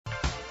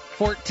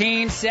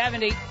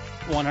1470,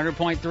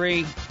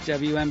 100.3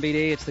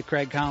 WMBD. It's the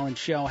Craig Collins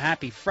Show.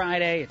 Happy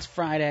Friday. It's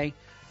Friday.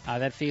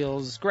 That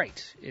feels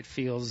great. It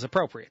feels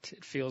appropriate.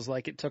 It feels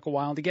like it took a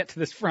while to get to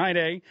this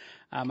Friday.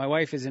 My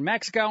wife is in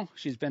Mexico.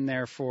 She's been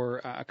there for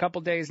a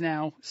couple days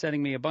now,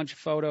 sending me a bunch of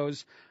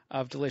photos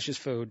of delicious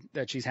food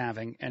that she's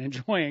having and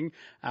enjoying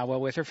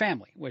with her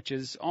family, which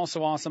is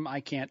also awesome. I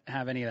can't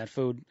have any of that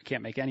food.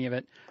 Can't make any of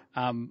it.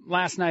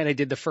 Last night I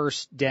did the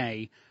first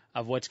day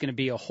of what's going to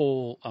be a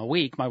whole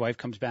week. My wife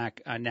comes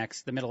back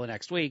the middle of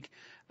next week,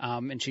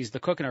 and she's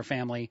the cook in our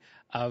family,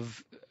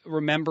 of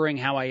remembering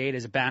how I ate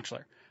as a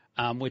bachelor.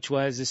 Which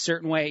was a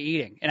certain way of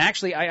eating. And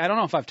actually, I don't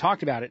know if I've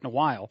talked about it in a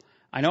while.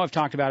 I know I've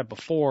talked about it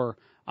before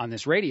on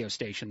this radio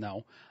station,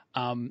 though,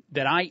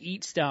 that I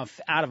eat stuff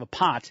out of a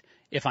pot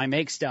if I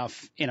make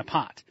stuff in a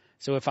pot.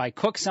 So if I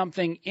cook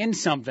something in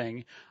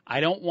something, I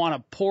don't want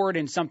to pour it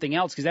in something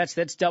else, because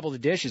that's double the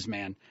dishes,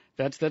 man.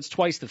 That's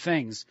twice the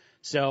things.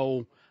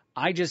 So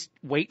I just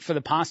wait for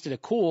the pasta to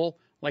cool,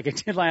 like I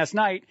did last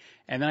night,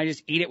 and then I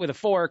just eat it with a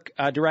fork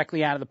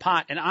directly out of the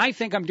pot. And I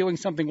think I'm doing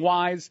something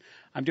wise.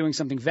 I'm doing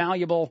something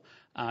valuable.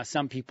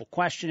 Some people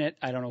question it.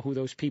 I don't know who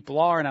those people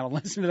are, and I don't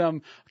listen to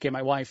them. Okay,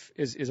 my wife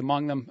is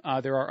among them.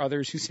 There are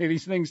others who say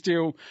these things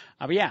too.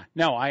 But yeah,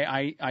 no,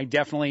 I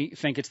definitely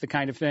think it's the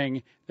kind of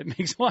thing that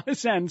makes a lot of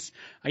sense.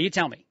 You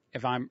tell me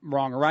if I'm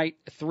wrong or right.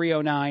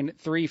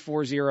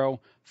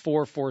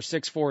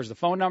 309-340-4464 is the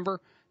phone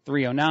number.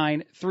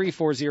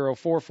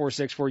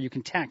 309-340-4464. You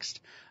can text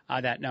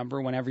that number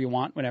whenever you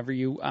want, whenever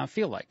you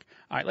feel like.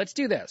 All right, let's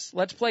do this.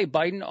 Let's play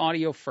Biden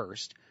audio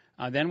first.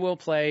 Then we'll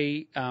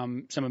play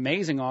some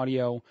amazing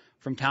audio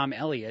from Tom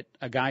Elliott,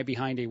 a guy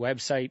behind a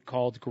website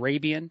called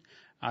Grabian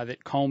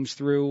that combs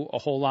through a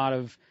whole lot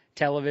of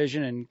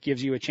television and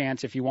gives you a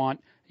chance, if you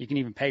want. You can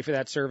even pay for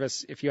that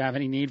service if you have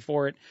any need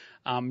for it,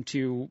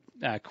 to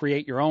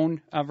create your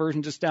own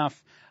versions of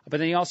stuff. But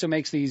then he also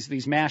makes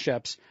these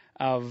mashups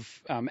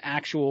of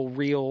actual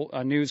real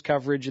news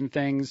coverage and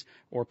things,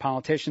 or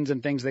politicians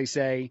and things they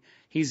say.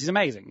 He's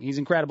amazing. He's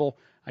incredible.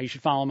 You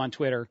should follow him on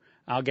Twitter.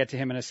 I'll get to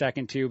him in a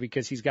second, too,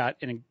 because he's got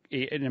an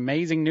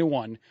amazing new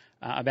one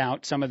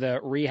about some of the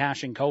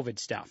rehashing COVID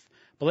stuff.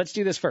 But let's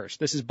do this first.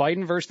 This is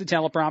Biden versus the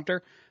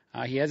teleprompter.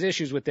 He has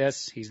issues with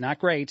this. He's not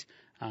great.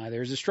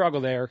 There's a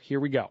struggle there. Here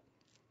we go.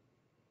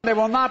 They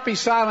will not be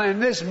silent in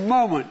this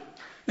moment.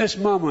 This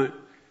moment,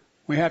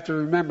 we have to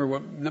remember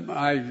what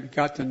I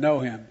got to know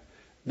him,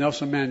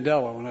 Nelson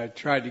Mandela, when I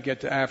tried to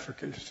get to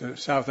Africa, to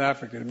South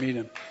Africa, to meet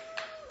him.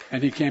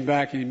 And he came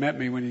back and he met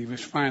me when he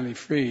was finally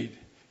freed.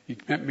 He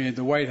met me at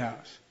the White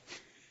House.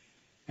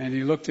 And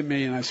he looked at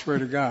me, and I swear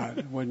to God,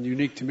 it wasn't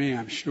unique to me,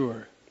 I'm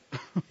sure.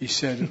 He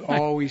said, it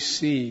always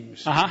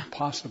seems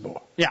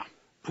impossible. Yeah.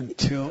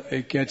 Until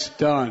it gets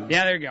done.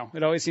 Yeah, there you go.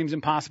 It always seems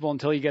impossible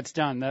until he gets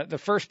done. The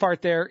first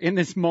part there, in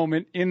this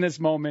moment,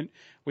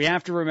 we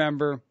have to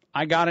remember,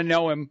 I got to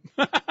know him.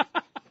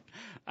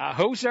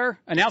 Who, sir?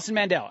 Nelson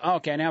Mandela. Oh,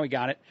 okay, now we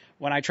got it.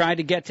 When I tried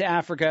to get to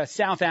Africa,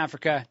 South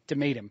Africa, to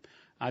meet him.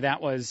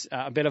 That was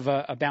a bit of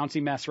a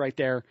bouncy mess right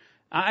there.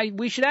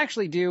 We should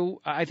actually do,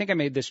 I think I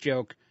made this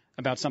joke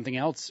about something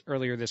else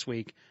earlier this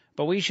week,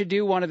 but we should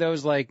do one of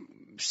those like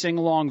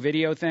sing-along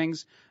video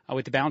things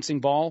with the bouncing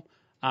ball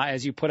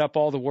as you put up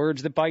all the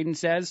words that Biden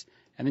says,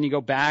 and then you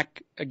go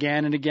back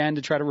again and again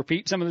to try to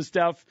repeat some of the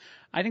stuff.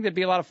 I think that'd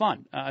be a lot of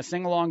fun. A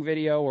sing-along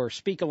video or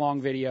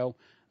speak-along video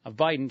of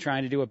Biden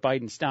trying to do it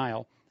Biden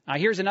style.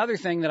 Here's another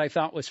thing that I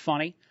thought was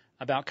funny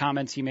about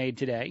comments he made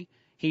today.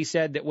 He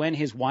said that when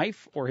his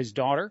wife or his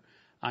daughter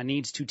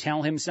needs to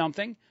tell him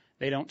something,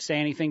 they don't say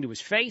anything to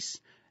his face.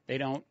 They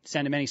don't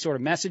send him any sort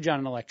of message on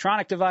an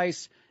electronic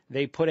device.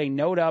 They put a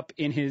note up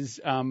in his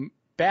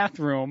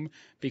bathroom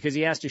because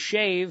he has to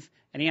shave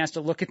and he has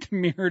to look at the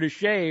mirror to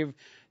shave.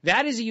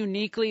 That is a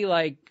uniquely,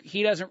 like,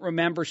 he doesn't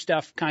remember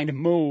stuff kind of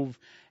move.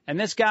 And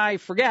this guy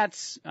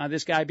forgets,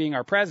 this guy being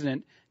our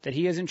president, that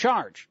he is in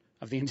charge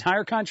of the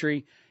entire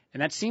country.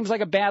 And that seems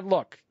like a bad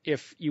look.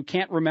 If you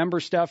can't remember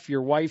stuff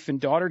your wife and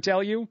daughter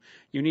tell you,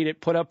 you need it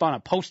put up on a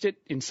Post-it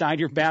inside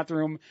your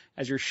bathroom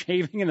as you're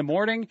shaving in the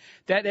morning.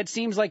 That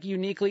seems like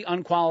uniquely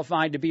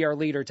unqualified to be our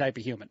leader type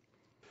of human.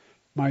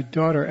 My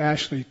daughter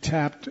Ashley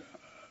taped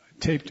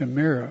a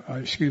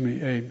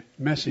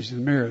message to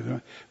the mirror.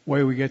 The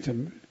way we get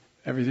to,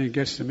 everything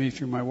gets to me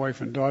through my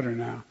wife and daughter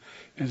now,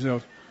 is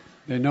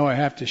they know I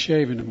have to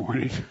shave in the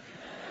morning.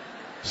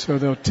 So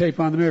they'll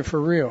tape on the mirror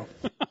for real.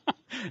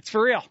 It's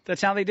for real.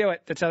 That's how they do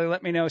it. That's how they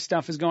let me know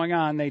stuff is going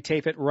on. They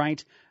tape it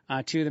right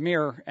to the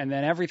mirror, and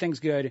then everything's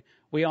good.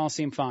 We all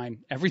seem fine.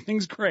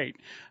 Everything's great.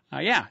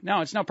 Yeah, no,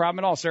 it's no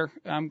problem at all, sir.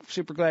 I'm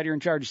super glad you're in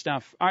charge of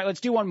stuff. All right,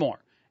 let's do one more.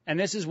 And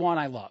this is one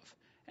I love.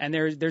 And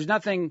there's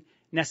nothing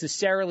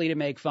necessarily to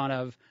make fun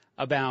of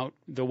about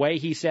the way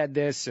he said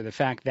this or the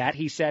fact that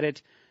he said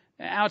it,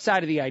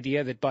 outside of the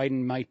idea that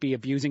Biden might be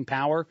abusing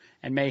power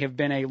and may have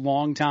been a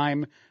long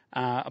time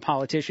a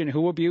politician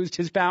who abused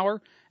his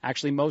power.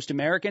 Actually, most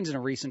Americans in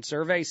a recent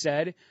survey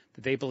said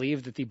that they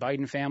believe that the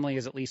Biden family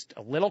is at least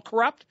a little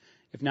corrupt,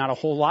 if not a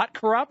whole lot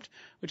corrupt,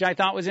 which I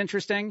thought was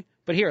interesting.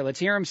 But here, let's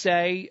hear him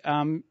say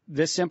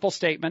this simple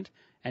statement.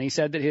 And he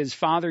said that his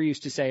father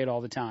used to say it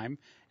all the time.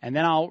 And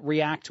then I'll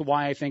react to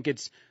why I think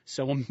it's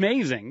so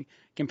amazing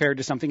compared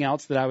to something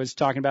else that I was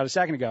talking about a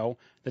second ago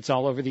that's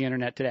all over the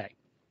internet today.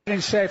 I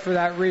didn't say it for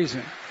that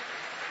reason.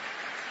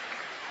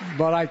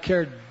 But I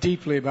cared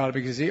deeply about it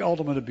because the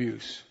ultimate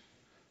abuse,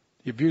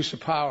 the abuse of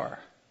power.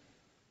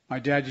 My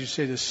dad used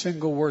to say the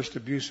single worst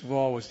abuse of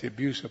all was the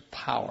abuse of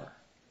power.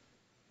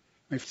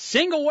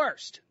 Single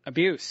worst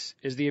abuse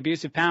is the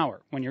abuse of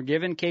power. When you're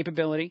given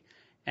capability,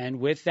 and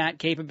with that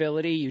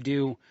capability, you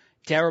do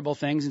terrible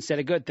things instead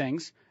of good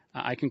things.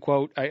 I can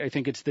quote, I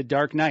think it's The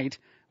Dark Knight,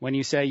 when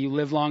you say you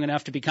live long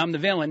enough to become the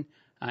villain,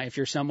 if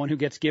you're someone who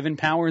gets given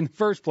power in the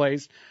first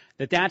place,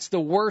 that's the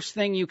worst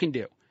thing you can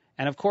do.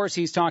 And, of course,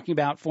 he's talking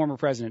about former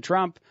President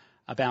Trump,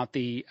 about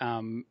the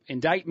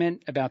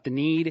indictment, about the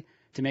need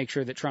to make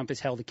sure that Trump is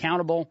held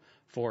accountable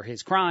for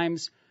his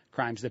crimes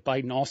that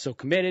Biden also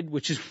committed,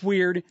 which is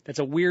weird. That's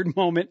a weird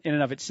moment in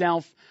and of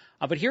itself.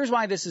 But here's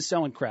why this is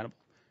so incredible.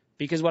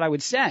 Because what I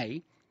would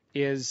say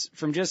is,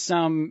 from just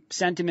some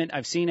sentiment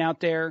I've seen out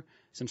there,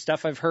 some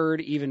stuff I've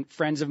heard, even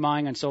friends of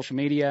mine on social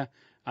media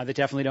that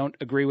definitely don't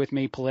agree with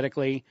me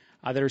politically,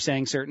 that are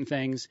saying certain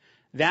things,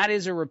 that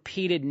is a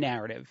repeated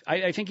narrative.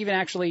 I think even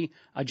actually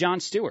Jon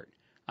Stewart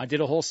did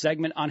a whole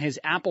segment on his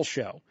Apple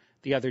show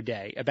the other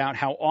day about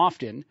how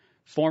often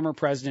former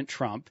President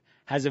Trump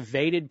has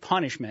evaded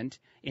punishment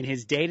in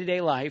his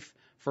day-to-day life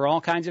for all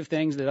kinds of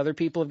things that other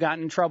people have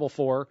gotten in trouble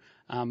for,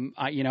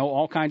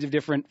 all kinds of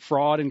different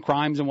fraud and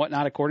crimes and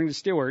whatnot, according to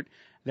Stewart.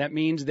 That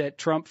means that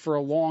Trump, for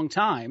a long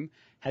time,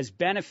 has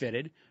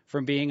benefited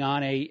from being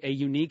on a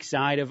unique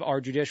side of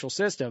our judicial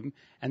system,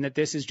 and that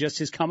this is just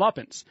his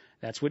comeuppance.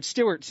 That's what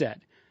Stewart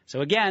said.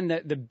 So,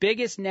 again, the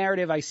biggest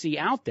narrative I see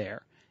out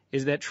there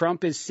is that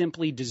Trump is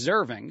simply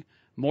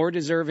more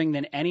deserving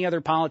than any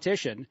other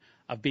politician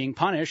of being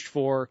punished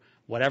for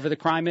whatever the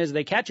crime is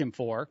they catch him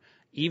for,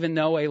 even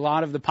though a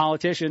lot of the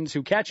politicians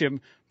who catch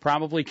him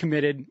probably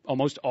committed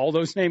almost all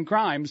those same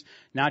crimes,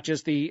 not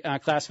just the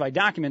classified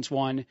documents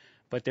one,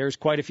 but there's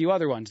quite a few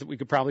other ones that we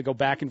could probably go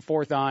back and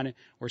forth on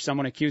where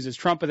someone accuses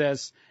Trump of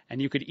this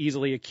and you could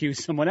easily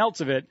accuse someone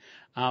else of it.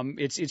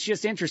 It's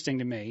just interesting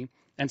to me.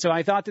 And so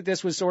I thought that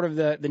this was sort of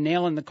the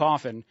nail in the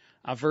coffin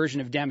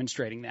version of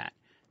demonstrating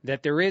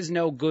that there is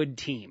no good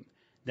team,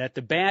 that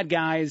the bad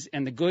guys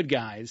and the good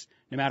guys,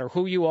 no matter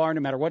who you are, no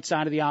matter what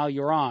side of the aisle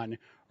you're on,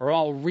 are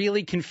all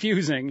really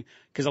confusing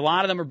because a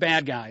lot of them are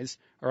bad guys,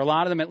 or a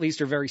lot of them at least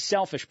are very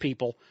selfish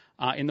people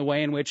in the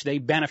way in which they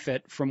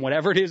benefit from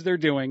whatever it is they're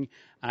doing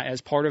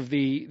as part of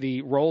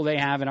the role they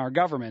have in our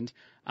government.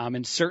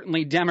 And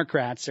certainly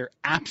Democrats are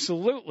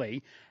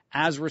absolutely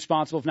as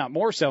responsible, if not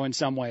more so in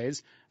some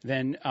ways,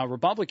 than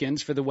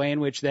Republicans for the way in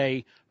which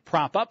they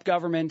prop up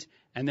government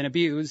and then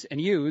abuse and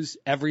use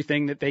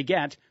everything that they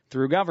get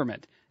through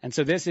government. And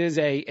so this is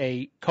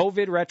a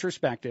COVID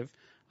retrospective,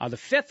 the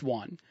fifth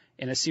one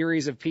in a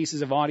series of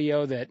pieces of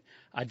audio that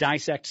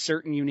dissect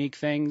certain unique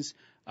things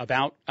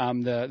about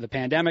the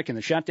pandemic and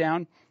the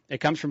shutdown. It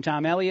comes from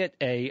Tom Elliott,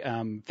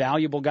 a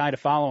valuable guy to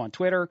follow on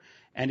Twitter,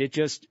 and it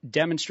just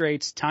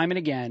demonstrates time and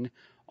again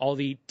all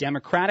the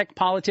Democratic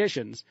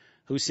politicians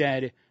who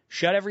said,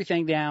 shut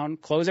everything down,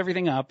 close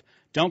everything up,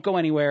 don't go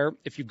anywhere.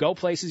 If you go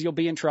places, you'll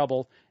be in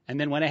trouble, and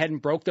then went ahead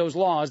and broke those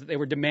laws that they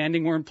were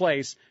demanding were in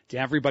place to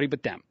everybody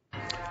but them.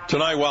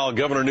 Tonight, while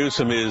Governor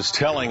Newsom is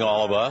telling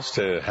all of us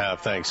to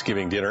have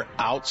Thanksgiving dinner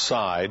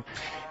outside,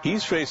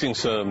 he's facing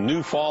some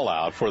new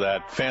fallout for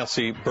that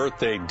fancy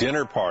birthday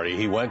dinner party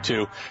he went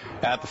to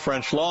at the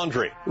French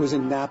Laundry. It was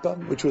in Napa,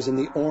 which was in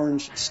the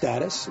orange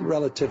status,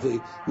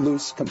 relatively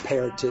loose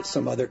compared to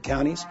some other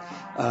counties.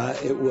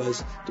 It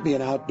was to be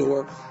an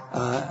outdoor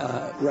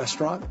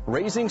restaurant.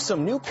 Raising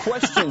some new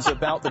questions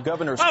about the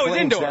governor's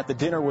claims that the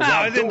dinner was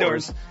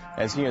outdoors,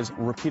 as he has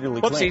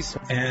repeatedly claimed.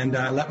 And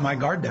I let my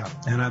guard down,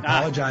 and I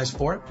apologize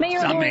for it.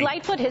 Mayor Lori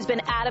Lightfoot has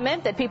been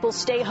adamant that people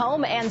stay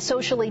home and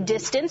socially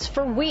distance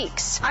for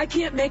weeks. I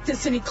can't make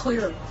this any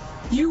clearer.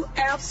 You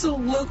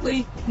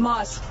absolutely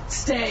must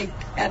stay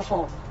at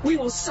home. We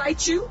will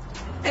cite you,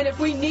 and if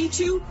we need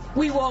to,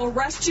 we will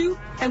arrest you,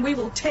 and we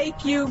will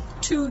take you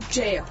to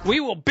jail. We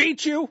will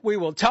beat you. We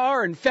will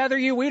tar and feather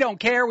you. We don't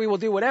care. We will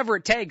do whatever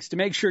it takes to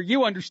make sure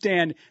you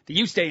understand that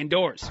you stay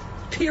indoors.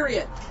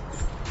 Period.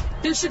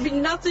 There should be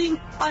nothing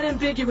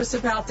unambiguous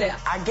about that.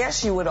 I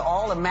guess you would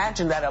all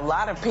imagine that a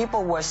lot of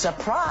people were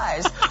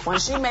surprised when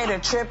she made a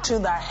trip to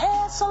the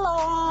hair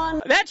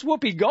salon. That's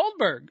Whoopi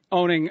Goldberg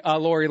owning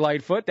Lori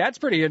Lightfoot. That's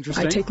pretty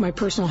interesting. I take my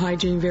personal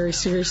hygiene very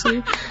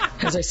seriously.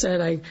 As I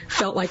said, I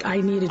felt like I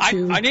needed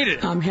to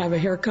have a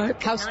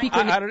haircut.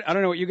 I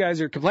don't know what you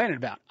guys are complaining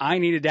about. I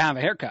needed to have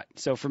a haircut.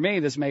 So for me,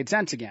 this made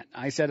sense again.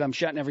 I said I'm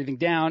shutting everything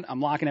down. I'm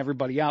locking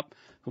everybody up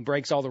who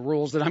breaks all the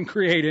rules that I'm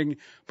creating.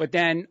 But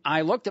then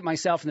I looked at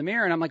myself in the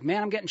mirror and I'm like,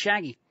 man, I'm getting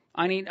shaggy.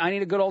 I need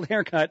a good old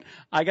haircut.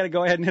 I got to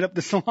go ahead and hit up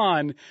the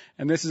salon.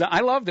 And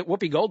I love that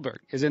Whoopi Goldberg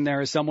is in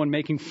there as someone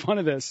making fun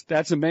of this.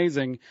 That's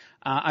amazing.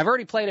 I've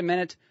already played a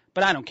minute,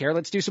 but I don't care.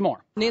 Let's do some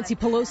more. Nancy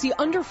Pelosi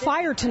under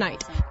fire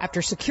tonight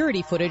after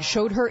security footage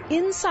showed her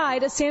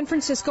inside a San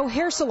Francisco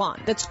hair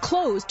salon that's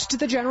closed to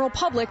the general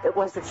public. It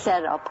was a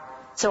setup,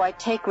 so I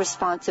take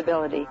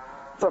responsibility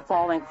for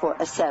falling for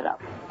a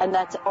setup. And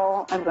that's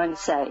all I'm going to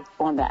say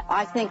on that.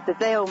 I think that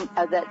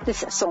that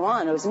this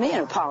salon owes me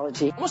an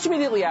apology. Almost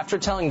immediately after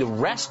telling the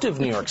rest of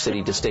New York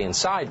City to stay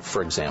inside,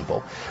 for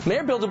example,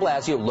 Mayor Bill de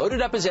Blasio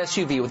loaded up his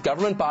SUV with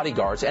government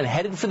bodyguards and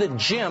headed for the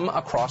gym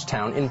across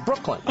town in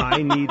Brooklyn.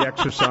 I need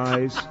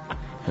exercise.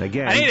 And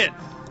again, I need it.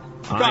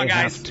 I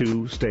have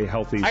to stay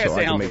healthy so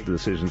I can make the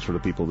decisions for the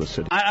people of the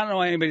city. I don't know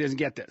why anybody doesn't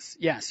get this.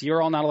 Yes,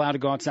 you're all not allowed to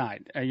go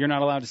outside. You're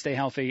not allowed to stay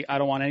healthy. I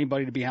don't want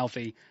anybody to be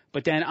healthy.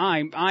 But then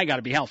I got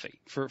to be healthy.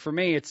 For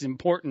me, it's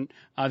important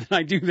that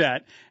I do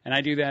that, and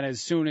I do that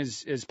as soon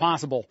as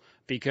possible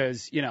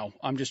because,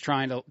 I'm just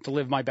trying to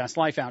live my best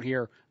life out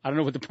here. I don't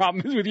know what the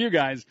problem is with you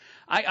guys.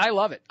 I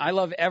love it. I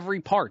love every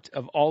part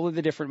of all of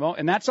the different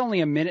and that's only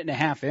a minute and a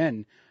half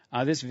in.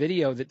 This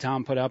video that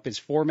Tom put up is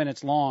 4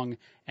 minutes long,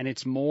 and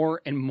it's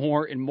more and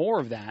more and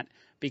more of that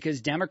because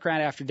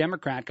Democrat after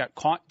Democrat got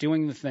caught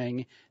doing the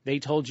thing they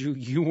told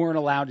you weren't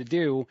allowed to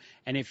do,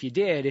 and if you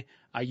did,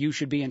 you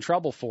should be in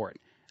trouble for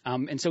it.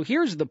 And so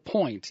here's the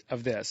point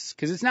of this,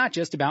 because it's not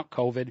just about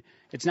COVID.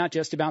 It's not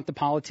just about the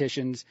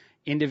politicians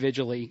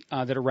individually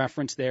that are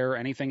referenced there or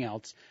anything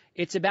else.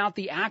 It's about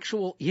the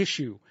actual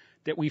issue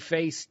that we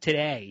face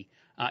today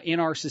in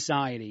our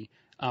society,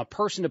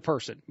 person to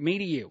person, me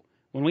to you.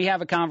 When we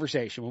have a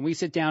conversation, when we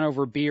sit down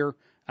over a beer,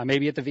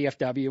 maybe at the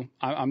VFW,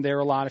 I'm there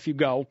a lot. If you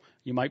go,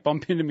 you might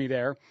bump into me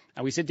there.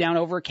 We sit down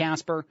over a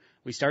Casper.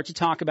 We start to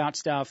talk about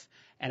stuff.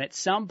 And at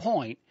some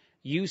point,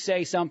 you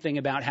say something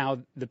about how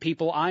the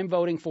people I'm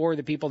voting for,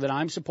 the people that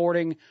I'm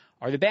supporting,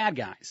 are the bad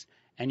guys.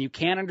 And you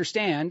can't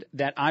understand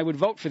that I would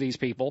vote for these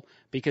people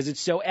because it's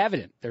so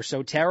evident. They're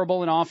so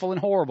terrible and awful and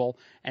horrible.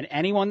 And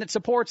anyone that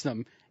supports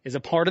them is a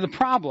part of the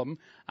problem,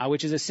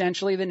 which is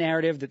essentially the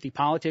narrative that the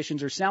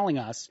politicians are selling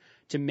us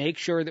to make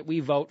sure that we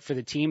vote for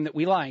the team that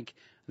we like,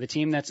 the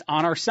team that's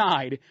on our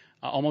side,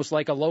 almost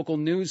like a local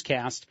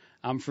newscast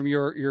from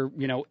your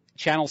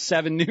Channel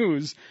 7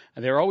 News.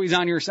 They're always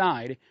on your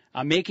side,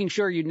 making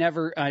sure you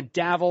never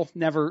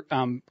never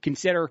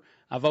consider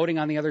voting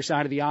on the other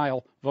side of the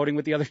aisle, voting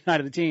with the other side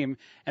of the team.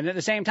 And at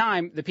the same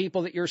time, the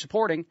people that you're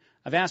supporting,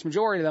 a vast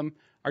majority of them,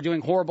 are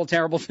doing horrible,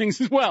 terrible things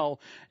as well,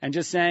 and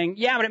just saying,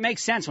 yeah, but it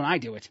makes sense when I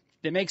do it.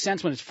 It makes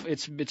sense when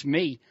it's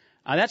me.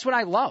 That's what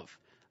I love,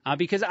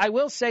 because I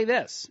will say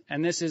this,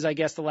 and this is, I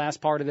guess, the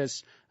last part of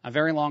this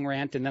very long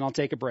rant, and then I'll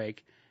take a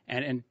break.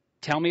 And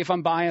tell me if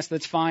I'm biased.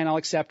 That's fine. I'll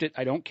accept it.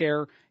 I don't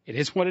care. It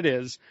is what it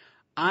is.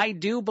 I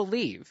do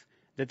believe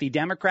that the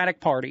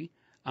Democratic Party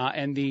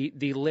and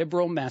the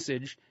liberal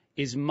message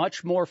is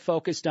much more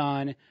focused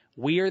on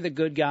we are the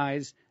good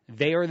guys,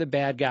 they are the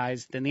bad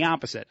guys, than the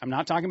opposite. I'm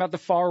not talking about the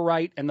far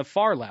right and the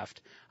far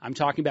left. I'm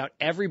talking about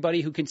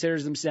everybody who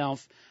considers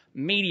themselves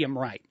medium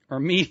right or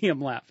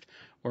medium left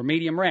or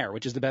medium rare,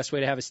 which is the best way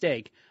to have a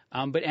steak.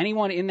 But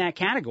anyone in that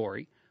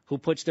category who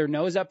puts their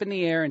nose up in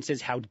the air and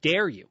says, how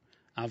dare you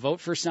vote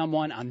for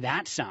someone on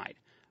that side,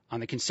 on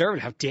the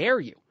conservative, how dare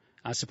you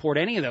support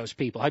any of those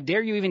people? How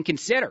dare you even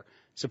consider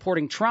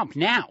supporting Trump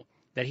now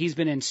that he's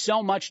been in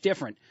so much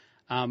different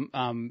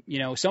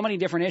so many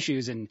different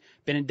issues and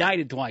been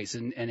indicted twice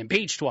and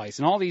impeached twice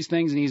and all these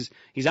things. And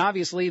he's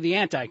obviously the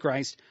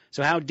Antichrist.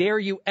 So how dare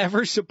you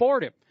ever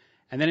support him?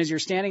 And then as you're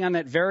standing on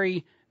that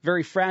very,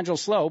 very fragile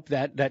slope,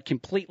 that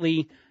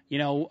completely,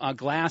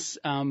 glass,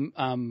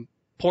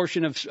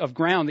 portion of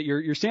ground that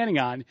you're standing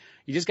on,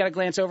 you just got to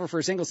glance over for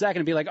a single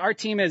second and be like, our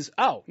team is,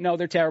 oh, no,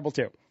 they're terrible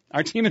too.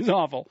 Our team is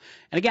awful.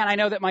 And again, I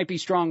know that might be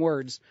strong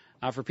words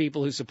for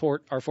people who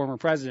support our former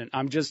president.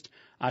 I'm just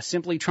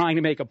simply trying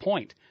to make a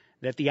point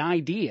that the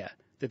idea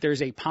that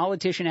there's a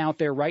politician out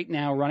there right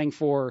now running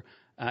for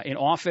an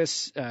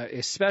office,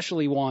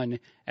 especially one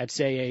at,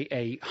 say,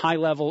 a high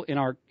level in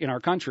our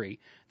country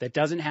that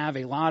doesn't have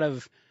a lot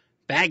of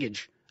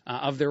baggage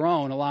of their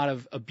own, a lot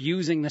of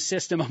abusing the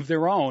system of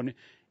their own,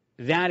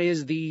 that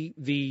is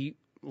the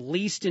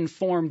least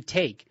informed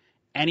take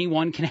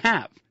anyone can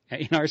have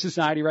in our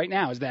society right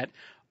now, is that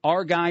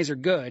our guys are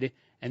good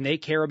and they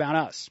care about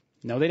us.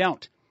 No, they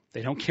don't.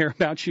 They don't care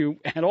about you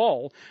at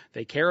all.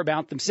 They care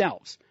about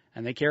themselves.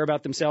 And they care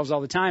about themselves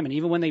all the time. And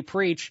even when they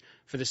preach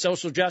for the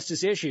social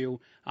justice issue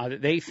that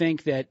they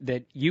think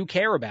that you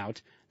care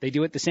about, they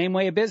do it the same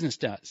way a business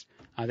does.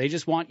 They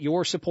just want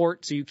your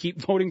support, so you keep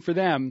voting for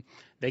them.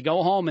 They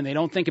go home and they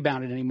don't think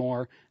about it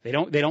anymore. They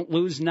don't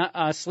lose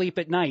sleep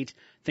at night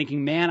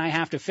thinking, man, I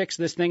have to fix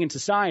this thing in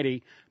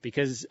society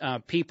because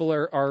people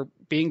are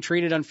being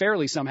treated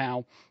unfairly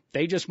somehow.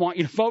 They just want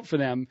you to vote for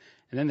them,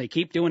 and then they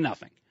keep doing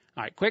nothing.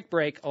 All right, quick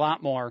break, a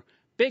lot more.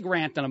 Big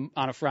rant on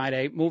a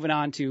Friday. Moving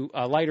on to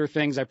lighter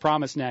things, I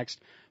promise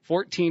next.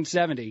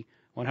 1470,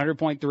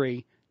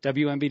 100.3,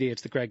 WMBD.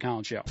 It's the Craig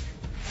Collins Show.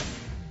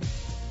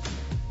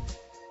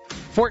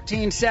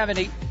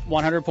 1470,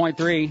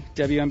 100.3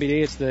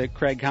 WMBD. It's the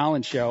Craig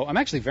Collins Show. I'm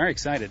actually very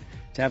excited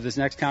to have this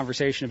next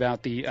conversation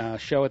about the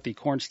show at the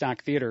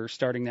Cornstalk Theater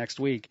starting next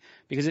week,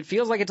 because it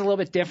feels like it's a little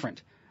bit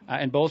different.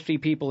 And both the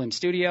people in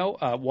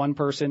studio, one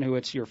person who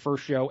it's your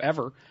first show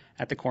ever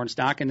at the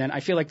Cornstalk, and then I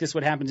feel like this is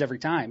what happens every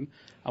time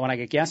when I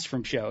get guests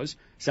from shows,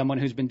 someone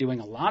who's been doing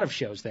a lot of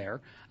shows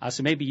there.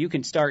 So maybe you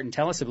can start and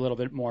tell us a little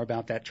bit more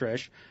about that,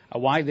 Trish,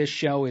 why this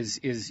show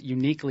is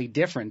uniquely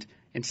different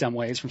in some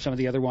ways from some of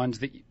the other ones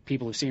that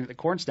people have seen at the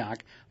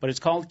Cornstalk, but it's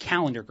called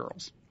Calendar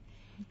Girls.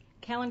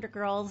 Calendar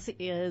Girls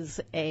is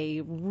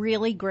a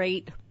really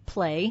great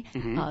play.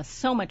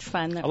 So much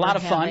fun that a lot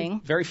of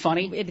fun, very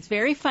funny. It's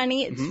very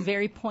funny. It's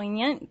very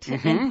poignant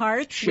in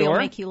parts. Sure. It'll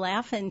make you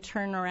laugh and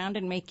turn around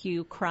and make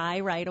you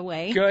cry right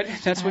away. Good.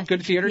 That's what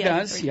good theater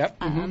does.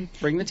 Yep.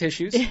 Bring the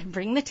tissues.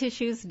 Bring the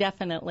tissues,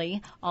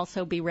 definitely.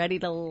 Also, be ready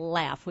to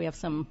laugh. We have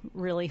some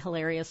really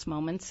hilarious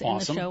moments in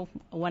the show.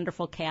 A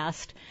wonderful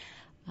cast.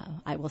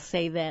 I will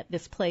say that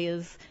this play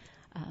is...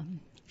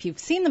 if you've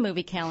seen the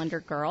movie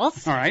Calendar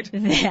Girls, all right,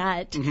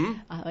 that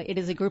it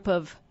is a group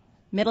of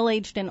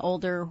middle-aged and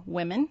older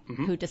women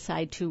who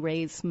decide to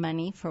raise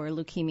money for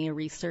leukemia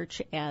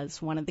research,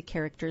 as one of the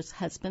characters'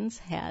 husbands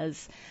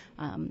has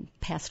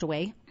passed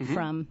away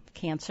from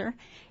cancer,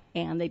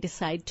 and they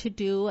decide to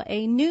do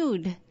a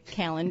nude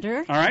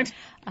calendar. All right.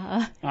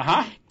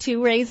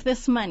 To raise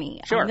this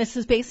money. Sure. This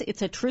is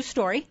it's a true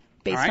story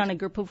based on a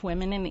group of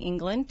women in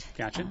England.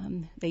 Gotcha.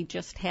 They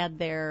just had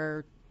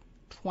their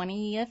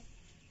 20th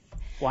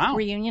Wow.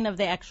 reunion of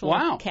the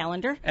actual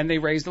calendar. And they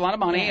raised a lot of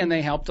money and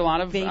they helped a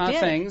lot of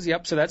things.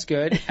 Yep, so that's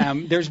good.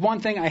 There's one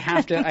thing I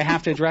have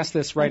to address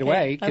this right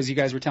away, because you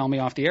guys were telling me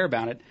off the air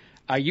about it.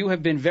 You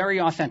have been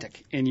very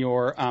authentic in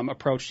your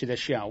approach to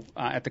this show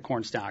at the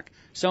Cornstalk,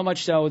 so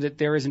much so that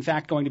there is in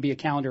fact going to be a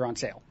calendar on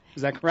sale.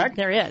 Is that correct?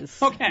 There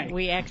is. Okay.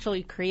 We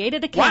actually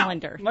created a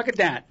calendar. Wow. Look at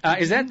that.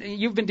 Is that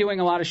you've been doing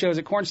a lot of shows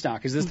at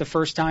Cornstalk? Is this the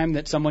first time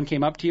that someone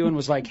came up to you and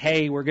was like,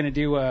 "Hey, we're going to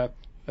do a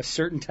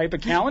certain type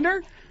of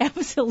calendar"?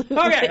 Absolutely.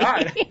 Okay, all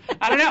right.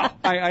 I don't know.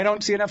 I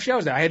don't see enough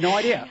shows there. I had no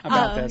idea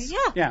about this.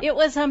 Yeah. It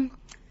was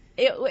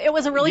it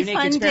was a really unique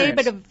fun experience. day,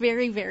 but a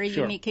very, very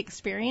unique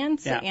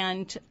experience,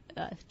 and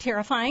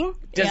terrifying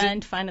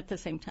and fun at the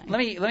same time. Let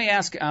me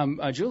ask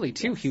Julie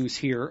too, who's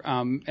here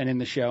and in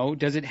the show.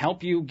 Does it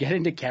help you get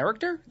into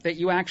character that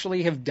you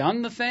actually have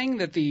done the thing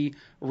that the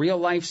real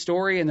life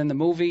story and then the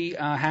movie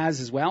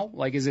has as well?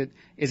 Like, is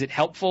it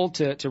helpful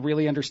to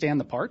really understand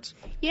the parts?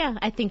 Yeah,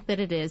 I think that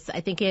it is.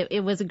 I think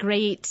it was a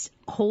great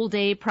whole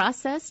day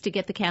process to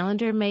get the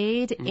calendar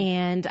made,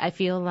 and I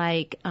feel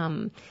like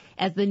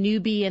as the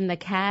newbie in the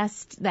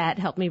cast, that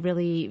helped me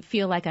really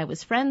feel like I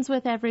was friends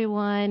with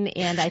everyone,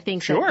 and I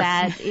think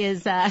that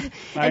is an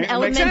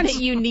element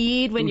that you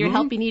need when you're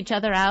helping each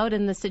other out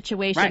in the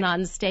situation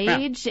on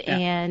stage,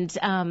 and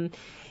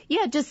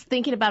just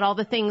thinking about all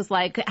the things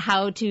like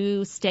how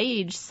to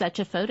stage such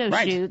a photo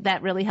shoot,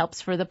 that really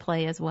helps for the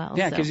play as well.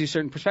 Yeah, it gives you a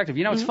certain perspective.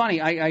 You know, it's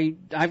funny.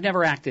 I've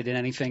never acted in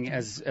anything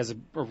as a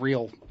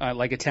real,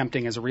 like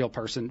attempting as a real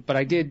person, but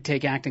I did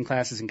take acting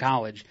classes in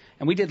college,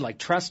 and we did like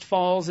trust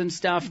falls and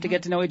stuff to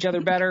get to know each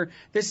other better.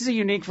 This is a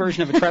unique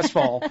version of a trust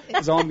fall,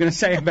 is all I'm going to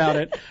say about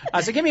it.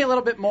 So give me a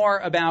little bit more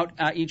about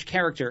each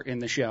character in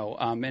the show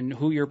and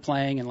who you're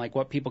playing and like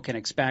what people can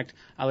expect.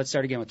 Let's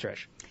start again with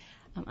Trish.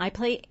 I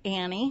play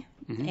Annie,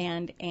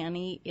 and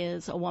Annie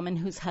is a woman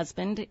whose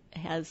husband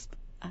has,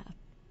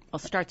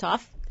 starts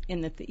off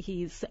in that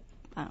he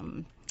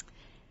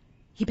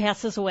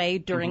passes away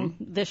during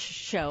this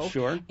show.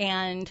 Sure.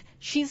 And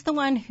she's the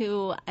one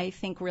who I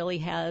think really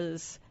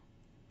has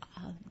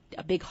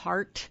a big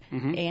heart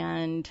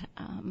and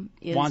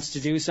wants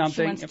to do something.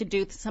 She wants to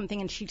do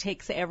something, and she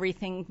takes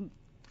everything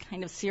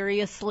kind of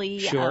seriously.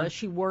 Sure.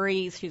 She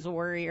worries. She's a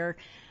worrier.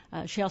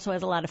 She also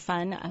has a lot of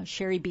fun.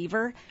 Sherry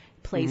Beaver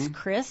plays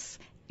Chris,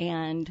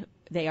 and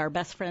they are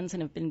best friends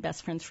and have been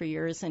best friends for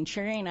years. And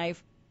Sherry and I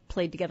have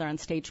played together on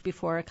stage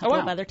before a couple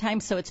of other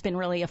times, so it's been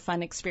really a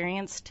fun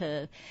experience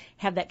to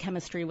have that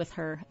chemistry with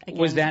her again.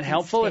 Was that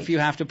helpful stage. If you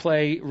have to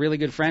play really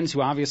good friends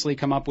who obviously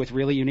come up with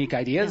really unique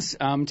ideas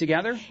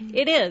together?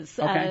 It is.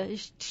 Okay.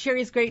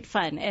 Sherry's great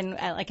fun, and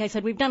like I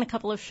said, we've done a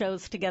couple of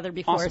shows together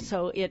before,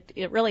 so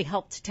it really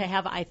helped to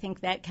have, I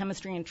think, that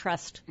chemistry and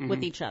trust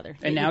with each other.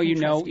 And now you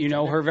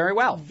know her very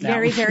well.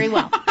 Very, very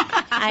well.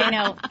 I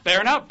know.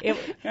 Fair enough.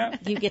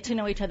 You get to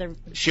know each other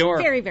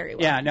very, very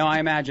well. Yeah, no, I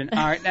imagine. All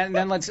right, and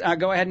then let's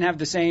go ahead and have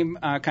the same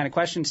kind of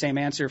question, same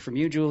answer from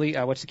you, Julie.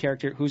 Who's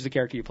the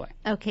character you play?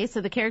 Okay, so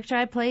the character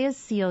I play is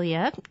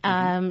Celia.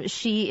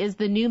 She is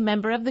the new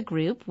member of the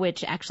group,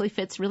 which actually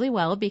fits really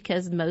well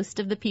because most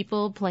of the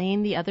people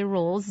playing the other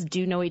roles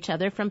do know each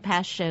other from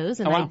past shows,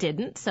 and I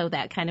didn't, so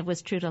that kind of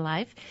was true to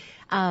life.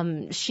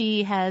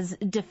 She has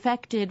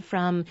defected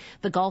from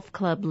the golf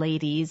club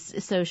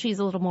ladies, so she's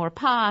a little more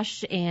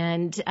posh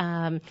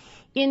and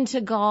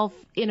into golf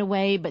in a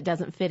way, but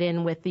doesn't fit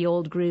in with the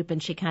old group,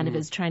 and she kind of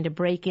is trying to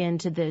break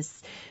into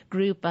this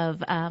group of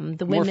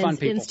the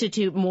Women's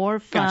Institute, more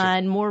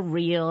fun, more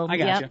real. I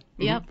gotcha.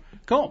 Yep.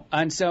 Cool.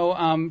 And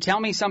so tell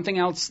me something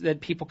else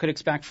that people could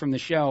expect from the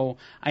show.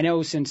 I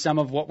know since some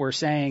of what we're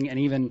saying and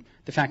even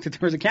the fact that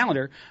there was a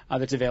calendar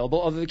that's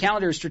available, although the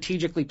calendar is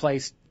strategically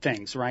placed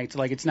things, right?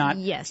 Like it's not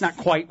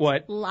quite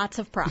what. Lots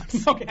of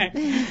props.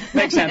 Okay.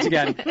 Makes sense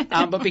again.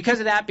 But because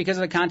of that, because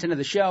of the content of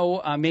the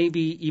show,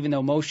 maybe even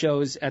though most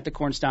shows at the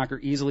Cornstalk are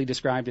easily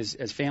described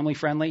as family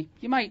friendly,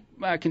 you might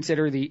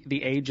consider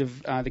the age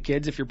of the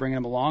kids if you're bringing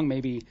them along.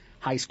 Maybe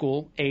high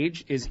school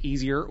age is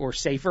easier or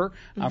safer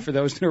for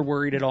those that are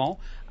worried at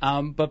all.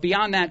 But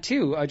beyond that,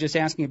 too, just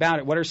asking about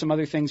it, what are some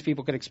other things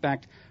people could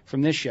expect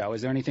from this show?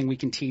 Is there anything we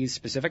can tease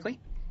specifically?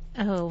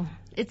 Oh,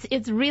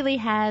 it really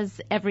has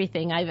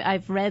everything.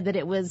 I've read that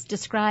it was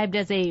described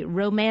as a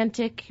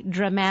romantic,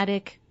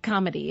 dramatic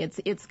comedy.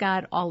 It's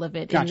got all of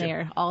it in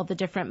there, all the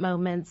different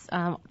moments,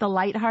 the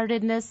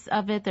lightheartedness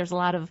of it. There's a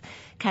lot of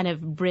kind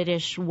of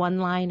British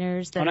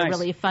one-liners that are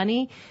really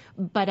funny,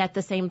 but at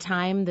the same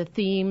time, the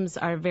themes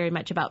are very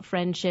much about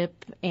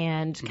friendship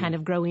and kind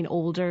of growing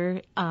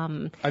older.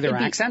 Are there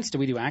accents? Do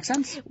we do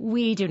accents?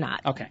 We do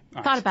not. Okay.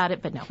 Thought about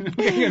it, but no.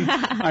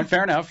 All right,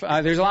 fair enough.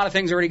 There's a lot of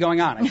things already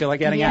going on. I feel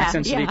like adding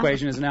accents to the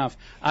equation is enough.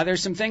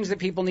 There's some things that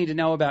people need to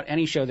know about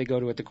any show they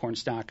go to at the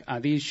Cornstalk.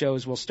 These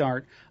shows will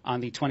start on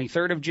the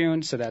 23rd of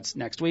June, so that's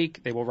next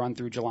week. They will run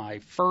through July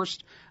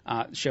 1st.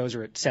 Shows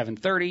are at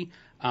 7:30.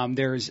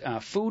 There's a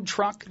food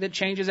truck that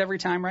changes every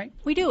time, right?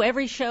 We do.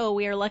 Every show,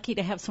 we are lucky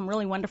to have some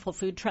really wonderful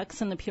food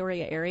trucks in the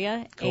Peoria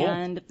area. Cool.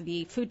 And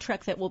the food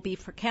truck that will be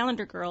for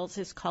Calendar Girls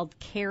is called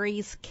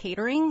Carrie's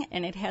Catering,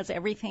 and it has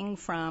everything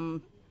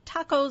from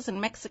tacos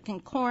and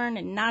Mexican corn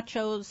and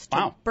nachos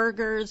to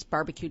burgers,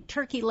 barbecued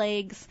turkey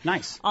legs.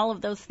 Nice. All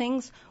of those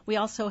things. We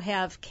also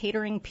have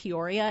Catering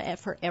Peoria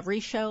for every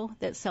show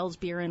that sells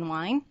beer and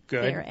wine.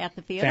 Good. They're at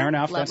the theater. Fair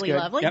enough. Lovely, That's good.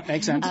 lovely. Yep,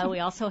 makes sense. We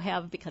also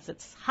have, because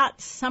it's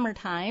hot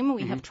summertime,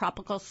 we have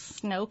Tropical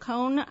Snow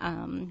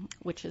Cone,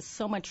 which is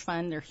so much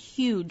fun. They're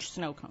huge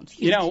snow cones.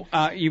 Huge. You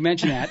know, you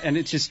mentioned that, and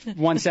it's just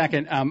 1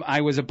 second.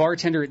 I was a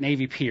bartender at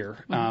Navy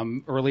Pier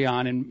early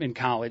on in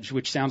college,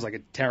 which sounds like a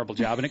terrible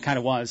job, and it kind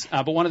of was.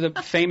 But one of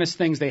the famous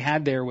things they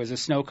had there was a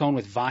snow cone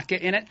with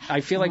vodka in it.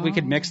 I feel like we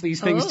could mix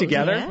these things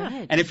together.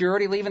 Yeah. And if you're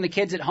already leaving the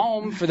kids at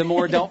home for the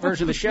more adult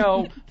version of the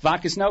show,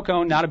 vodka snow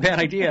cone, not a bad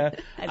idea.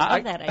 I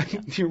love that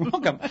idea. You're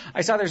welcome.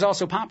 I saw there's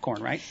also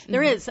popcorn, right?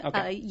 There is.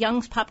 Okay.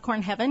 Young's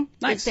Popcorn Heaven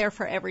is there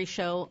for every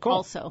show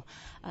also.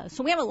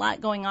 So we have a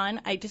lot going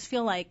on. I just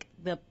feel like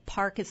the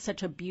park is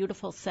such a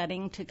beautiful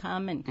setting to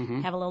come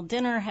and have a little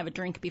dinner, have a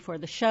drink before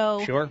the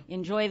show. Sure.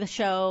 Enjoy the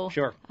show.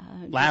 Sure.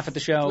 Laugh at the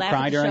show,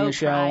 cry during the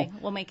show. Cry.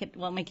 We'll make you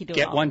do it.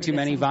 Get one too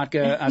many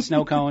vodka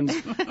snow cones.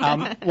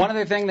 One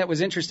other thing that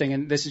was interesting,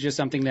 and this is just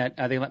something that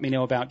they let me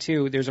know about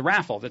too, there's a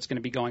raffle that's going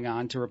to be going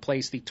on to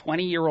replace the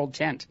 20-year-old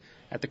tent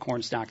at the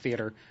Cornstalk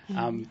Theater.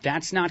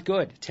 That's not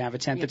good to have a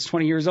tent that's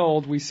 20 years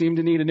old. We seem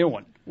to need a new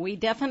one. We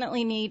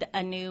definitely need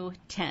a new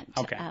tent.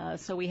 Okay.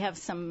 So we have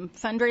some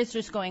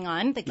fundraisers going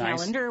on. The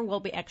calendar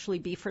will actually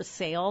be for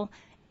sale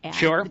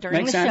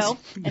during the show,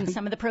 and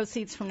some of the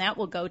proceeds from that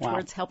will go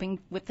towards helping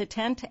with the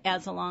tent.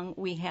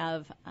 We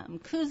have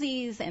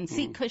koozies and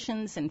seat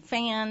cushions and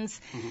fans,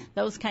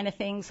 those kind of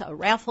things. A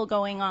raffle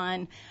going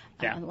on.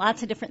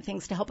 Lots of different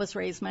things to help us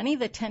raise money.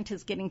 The tent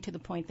is getting to the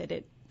point that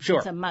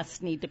it's a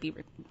must need to be.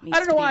 I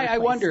don't know why. I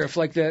wonder if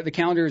the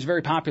calendar is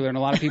very popular and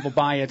a lot of people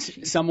buy it.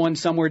 Someone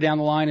somewhere down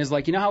the line is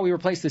like, you know how we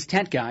replaced this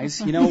tent,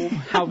 guys? You know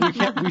how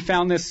we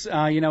found this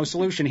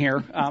solution here.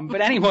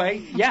 But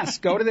anyway, yes,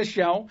 go to this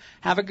show,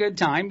 have a good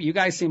time. You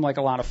guys seem like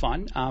a lot of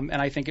fun, and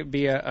I think it'd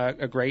be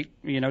a great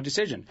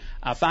decision.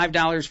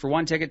 $5 for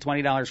one ticket,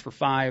 $20 for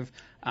five.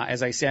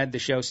 As I said, the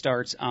show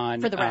starts on...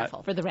 For the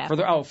raffle. For the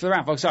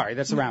raffle. Sorry,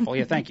 that's the raffle.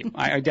 Yeah, thank you.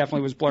 I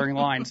definitely was blurring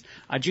lines.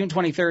 June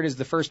 23rd is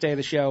the first day of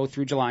the show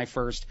through July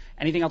 1st.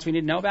 Anything else we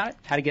need to know about it?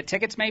 How to get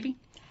tickets, maybe?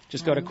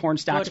 Just go to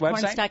Cornstalk's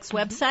website? Cornstalk's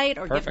website,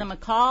 or give them a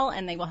call,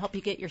 and they will help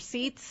you get your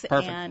seats.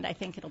 Perfect. And I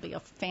think it'll be a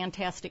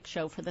fantastic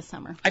show for the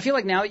summer. I feel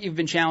like now that you've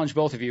been challenged,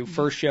 both of you,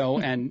 first show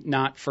and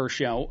not first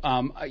show,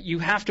 you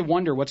have to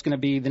wonder what's going to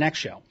be the next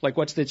show. Like,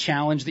 what's the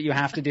challenge that you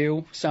have to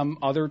do some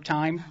other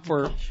time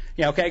for...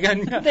 Yeah, okay,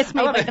 good. This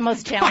may be the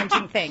most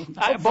challenging thing.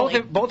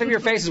 Both of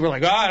your faces were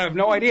like, I have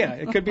no idea.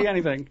 It could be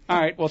anything. All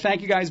right, well,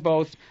 thank you guys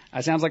both.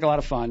 Sounds like a lot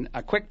of fun.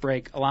 A quick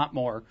break, a lot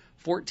more.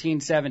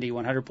 1470,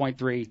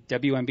 100.3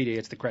 WMBD.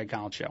 It's the Craig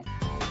Collins Show.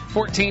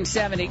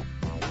 1470,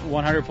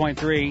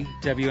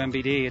 100.3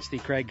 WMBD. It's the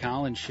Craig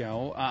Collins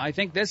Show. I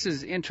think this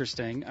is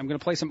interesting. I'm going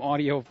to play some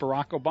audio of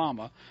Barack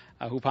Obama,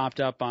 who popped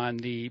up on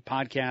the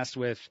podcast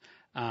with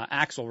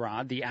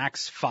Axelrod, the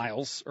Axe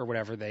Files, or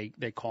whatever they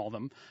call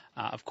them.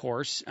 Of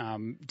course,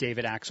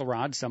 David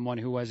Axelrod, someone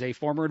who was a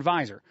former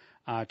advisor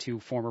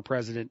to former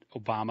President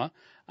Obama.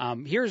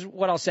 Here's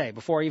what I'll say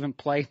before I even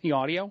play the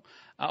audio.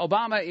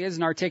 Obama is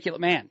an articulate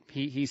man.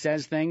 He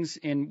says things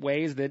in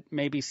ways that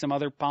maybe some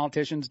other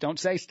politicians don't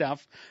say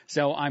stuff.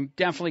 So I'm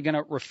definitely going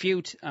to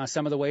refute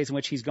some of the ways in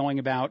which he's going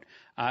about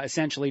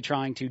essentially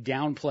trying to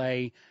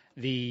downplay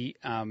the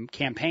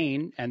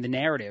campaign and the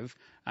narrative,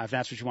 if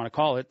that's what you want to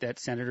call it, that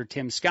Senator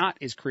Tim Scott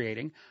is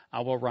creating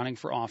while running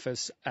for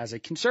office as a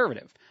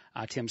conservative.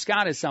 Tim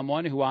Scott is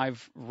someone who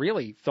I've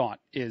really thought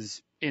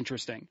is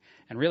interesting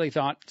and really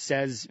thought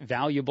says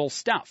valuable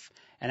stuff.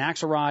 And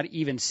Axelrod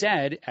even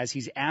said, as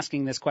he's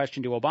asking this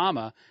question to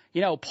Obama,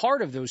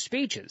 part of those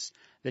speeches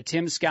that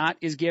Tim Scott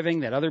is giving,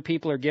 that other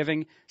people are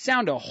giving,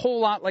 sound a whole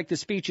lot like the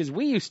speeches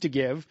we used to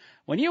give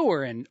when you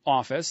were in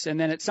office. And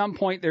then at some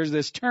point there's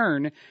this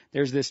turn,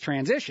 there's this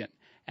transition.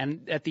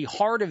 And at the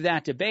heart of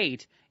that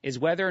debate is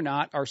whether or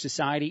not our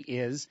society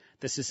is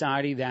the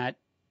society that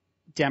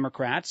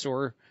Democrats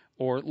or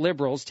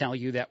liberals tell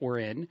you that we're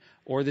in,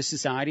 or the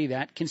society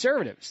that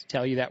conservatives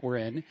tell you that we're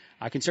in.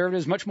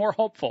 Conservatives much more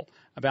hopeful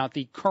about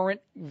the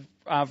current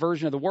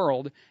version of the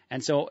world.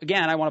 And so,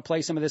 again, I want to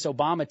play some of this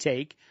Obama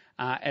take.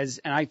 And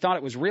I thought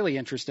it was really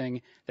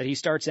interesting that he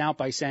starts out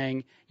by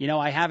saying,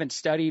 I haven't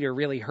studied or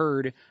really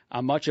heard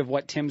much of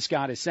what Tim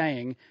Scott is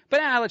saying, but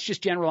let's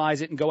just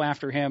generalize it and go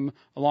after him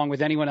along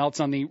with anyone else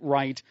on the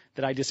right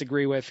that I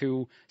disagree with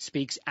who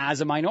speaks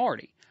as a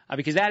minority.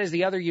 Because that is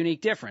the other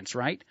unique difference,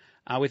 right?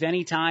 With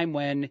any time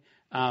when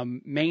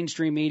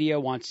mainstream media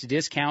wants to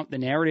discount the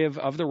narrative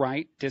of the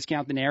right,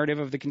 discount the narrative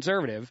of the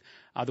conservative,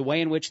 the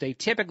way in which they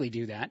typically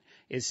do that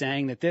is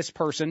saying that this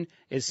person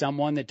is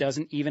someone that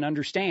doesn't even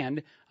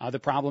understand the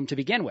problem to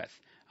begin with.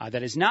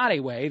 That is not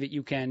a way that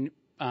you can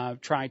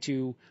try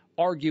to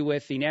argue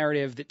with the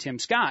narrative that Tim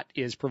Scott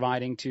is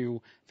providing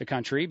to the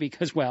country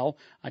because,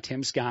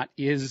 Tim Scott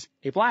is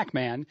a black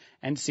man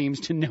and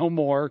seems to know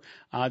more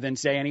than,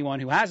 say, anyone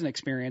who hasn't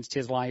experienced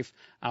his life,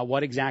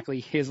 what exactly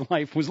his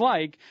life was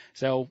like.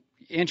 So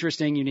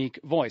interesting, unique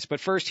voice.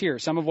 But first here,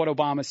 some of what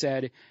Obama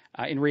said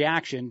in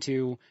reaction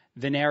to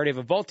the narrative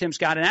of both Tim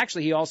Scott, and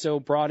actually he also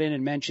brought in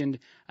and mentioned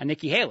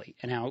Nikki Haley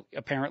and how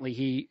apparently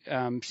he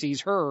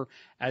sees her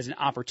as an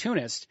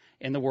opportunist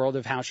in the world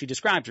of how she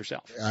describes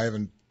herself. I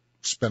haven't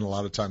spent a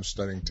lot of time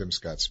studying Tim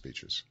Scott's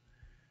speeches.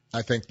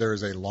 I think there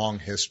is a long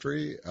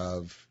history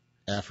of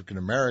African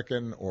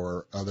American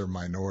or other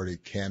minority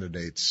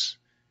candidates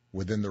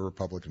within the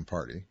Republican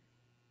Party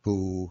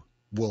who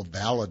will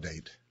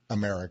validate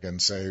America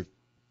and say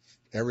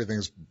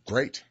everything's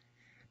great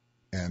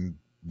and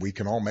we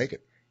can all make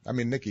it. I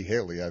mean, Nikki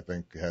Haley, I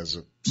think, has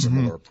a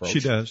similar approach.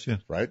 She does, yeah.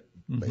 Right?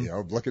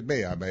 Mm-hmm. Look at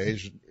me. I'm an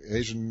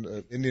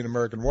Asian Indian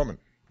American woman,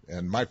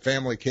 and my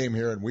family came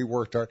here and we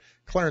worked hard.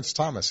 Clarence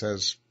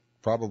Thomas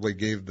probably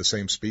gave the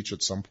same speech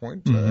at some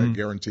point, I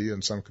guarantee you,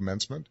 in some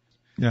commencement.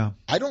 Yeah.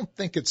 I don't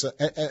think it's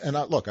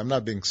look, I'm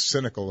not being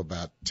cynical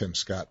about Tim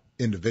Scott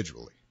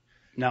individually.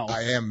 No.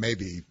 I am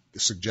maybe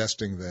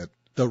suggesting that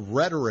the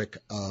rhetoric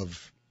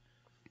of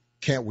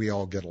can't we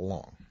all get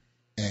along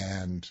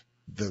and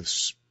the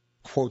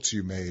quotes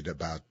you made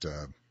about,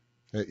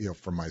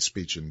 from my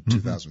speech in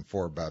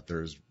 2004 about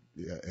there's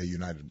a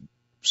United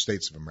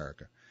States of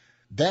America,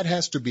 that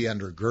has to be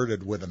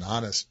undergirded with an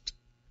honest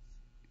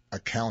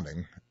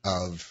accounting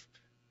of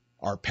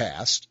our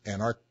past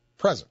and our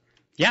present.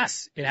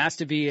 Yes, it has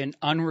to be an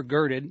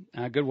unregarded,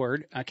 good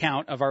word,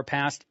 account of our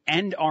past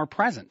and our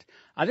present.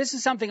 This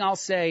is something I'll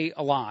say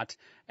a lot,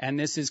 and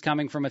this is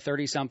coming from a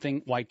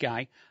 30-something white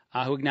guy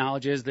who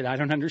acknowledges that I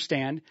don't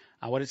understand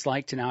what it's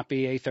like to not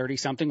be a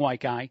 30-something white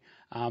guy.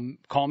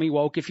 Call me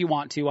woke if you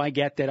want to. I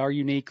get that our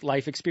unique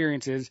life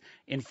experiences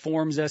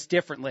informs us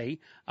differently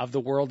of the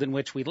world in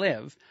which we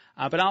live.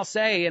 But I'll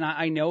say, and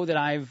I know that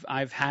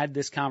I've had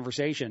this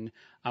conversation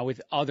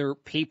with other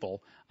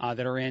people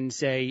that are in,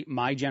 say,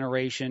 my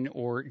generation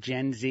or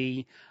Gen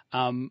Z.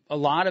 A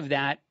lot of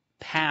that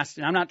past,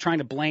 and I'm not trying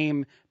to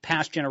blame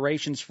past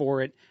generations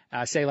for it,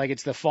 say like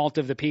it's the fault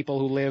of the people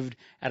who lived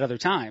at other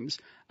times.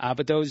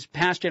 But those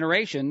past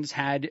generations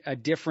had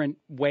different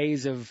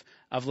ways of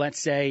let's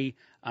say,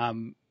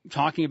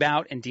 talking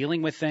about and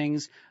dealing with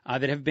things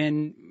that have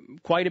been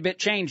quite a bit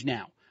changed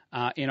now.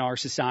 In our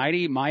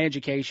society, my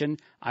education,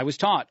 I was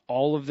taught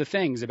all of the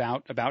things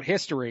about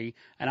history,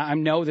 and I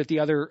know that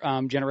the other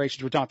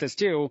generations were taught this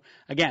too.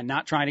 Again,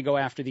 not trying to go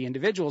after the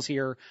individuals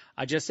here,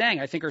 just saying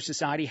I think our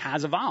society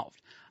has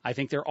evolved. I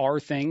think there are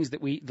things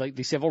that like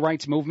the civil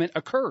rights movement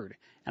occurred,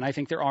 and I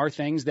think there are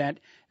things that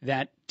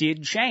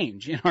did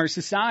change in our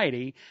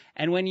society.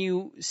 And when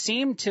you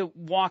seem to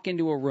walk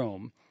into a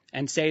room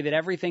and say that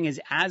everything is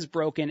as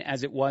broken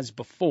as it was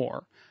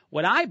before,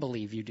 what I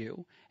believe you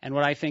do, and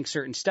what I think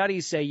certain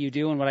studies say you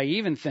do, and what I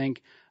even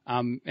think,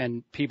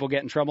 and people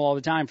get in trouble all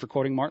the time for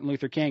quoting Martin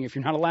Luther King, if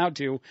you're not allowed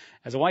to,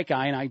 as a white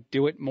guy, and I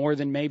do it more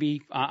than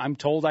maybe I'm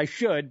told I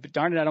should, but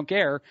darn it, I don't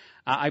care.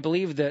 I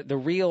believe that the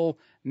real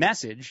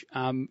message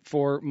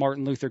for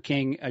Martin Luther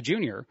King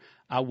Jr.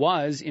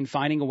 Was in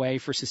finding a way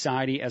for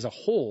society as a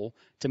whole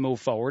to move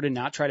forward and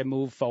not try to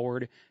move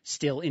forward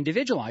still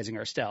individualizing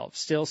ourselves,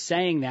 still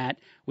saying that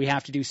we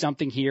have to do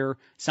something here,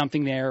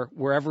 something there,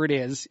 wherever it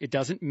is. It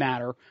doesn't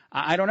matter.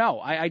 I don't know.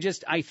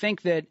 I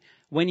think that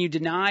when you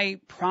deny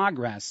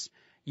progress,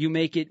 you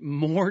make it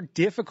more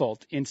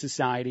difficult in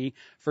society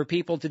for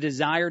people to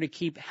desire to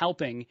keep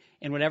helping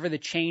in whatever the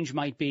change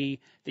might be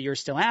that you're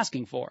still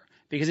asking for.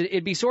 because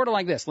it'd be sort of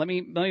like this. Let me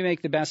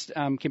make the best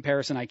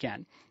comparison I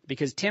can,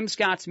 because Tim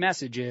Scott's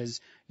message is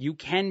you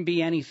can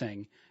be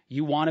anything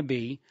you want to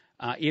be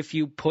if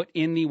you put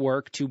in the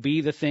work to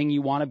be the thing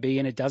you want to be,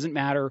 and it doesn't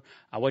matter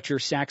what your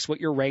sex, what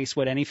your race,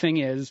 what anything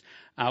is,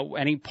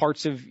 any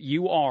parts of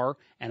you are.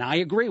 And I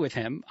agree with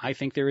him. I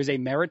think there is a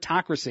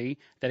meritocracy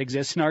that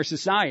exists in our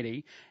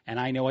society, and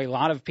I know a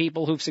lot of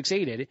people who've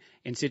succeeded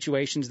in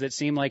situations that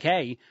seem like,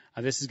 hey,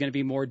 this is going to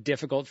be more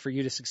difficult for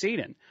you to succeed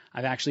in.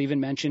 I've actually even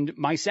mentioned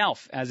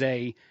myself as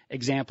a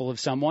example of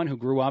someone who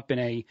grew up in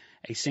a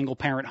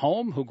single-parent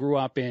home, who grew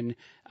up in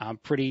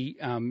pretty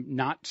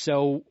not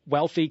so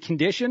wealthy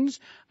conditions,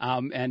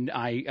 and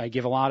I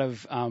give a lot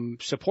of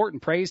support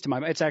and praise to my.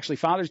 It's actually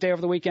Father's Day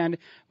over the weekend,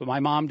 but my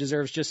mom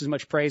deserves just as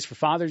much praise for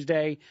Father's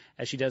Day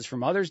as she does for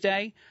Mother's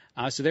Day.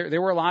 So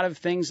there were a lot of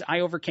things I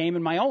overcame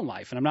in my own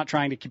life, and I'm not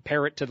trying to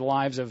compare it to the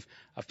lives of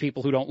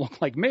people who don't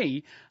look like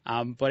me.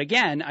 But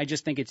again, I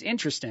just think it's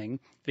interesting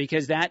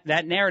because that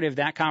narrative,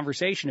 that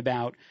conversation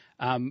about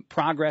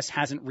progress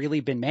hasn't really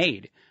been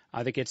made,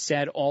 that gets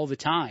said all the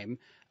time,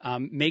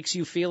 makes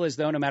you feel as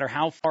though no matter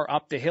how far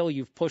up the hill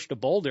you've pushed a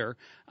boulder,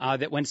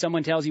 that when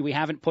someone tells you we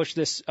haven't pushed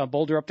this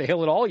boulder up the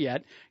hill at all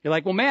yet, you're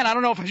like, well, man, I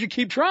don't know if I should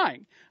keep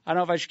trying. I don't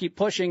know if I should keep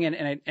pushing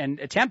and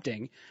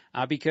attempting,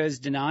 because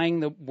denying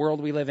the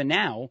world we live in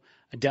now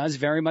does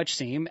very much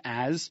seem,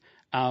 as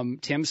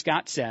Tim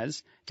Scott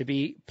says, to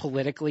be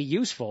politically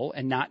useful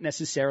and not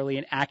necessarily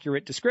an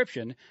accurate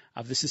description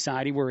of the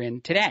society we're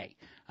in today.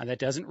 That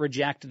doesn't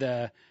reject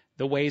the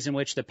ways in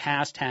which the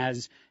past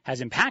has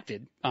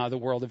impacted the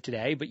world of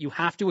today, but you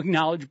have to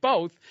acknowledge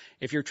both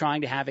if you're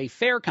trying to have a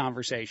fair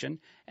conversation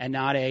and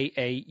not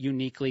a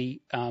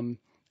uniquely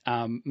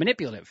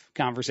manipulative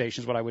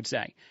conversation is what I would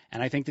say.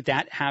 And I think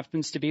that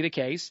happens to be the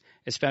case,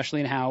 especially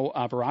in how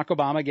Barack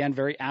Obama, again,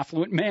 very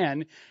affluent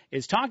man,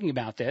 is talking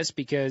about this,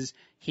 because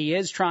he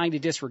is trying to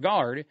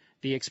disregard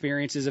the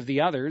experiences of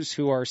the others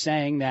who are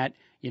saying that,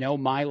 you know,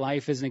 my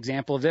life is an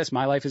example of this,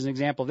 my life is an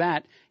example of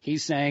that.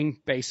 He's saying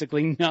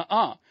basically,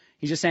 nuh-uh.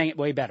 He's just saying it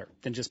way better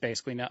than just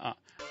basically nuh-uh.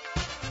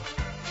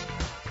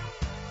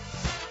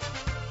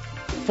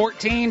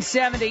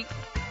 1470,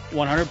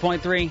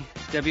 100.3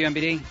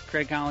 WMBD,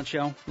 Craig Collins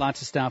Show.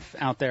 Lots of stuff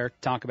out there to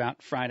talk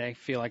about Friday.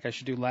 Feel like I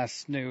should do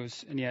less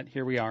news, and yet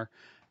here we are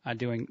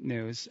doing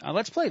news.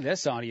 Let's play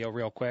this audio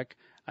real quick.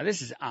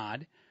 This is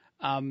odd.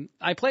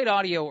 I played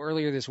audio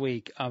earlier this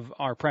week of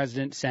our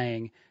president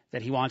saying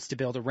that he wants to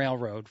build a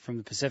railroad from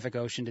the Pacific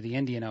Ocean to the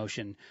Indian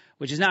Ocean,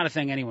 which is not a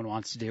thing anyone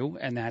wants to do,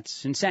 and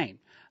that's insane.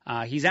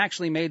 He's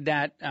actually made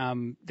that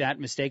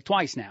mistake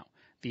twice now.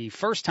 The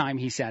first time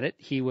he said it,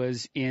 he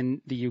was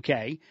in the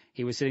UK.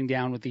 He was sitting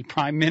down with the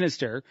Prime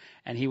Minister,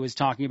 and he was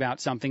talking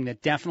about something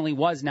that definitely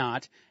was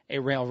not a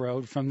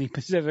railroad from the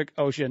Pacific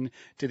Ocean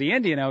to the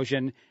Indian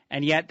Ocean,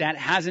 and yet that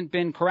hasn't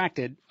been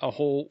corrected a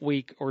whole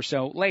week or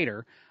so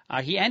later.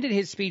 He ended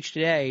his speech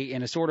today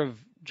in a sort of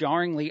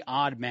jarringly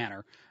odd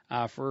manner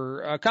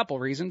for a couple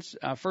reasons.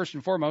 First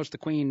and foremost, the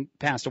Queen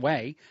passed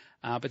away.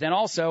 But then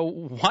also,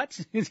 what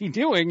is he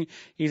doing?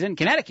 He's in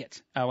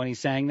Connecticut when he's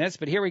saying this.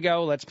 But here we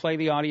go. Let's play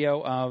the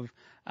audio of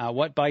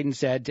what Biden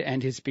said to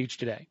end his speech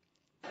today.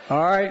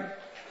 All right.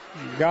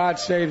 God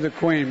save the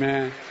Queen,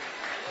 man.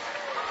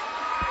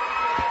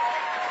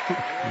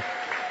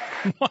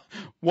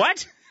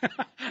 What?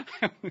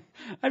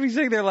 I'd be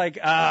sitting there like,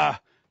 huh?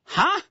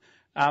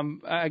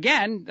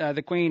 Again,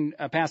 the Queen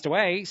passed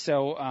away,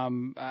 so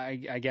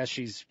I guess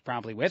she's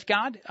probably with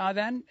God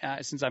then.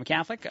 Since I'm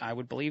Catholic, I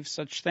would believe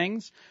such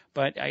things,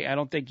 but I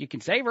don't think you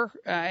can save her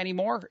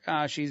anymore.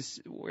 She's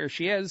where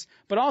she is.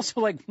 But also,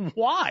 like,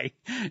 why?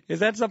 Is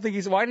that something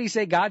why did he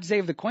say God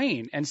save the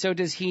Queen? And so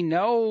does he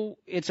know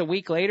it's a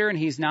week later and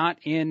he's not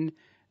in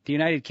the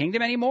United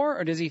Kingdom anymore,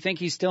 or does he think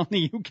he's still in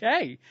the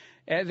UK?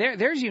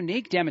 There's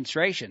unique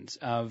demonstrations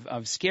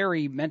of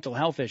scary mental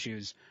health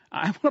issues.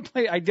 I want to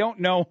play. I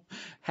don't know.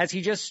 Has he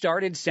just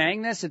started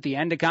saying this at the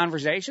end of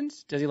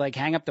conversations? Does he like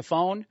hang up the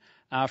phone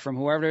from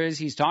whoever it is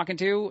he's talking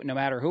to, no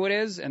matter who it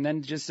is, and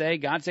then just say,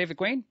 God save the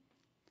Queen?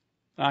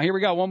 Here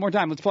we go. One more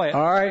time. Let's play it.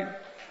 All right.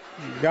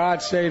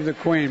 God save the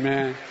Queen,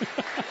 man.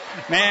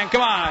 Man,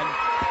 come on. All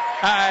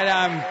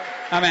right,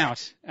 I'm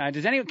out.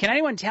 Can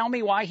anyone tell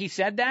me why he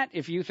said that?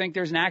 If you think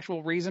there's an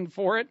actual reason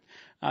for it,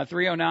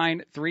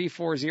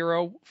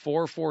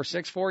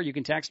 309-340-4464. You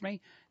can text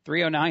me,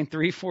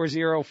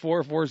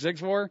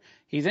 309-340-4464.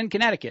 He's in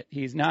Connecticut.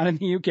 He's not in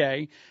the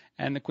UK,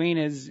 and the Queen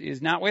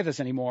is not with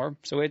us anymore.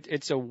 So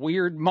it's a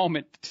weird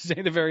moment, to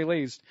say the very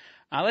least.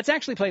 Let's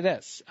actually play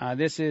this.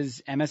 This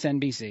is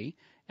MSNBC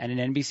and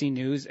an NBC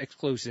News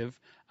exclusive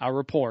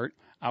report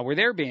where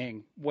they're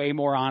being way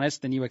more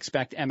honest than you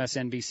expect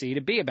MSNBC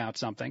to be about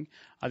something.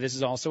 This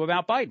is also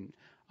about Biden.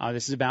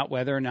 This is about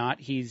whether or not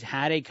he's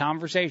had a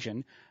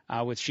conversation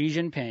with Xi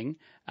Jinping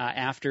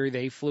after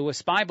they flew a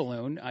spy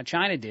balloon,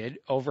 China did,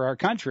 over our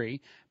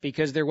country,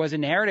 because there was a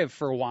narrative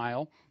for a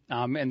while,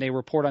 and they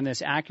report on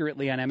this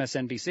accurately on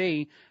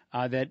MSNBC,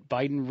 that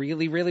Biden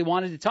really, really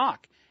wanted to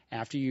talk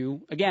after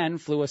you, again,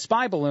 flew a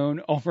spy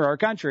balloon over our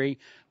country,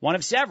 one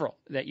of several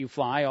that you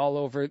fly all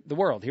over the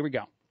world. Here we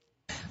go.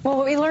 Well,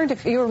 what we learned,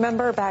 if you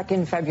remember back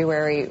in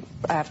February,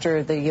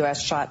 after the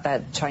U.S. shot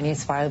that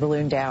Chinese spy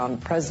balloon down,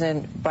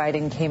 President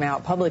Biden came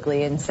out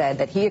publicly and said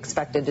that he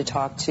expected to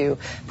talk to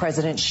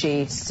President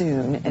Xi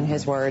soon, in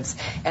his words,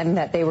 and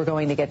that they were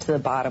going to get to the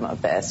bottom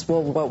of this.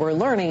 Well, what we're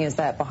learning is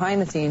that behind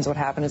the scenes, what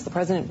happened is the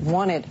president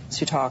wanted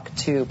to talk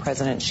to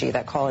President Xi.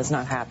 That call has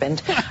not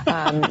happened.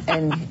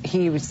 And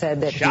he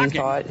said that he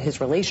thought his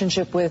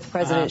relationship with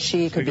President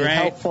Xi could be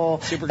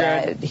helpful,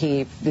 that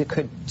he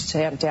could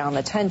tamp down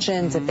the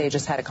tensions if they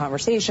just had a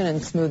conversation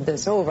and smooth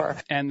this over.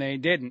 And they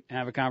didn't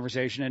have a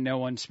conversation, and no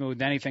one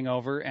smoothed anything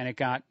over, and it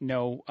got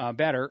no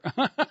better.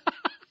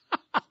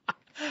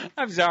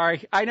 I'm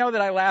sorry. I know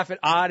that I laugh at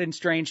odd and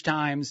strange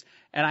times,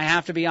 and I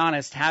have to be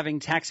honest, having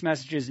text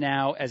messages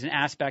now as an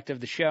aspect of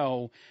the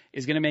show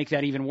is going to make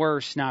that even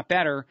worse, not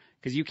better,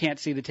 because you can't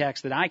see the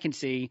text that I can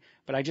see.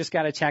 But I just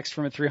got a text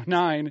from a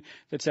 309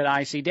 that said,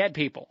 I see dead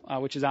people,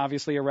 which is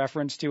obviously a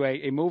reference to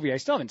a movie I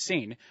still haven't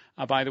seen,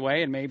 by the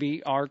way, and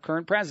maybe our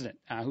current president,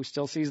 who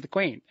still sees the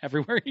Queen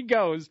everywhere he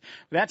goes.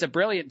 That's a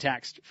brilliant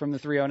text from the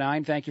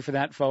 309. Thank you for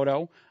that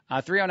photo.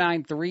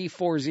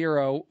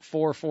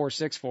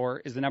 309-340-4464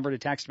 is the number to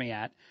text me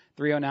at.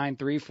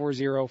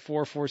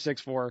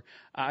 309-340-4464.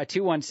 A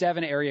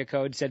 217 area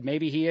code said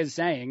maybe he is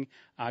saying,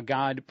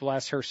 God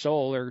bless her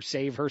soul or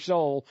save her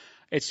soul.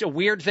 It's a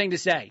weird thing to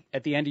say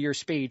at the end of your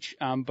speech,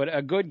 but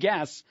a good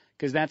guess,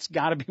 because that's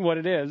got to be what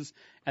it is.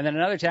 And then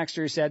another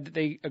texter said that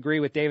they agree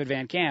with David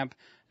Van Camp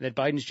that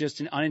Biden's just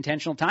an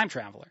unintentional time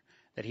traveler,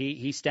 that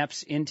he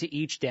steps into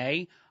each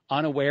day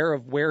unaware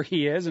of where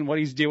he is and what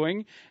he's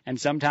doing, and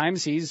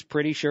sometimes he's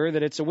pretty sure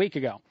that it's a week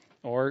ago,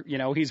 or,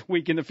 he's a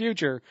week in the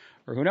future,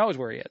 or who knows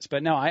where he is.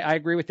 But no, I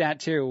agree with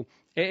that too.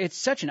 It's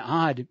such an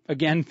odd,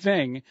 again,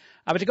 thing.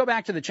 But to go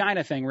back to the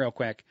China thing real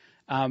quick,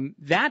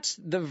 that's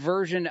the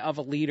version of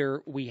a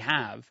leader we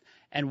have,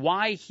 and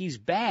why he's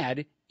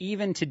bad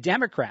even to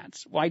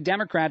Democrats, why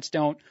Democrats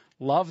don't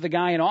love the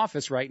guy in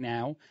office right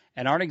now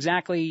and aren't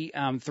exactly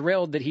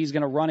thrilled that he's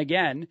going to run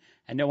again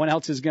and no one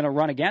else is going to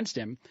run against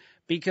him.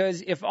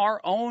 Because if our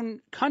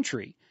own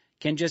country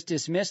can just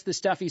dismiss the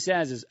stuff he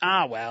says as,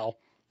 well,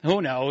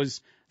 who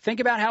knows? Think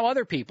about how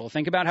other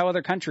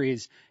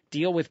countries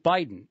deal with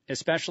Biden,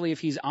 especially if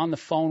he's on the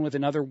phone with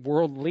another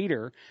world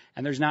leader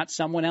and there's not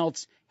someone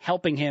else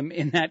helping him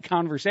in that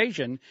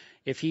conversation.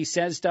 If he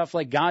says stuff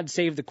like God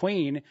save the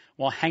Queen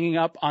while hanging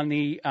up on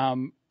the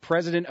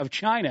president of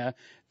China,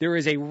 there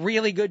is a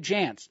really good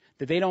chance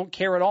that they don't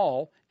care at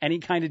all any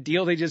kind of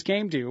deal they just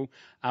came to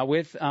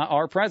with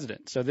our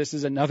president. So this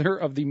is another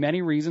of the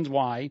many reasons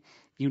why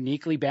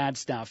uniquely bad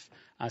stuff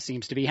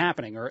seems to be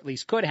happening, or at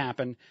least could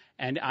happen,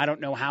 and I don't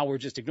know how we're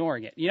just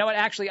ignoring it. You know what?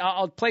 Actually,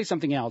 I'll play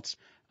something else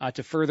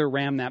to further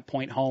ram that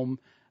point home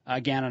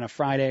again on a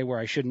Friday where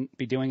I shouldn't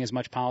be doing as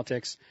much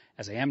politics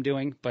as I am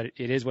doing, but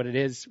it is what it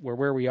is. We're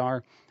where we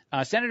are.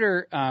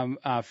 Senator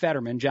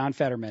Fetterman, John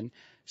Fetterman,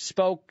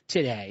 spoke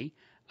today.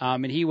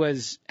 And he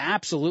was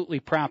absolutely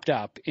propped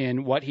up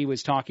in what he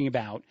was talking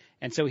about.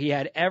 And so he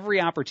had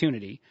every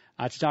opportunity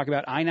to talk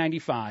about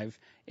I-95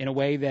 in a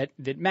way that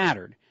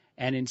mattered.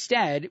 And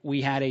instead,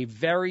 we had a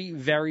very,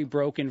 very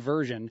broken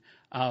version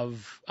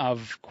of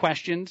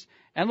questions.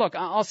 And look,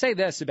 I'll say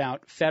this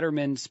about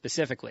Fetterman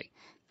specifically.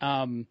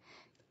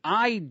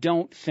 I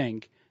don't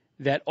think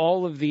that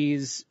all of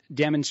these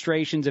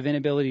demonstrations of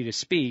inability to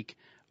speak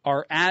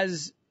are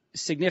as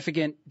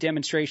significant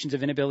demonstrations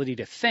of inability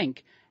to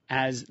think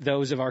as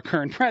those of our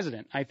current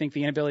president. I think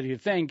the inability to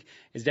think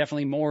is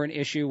definitely more an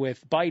issue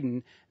with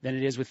Biden than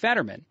it is with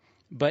Fetterman.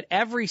 But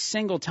every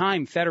single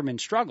time Fetterman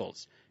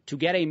struggles to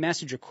get a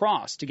message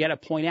across, to get a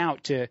point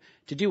out, to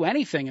do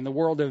anything in the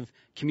world of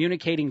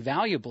communicating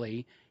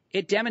valuably,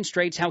 it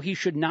demonstrates how he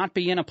should not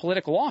be in a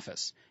political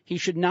office. He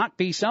should not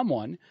be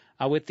someone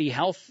with the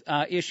health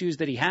issues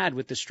that he had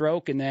with the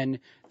stroke and then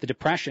the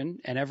depression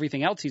and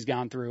everything else he's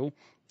gone through,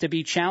 to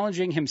be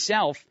challenging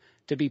himself,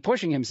 to be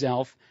pushing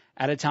himself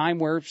at a time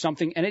where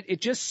something, and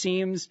it just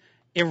seems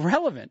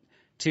irrelevant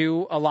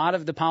to a lot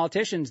of the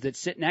politicians that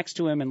sit next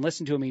to him and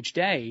listen to him each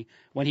day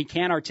when he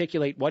can't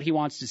articulate what he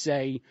wants to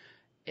say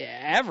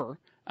ever,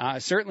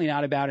 certainly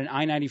not about an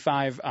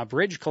I-95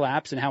 bridge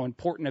collapse and how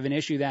important of an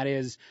issue that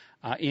is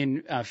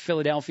in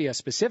Philadelphia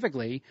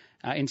specifically.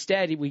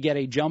 Instead, we get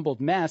a jumbled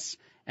mess,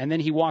 and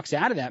then he walks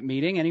out of that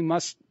meeting and he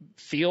must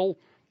feel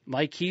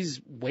like he's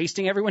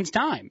wasting everyone's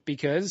time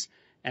because,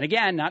 and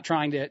again, not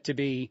trying to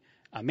be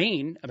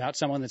mean about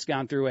someone that's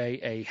gone through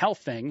a health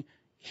thing.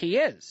 He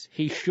is.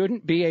 He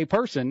shouldn't be a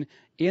person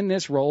in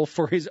this role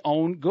for his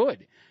own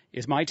good,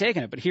 is my take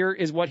on it. But here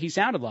is what he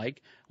sounded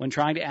like when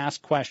trying to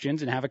ask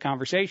questions and have a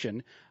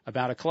conversation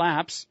about a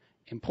collapse,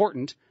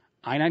 important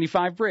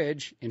I-95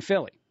 bridge in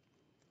Philly.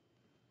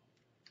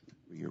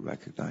 You're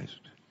recognized.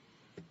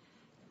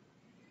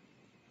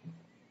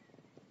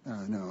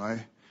 No,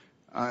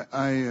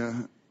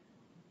 I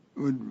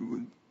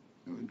would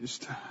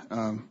just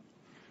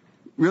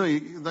really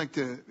like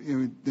to,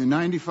 the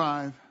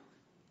 95,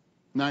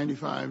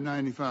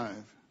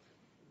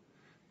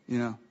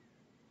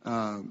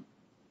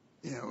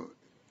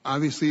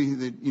 obviously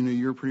that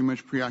you're pretty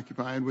much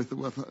preoccupied with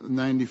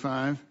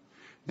 95,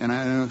 and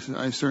I know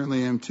I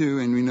certainly am too.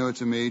 And we know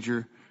it's a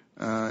major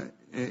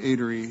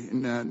aidery,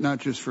 not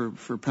just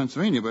for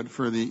Pennsylvania, but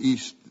for the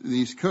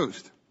East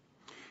Coast.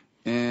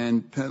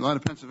 And a lot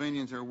of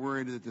Pennsylvanians are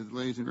worried that the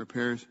delays in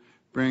repairs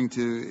bring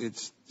to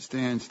its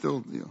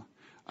standstill.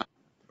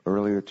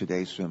 Earlier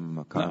today,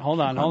 some hold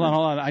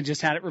on. I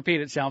just had it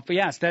repeat itself. But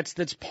yes,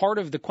 that's part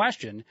of the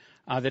question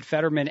that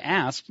Fetterman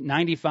asked,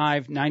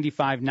 95,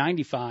 95,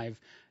 95,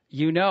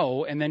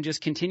 and then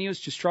just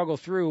continues to struggle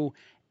through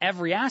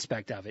every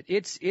aspect of it.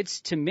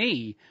 It's to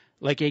me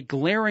like a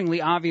glaringly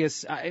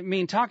obvious. I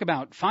mean, talk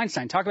about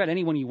Feinstein, talk about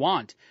anyone you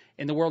want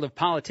in the world of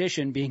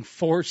politician being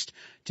forced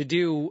to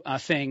do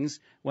things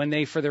when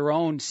they, for their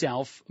own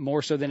self,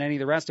 more so than any of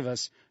the rest of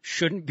us,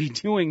 shouldn't be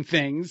doing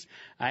things,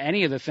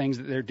 any of the things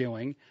that they're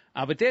doing.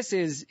 But this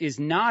is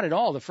not at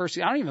all the first.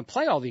 I don't even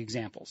play all the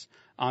examples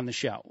on the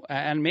show.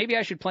 And maybe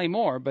I should play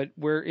more, but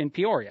we're in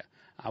Peoria.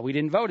 We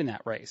didn't vote in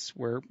that race.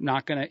 We're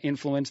not going to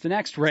influence the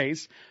next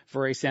race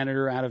for a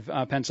senator out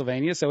of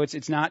Pennsylvania, so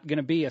it's not going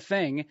to be a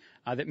thing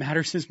that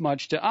matters as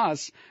much to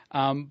us.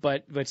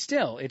 But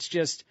still, it's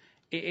just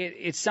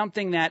it's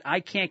something that I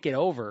can't get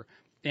over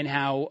in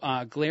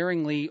how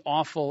glaringly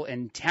awful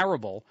and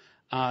terrible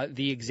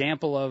the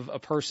example of a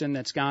person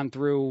that's gone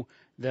through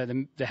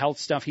the health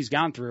stuff he's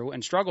gone through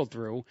and struggled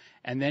through,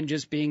 and then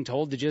just being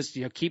told to just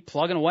keep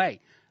plugging away,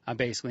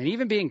 basically, and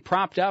even being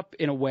propped up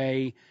in a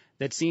way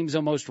that seems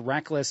almost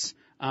reckless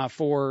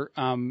for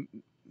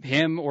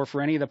him or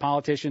for any of the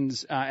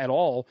politicians at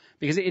all,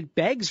 because it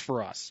begs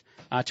for us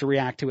to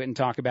react to it and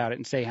talk about it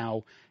and say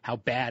how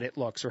bad it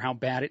looks or how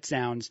bad it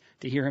sounds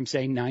to hear him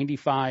say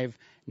 95,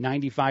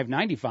 95,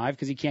 95,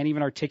 because he can't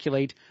even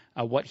articulate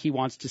what he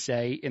wants to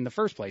say in the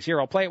first place. Here,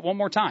 I'll play it one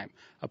more time,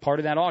 a part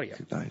of that audio.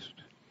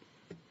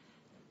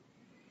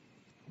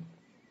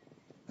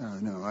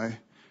 No,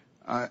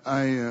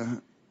 I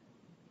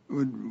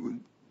would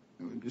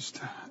just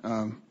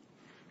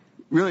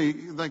really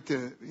like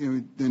to,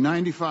 the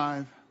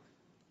 95,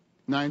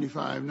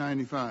 95,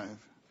 95,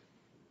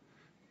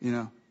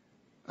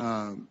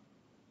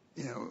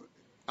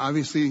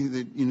 obviously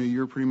that,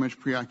 you're pretty much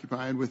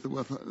preoccupied with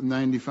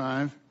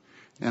 95.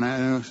 And I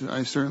know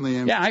I certainly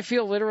am. Yeah, I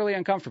feel literally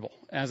uncomfortable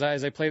as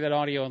I play that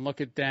audio and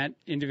look at that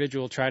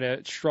individual try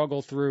to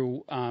struggle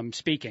through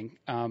speaking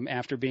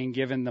after being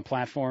given the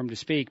platform to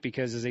speak,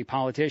 because as a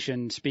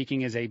politician,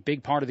 speaking is a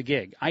big part of the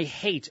gig. I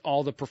hate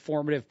all the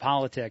performative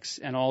politics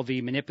and all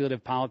the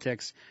manipulative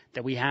politics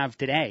that we have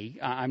today.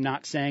 I'm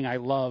not saying I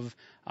love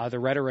the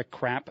rhetoric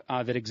crap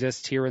that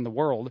exists here in the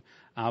world,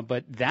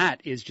 but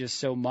that is just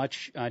so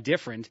much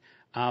different.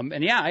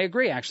 And yeah, I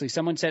agree. Actually,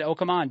 someone said, "Oh,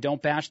 come on,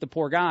 don't bash the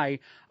poor guy."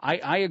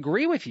 I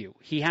agree with you.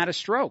 He had a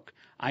stroke.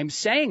 I'm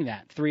saying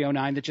that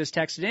 309 that just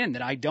texted in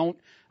that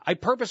I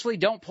purposely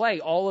don't play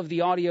all of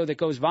the audio that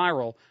goes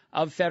viral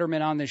of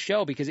Fetterman on this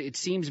show because it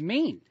seems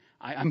mean.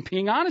 I'm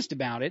being honest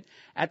about it.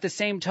 At the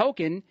same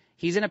token,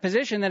 he's in a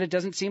position that it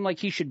doesn't seem like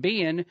he should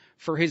be in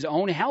for his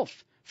own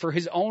health, for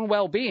his own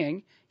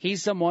well-being.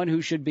 He's someone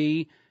who should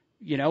be,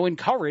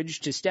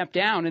 encouraged to step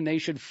down, and they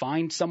should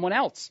find someone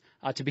else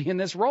to be in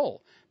this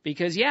role.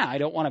 Because, yeah, I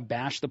don't want to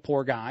bash the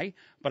poor guy,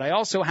 but I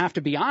also have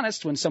to be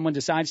honest when someone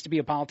decides to be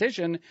a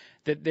politician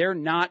that they're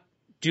not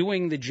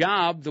doing the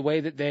job the way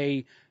that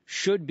they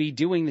should be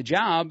doing the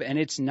job, and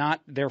it's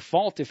not their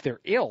fault if they're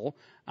ill.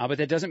 But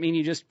that doesn't mean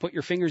you just put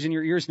your fingers in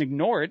your ears and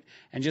ignore it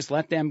and just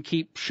let them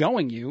keep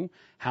showing you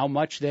how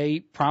much they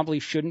probably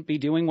shouldn't be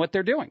doing what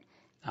they're doing,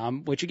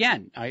 which,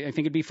 again, I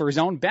think it'd be for his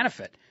own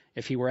benefit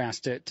if he were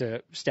asked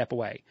to step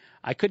away.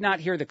 I could not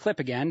hear the clip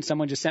again.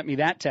 Someone just sent me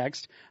that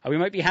text. We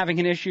might be having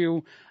an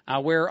issue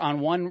where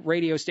on one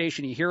radio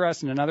station you hear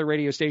us and another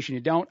radio station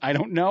you don't. I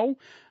don't know,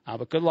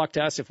 but good luck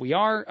to us if we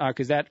are,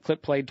 because that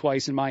clip played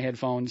twice in my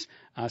headphones.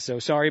 So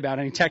sorry about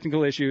any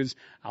technical issues.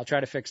 I'll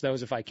try to fix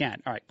those if I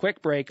can. All right,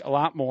 quick break, a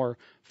lot more.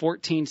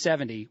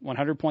 1470,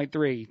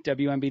 100.3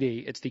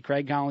 WMBD. It's the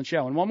Craig Collins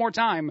Show. And one more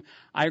time,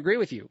 I agree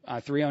with you.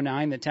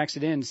 309 that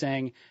texted in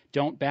saying,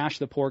 don't bash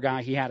the poor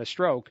guy. He had a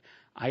stroke.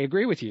 I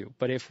agree with you,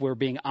 but if we're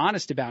being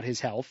honest about his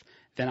health,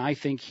 then I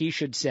think he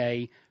should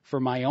say, for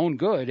my own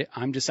good,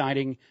 I'm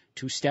deciding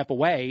to step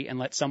away and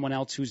let someone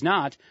else who's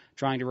not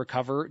trying to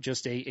recover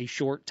just a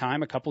short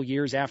time, a couple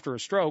years after a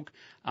stroke,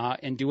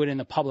 and do it in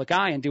the public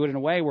eye and do it in a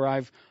way where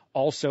I've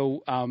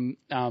also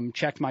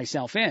checked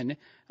myself in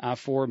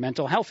for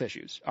mental health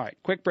issues. All right,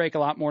 quick break, a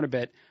lot more in a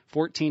bit.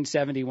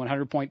 1470,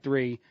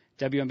 100.3.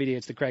 WMBD,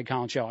 it's the Craig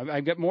Collins Show.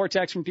 I've got more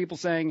texts from people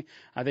saying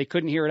they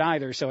couldn't hear it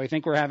either, so I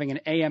think we're having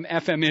an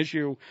AM/FM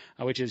issue,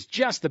 which is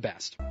just the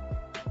best.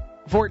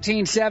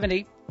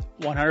 1470,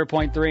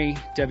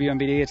 100.3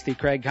 WMBD, it's the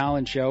Craig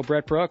Collins Show.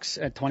 Brett Brooks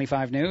at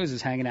 25 News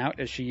is hanging out,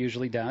 as she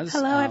usually does.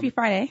 Hello, happy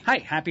Friday. Hi,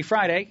 happy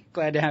Friday.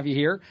 Glad to have you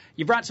here.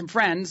 You brought some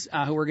friends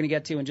who we're going to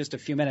get to in just a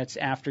few minutes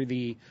after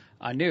the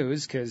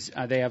news, because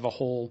they have a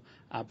whole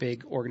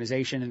big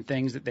organization and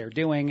things that they're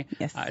doing,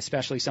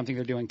 especially something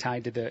they're doing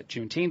tied to the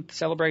Juneteenth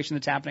celebration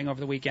that's happening over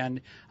the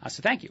weekend.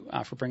 So thank you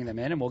for bringing them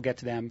in, and we'll get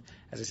to them,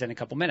 as I said, in a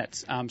couple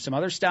minutes. Some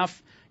other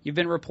stuff you've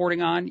been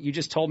reporting on. You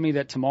just told me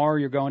that tomorrow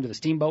you're going to the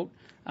Steamboat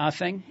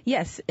thing.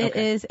 Yes, it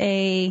is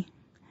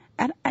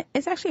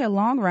it's actually a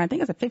long run. I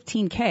think it's a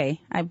 15K,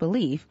 I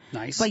believe.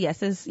 Nice. But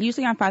yes, it's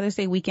usually on Father's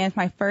Day weekend. It's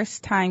my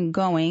first time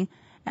going,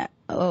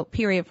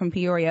 period, from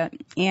Peoria,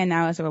 and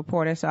now as a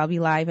reporter. So I'll be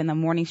live in the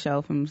morning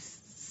show from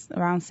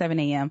around 7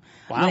 a.m.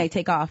 when they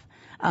take off.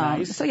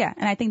 Nice. So yeah,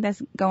 and I think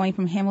that's going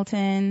from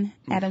Hamilton,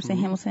 Adamson,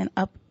 Hamilton,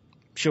 up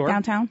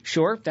downtown.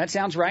 Sure, that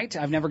sounds right.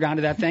 I've never gone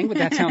to that thing, but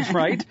that sounds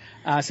right.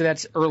 So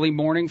that's early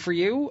morning for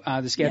you.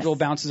 The schedule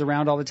bounces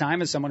around all the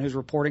time as someone who's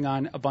reporting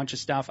on a bunch of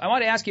stuff. I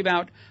want to ask you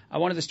about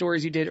one of the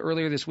stories you did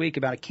earlier this week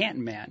about a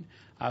Canton man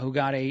who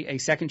got a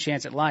second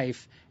chance at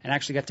life and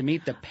actually got to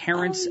meet the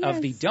parents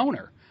of the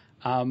donor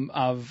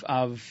of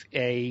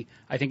I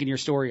think in your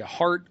story, a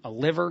heart, a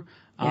liver.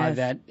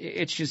 That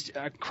it's just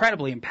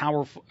incredibly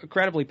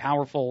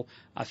powerful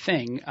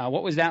thing.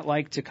 What was that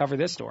like to cover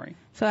this story?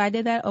 So I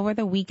did that over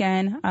the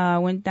weekend.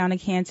 Went down to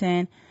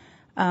Canton.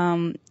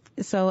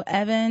 So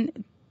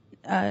Evan,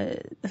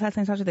 his last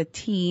name starts with a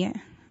T.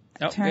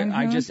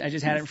 I just had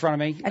it in front of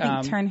me.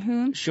 I think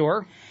Turnhoon.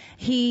 Sure.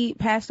 He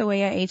passed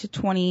away at age of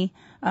 20.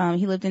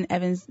 He lived in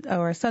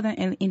southern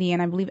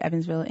Indiana, I believe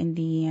Evansville,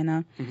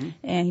 Indiana,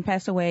 and he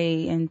passed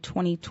away in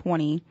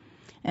 2020.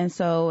 And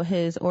so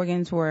his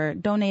organs were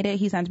donated.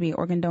 He's on to be an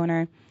organ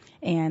donor.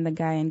 And the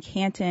guy in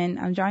Canton,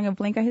 I'm drawing a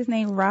blank on his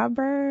name,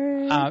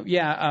 Robert?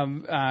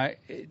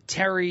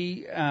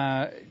 Terry.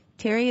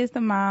 Terry is the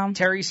mom.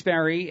 Terry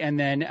Sperry, and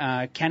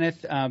then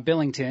Kenneth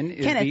Billington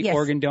is the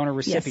organ donor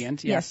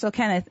recipient. Yes, so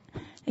Kenneth,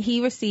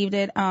 he received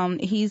it.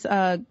 He's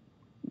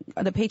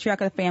the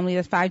patriarch of the family.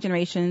 There's 5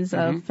 generations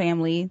of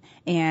family,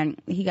 and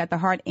he got the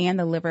heart and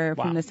the liver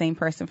from the same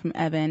person, from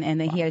Evan,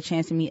 and then he had a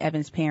chance to meet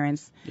Evan's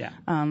parents,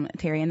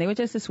 Terry, and they were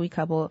just a sweet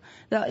couple.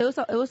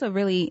 It was a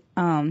really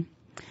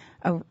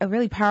a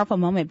really powerful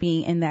moment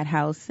being in that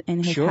house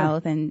in his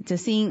house, and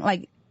just seeing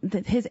like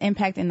his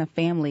impact in the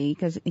family,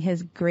 because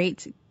his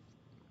great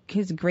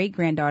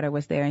granddaughter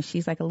was there, and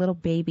she's like a little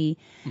baby.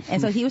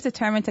 And so he was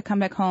determined to come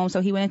back home.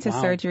 So he went into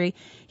surgery.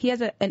 He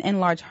has an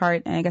enlarged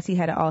heart, and I guess he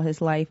had it all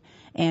his life.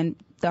 And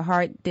the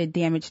heart did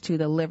damage to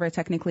the liver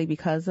technically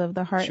because of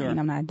the heart. And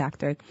I'm not a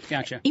doctor.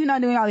 Gotcha. Even though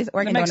I'm doing all these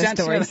organ donor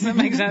stories. That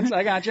makes sense.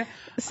 I gotcha.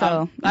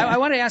 So I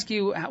want to ask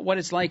you what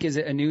it's like as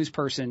a news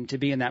person to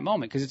be in that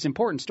moment, because it's an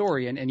important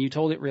story, and you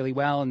told it really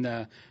well, and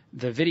the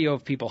video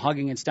of people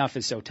hugging and stuff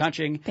is so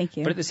touching. Thank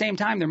you. But at the same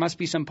time, there must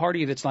be some part of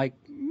you that's like,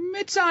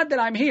 it's odd that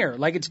I'm here.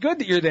 Like, it's good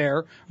that you're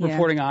there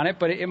reporting on it,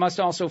 but it must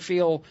also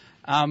feel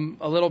a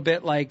little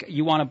bit like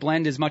you want to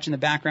blend as much in the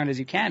background as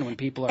you can when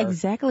people are...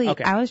 Exactly.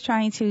 Okay. I was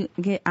trying to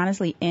get,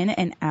 honestly, in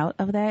and out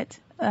of that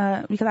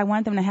because I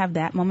wanted them to have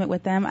that moment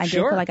with them. I did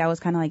feel like I was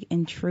kind of like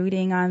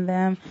intruding on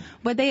them.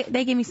 But they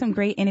gave me some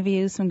great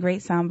interviews, some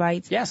great sound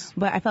bites. Yes.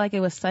 But I felt like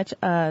it was such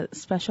a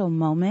special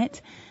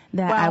moment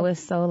that I was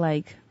so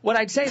like... What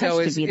I'd say, though,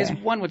 is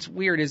one, what's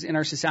weird is in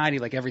our society,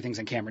 like, everything's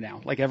on camera now.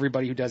 Like,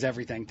 everybody who does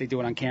everything, they do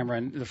it on camera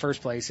in the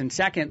first place. And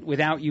second,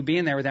 without you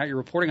being there, without you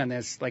reporting on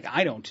this, like,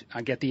 I don't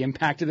get the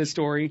impact of this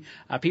story.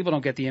 People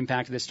don't get the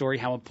impact of this story,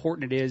 how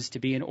important it is to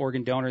be an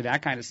organ donor,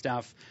 that kind of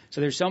stuff. So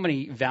there's so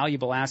many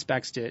valuable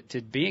aspects to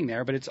being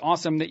there. But it's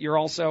awesome that you're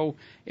also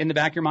in the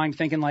back of your mind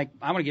thinking, like,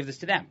 I want to give this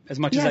to them as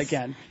much as I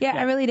can. Yeah,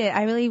 I really did.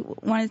 I really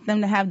wanted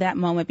them to have that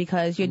moment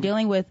because you're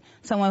dealing with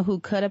someone who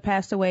could have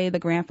passed away, the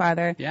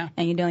grandfather,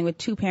 and you're dealing with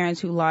 2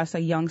 parents who lost a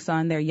young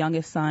son, their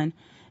youngest son,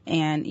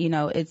 and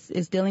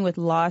it's dealing with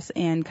loss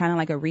and kind of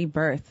like a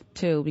rebirth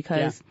too,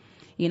 because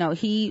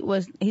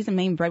he's the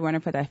main breadwinner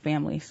for that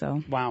family.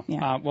 So wow,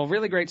 well,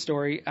 really great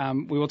story.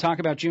 We will talk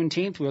about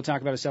Juneteenth. We will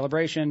talk about a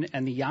celebration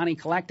and the Yanni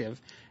Collective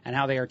and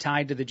how they are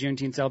tied to the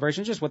Juneteenth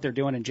celebration, just what they're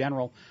doing in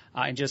general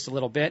in just a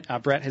little bit.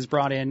 Brett has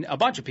brought in a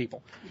bunch of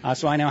people,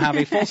 so I now have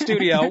a full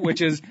studio,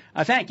 which is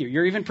thank you.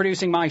 You're even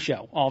producing my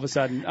show all of a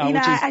sudden.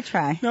 I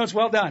try. No, it's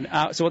well done.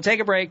 So we'll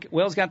take a break.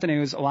 Will's got the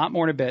news. A lot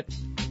more in a bit.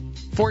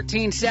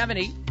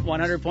 1470,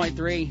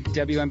 100.3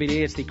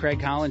 WMBD. It's the Craig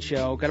Collins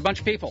Show. Got a bunch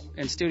of people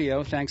in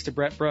studio, thanks to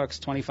Brett Brooks,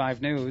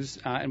 25 News.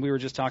 And we were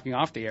just talking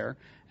off the air,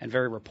 and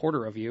very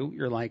reporter of you.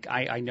 You're like,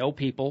 I know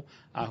people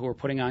who are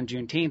putting on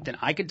Juneteenth, and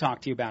I could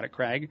talk to you about it,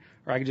 Craig,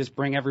 or I could just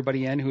bring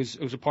everybody in who's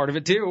a part of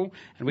it too,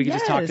 and we could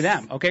just talk to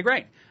them. Okay,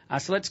 great.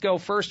 So let's go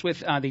first with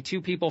the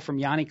 2 people from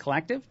Yanni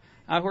Collective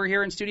who are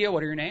here in studio.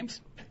 What are your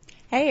names?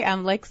 Hey,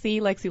 I'm Lexi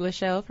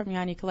Lachelle from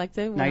Yanni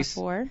Collective. Nice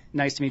to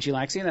meet you,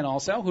 Lexi. And then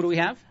also, who do we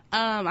have?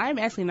 I'm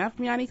actually not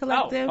from Yanni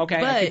Collective. Oh, okay.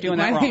 But I keep doing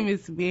that my wrong. name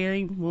is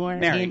Mary Moore,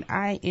 and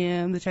I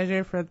am the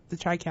treasurer for the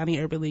Tri-County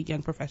Urban League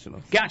Young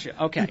Professionals.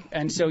 Gotcha. Okay.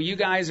 And so you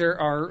guys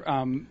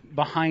are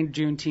behind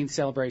Juneteenth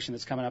celebration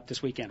that's coming up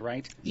this weekend,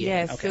 right?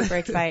 Yes, okay. Super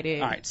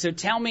excited. All right. So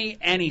tell me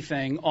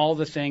anything, all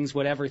the things,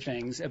 whatever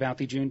things about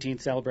the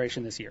Juneteenth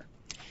celebration this year.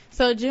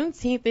 So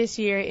Juneteenth this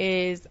year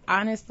is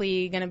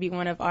honestly going to be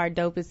one of our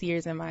dopest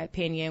years, in my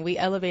opinion. We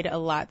elevated a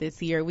lot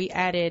this year. We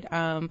added,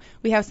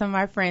 we have some of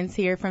our friends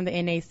here from the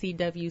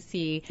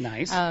NACWC.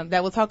 Nice.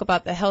 That will talk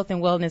about the health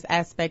and wellness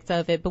aspects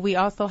of it. But we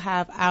also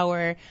have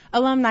our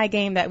alumni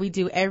game that we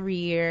do every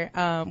year.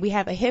 We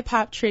have a hip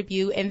hop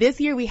tribute, and this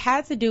year we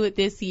had to do it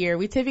this year.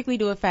 We typically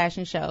do a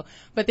fashion show,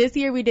 but this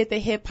year we did the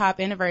hip hop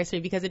anniversary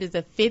because it is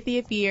the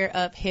 50th year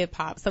of hip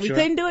hop. So we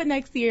couldn't do it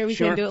next year. We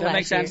couldn't do it last year. That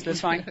makes sense.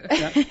 That's fine.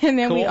 Yeah. And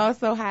then we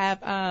also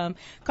have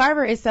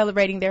Carver is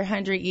celebrating their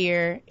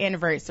 100-year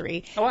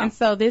anniversary. Oh, wow. And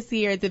so this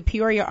year the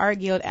Peoria Art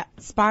Guild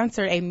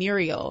sponsored a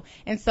mural.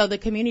 And so the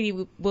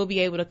community will be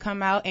able to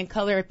come out and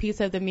color a piece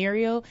of the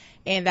mural,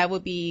 and that will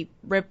be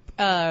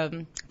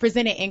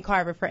presented in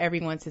Carver for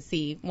everyone to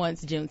see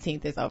once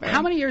Juneteenth is over.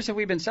 How many years have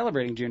we been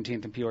celebrating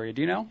Juneteenth in Peoria?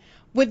 Do you know?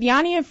 With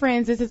Yanni and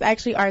Friends, this is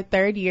actually our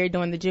 3rd year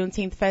doing the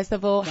Juneteenth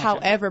Festival. Gotcha.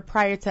 However,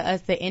 prior to us,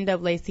 the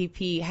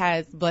NAACP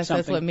has blessed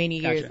us with many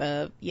years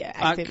of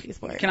activities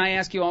for it. Can I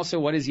ask you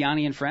also, what is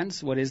Yanni and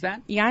Friends? What is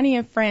that? Yanni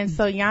and Friends.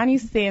 So Yanni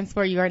stands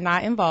for You Are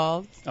Not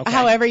Involved. Okay.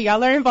 However,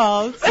 y'all are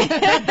involved. All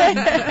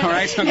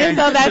right. Okay. And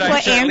so that's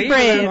what and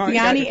Friends.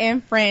 Yanni Gotcha.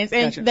 and Friends.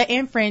 And Gotcha. the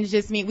and Friends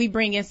just mean we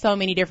bring in so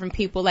many different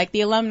people. Like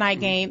the alumni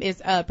game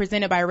is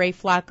presented by Ray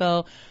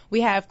Flacco.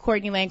 We have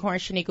Courtney Langhorne,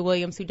 Shanika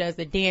Williams, who does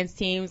the dance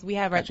teams. We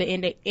have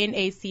the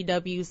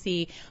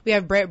NACWC. We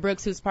have Brett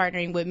Brooks, who's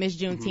partnering with Miss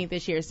Juneteenth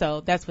this year. So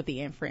that's what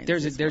the and Friends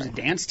There's a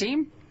dance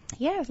team?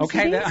 Yes.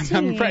 Okay.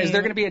 I'm impressed. Is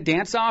there going to be a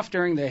dance-off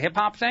during the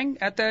hip-hop thing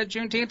at the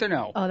Juneteenth or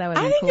no? Oh, that would be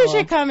cool. I think you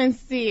should come and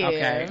see it.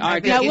 Okay. All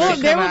right. There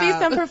will be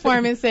some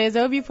performances.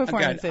 There will be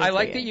performances. I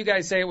like that you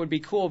guys say it would be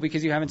cool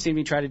because you haven't seen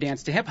me try to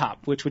dance to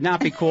hip-hop, which would not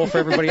be cool for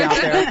everybody out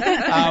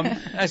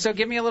there. So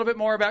give me a little bit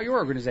more about your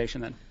organization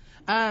then.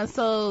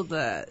 So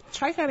the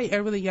Tri-County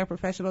Urban League Young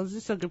Professionals,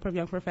 just a group of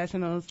young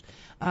professionals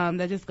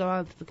that just go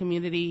out to the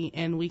community,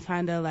 and we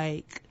kind of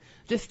like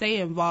just stay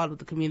involved with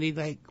the community,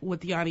 like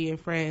with Yanni and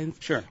Friends.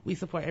 Sure. We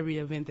support every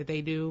event that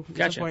they do. We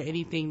Gotcha. support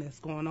anything that's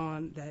going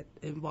on that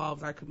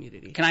involves our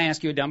community. Can I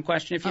ask you a dumb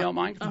question if you don't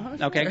mind?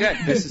 Sure. Okay, good.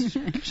 This is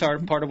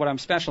part of what I'm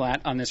special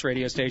at on this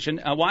radio station.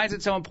 Why is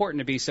it so important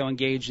to be so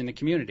engaged in the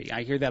community?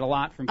 I hear that a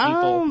lot from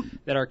people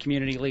that are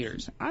community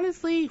leaders.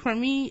 Honestly, for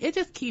me, it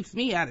just keeps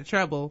me out of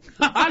trouble.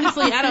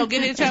 Honestly, I don't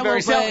get in trouble,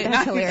 but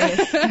that's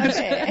hilarious.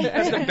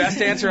 That's the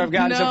best answer I've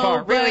gotten so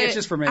far. Really, it's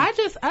just for me.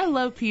 I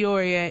love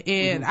Peoria,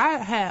 and I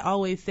had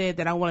always said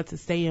that I wanted to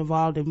stay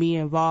involved and be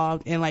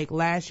involved, and like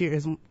last year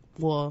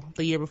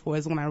the year before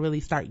is when I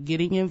really start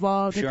getting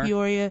involved in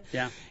Peoria.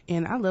 Yeah.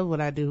 And I love what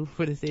I do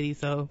for the city,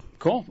 so.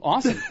 Cool.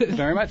 Awesome.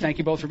 Very much. Thank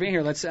you both for being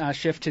here. Let's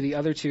shift to the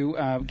other two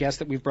guests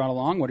that we've brought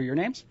along. What are your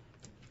names?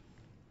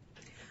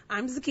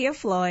 I'm Zakia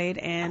Floyd,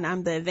 and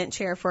I'm the event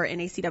chair for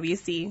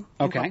NACWC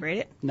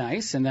Incorporated.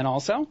 Nice. And then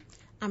also?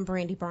 I'm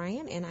Brandy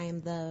Bryan, and I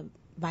am the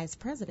vice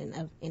president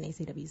of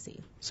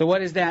NACWC. So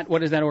what is that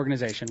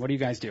organization? What do you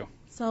guys do?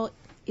 So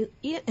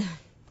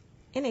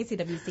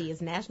NACWC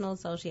is National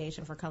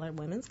Association for Colored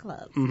Women's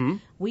Clubs. Mm-hmm.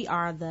 We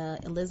are the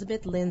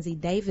Elizabeth Lindsay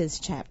Davis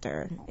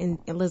chapter in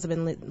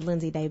Elizabeth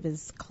Lindsay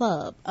Davis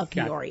Club of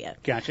Peoria.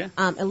 Gotcha.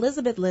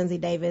 Elizabeth Lindsay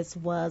Davis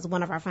was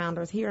one of our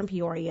founders here in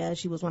Peoria.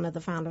 She was one of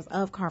the founders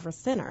of Carver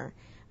Center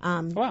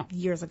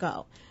years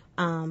ago.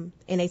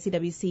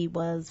 NACWC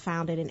was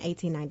founded in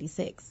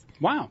 1896.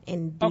 Wow.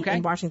 In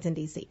Washington,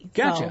 D.C.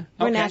 Gotcha. So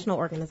we're a national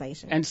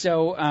organization. And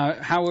so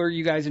how are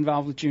you guys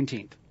involved with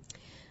Juneteenth?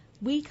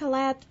 We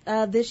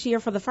collabed this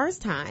year for the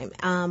first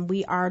time.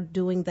 We are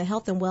doing the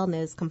health and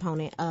wellness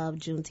component of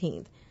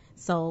Juneteenth.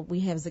 So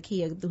we have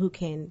Zakia who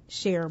can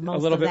share most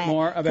of that. A little bit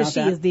more about that. Because she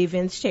is the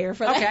events chair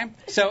for that. Okay.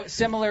 So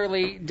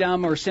similarly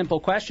dumb or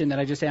simple question that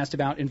I just asked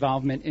about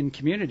involvement in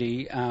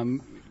community.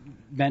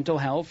 Mental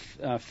health,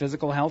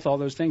 physical health, all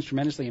those things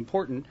tremendously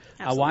important.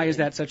 Why is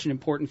that such an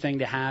important thing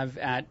to have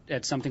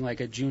at something like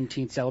a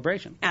Juneteenth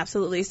celebration?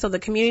 Absolutely. So the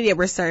community that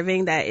we're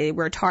serving, that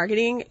we're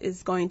targeting,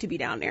 is going to be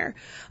down there.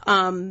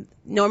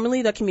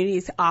 Normally, the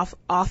communities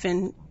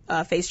often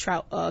face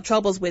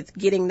troubles with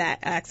getting that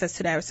access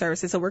to their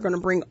services, so we're going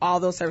to bring all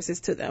those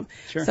services to them.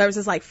 Sure.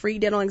 Services like free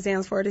dental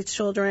exams for the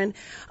children.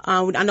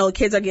 I know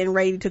kids are getting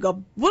ready to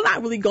go, well,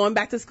 not really going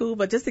back to school,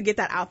 but just to get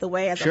that out the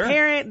way as a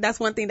parent,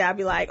 that's one thing that I'd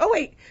be like, oh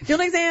wait,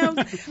 dental exams,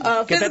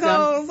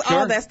 physicals,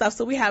 all that stuff.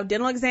 So we have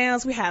dental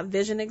exams, we have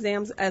vision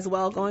exams as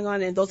well going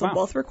on, and those are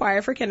both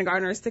required for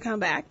kindergartners to come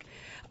back.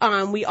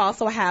 We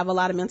also have a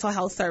lot of mental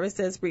health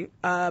services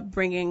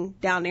bringing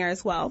down there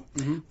as well.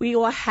 Mm-hmm. We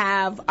will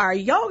have our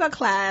yoga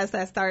class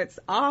that starts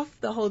off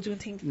the whole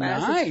Juneteenth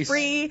class. Nice. It's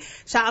free.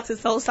 Shout out to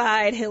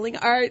Soulside Healing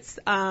Arts.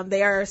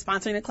 They are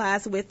sponsoring the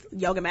class with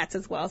yoga mats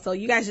as well. So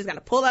you guys just got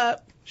to pull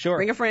up, Sure.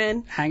 Bring a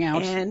friend. Hang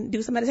out. And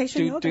do some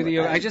meditation. Do the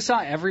yoga. I just saw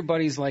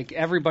everybody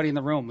in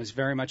the room was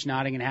very much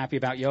nodding and happy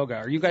about yoga.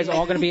 Are you guys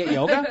all going to be at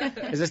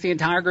yoga? Is this the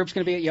entire group's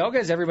going to be at yoga?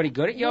 Is everybody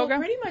good at yoga? Well,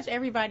 pretty much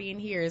everybody in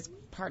here is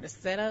part of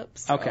setup.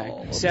 So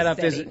okay. Setup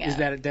is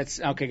that's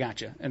okay.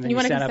 Gotcha. And then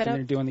you set up and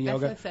you're doing the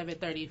yoga. That's at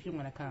 7:30 if you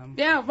want to come.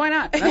 Yeah, why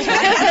not? That's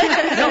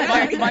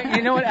no,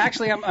 you know what?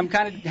 Actually, I'm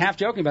kind of half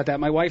joking about that.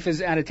 My wife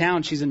is out of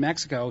town. She's in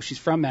Mexico. She's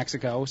from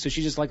Mexico, so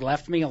she just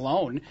left me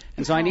alone,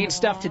 and so I need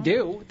stuff to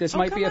do. This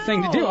might be a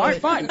thing to do. All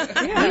right, fine.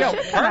 Here we go.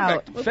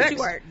 Perfect.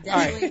 Fixed. All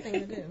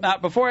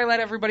right. Before I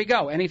let everybody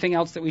go, anything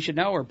else that we should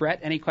know, or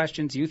Brett, any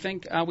questions you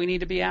think we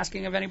need to be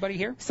asking of anybody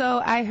here?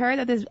 So I heard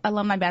that this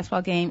alumni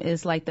basketball game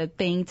is like the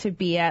thing to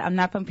be at. I'm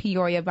not from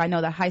Peoria, but I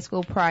know the high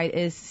school pride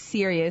is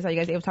serious. Are you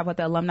guys able to talk about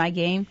the alumni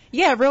game?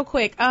 Yeah, real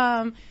quick.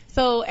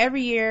 So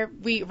every year,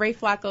 Ray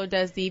Flacco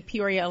does the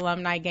Peoria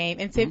alumni game,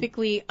 and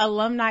typically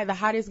alumni, the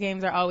hottest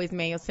games are always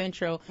Mayo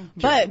Central.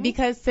 But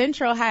because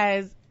Central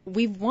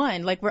we've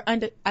won.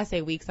 I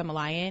say we 'cause I'm a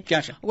Lion.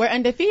 Gotcha. We're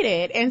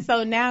undefeated. And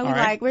so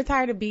now we're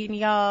tired of beating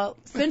y'all.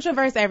 Central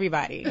versus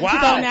everybody. Wow.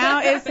 So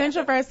now it's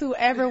Central versus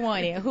whoever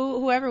won it,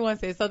 whoever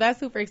wants it. So that's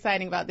super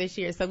exciting about this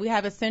year. So we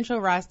have a Central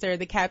roster.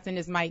 The captain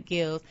is Mike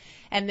Gills.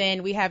 And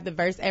then we have the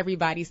versus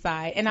everybody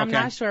side. And I'm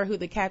not sure who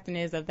the captain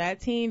is of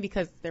that team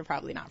because they're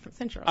probably not from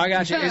Central. I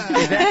gotcha.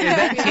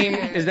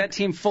 Is that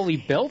team fully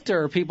built,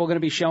 or are people going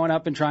to be showing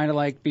up and trying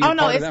to be? Oh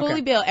no, it's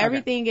fully built.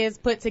 Everything is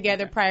put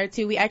together prior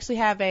to. We actually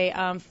have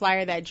a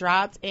flyer that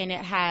dropped, and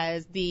it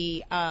has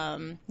the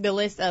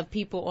list of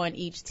people on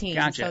each team.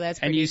 Gotcha. So that's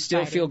and you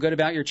still exciting. feel good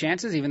about your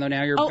chances, even though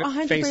now you're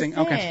 100%, facing.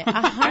 Okay. 100%.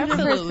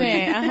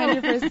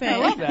 100%. I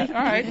love that. All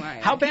right.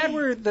 How bad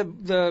were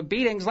the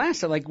beatings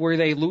last? Were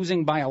they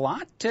losing by a lot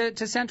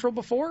to Central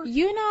before?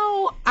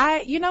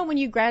 When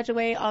you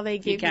graduate, all they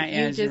give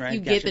you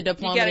get the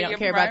diploma. They don't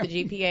care about the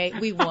GPA.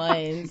 We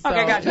won. So.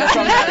 Okay, gotcha.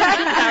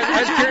 I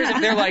was curious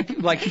if they're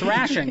like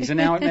thrashings, and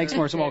now it makes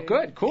more sense. Well,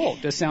 good, cool.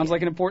 This sounds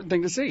like an important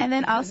thing to see. And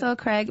then also,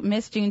 Craig,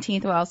 Miss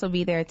Juneteenth will also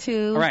be there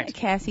too. Right.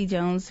 Cassie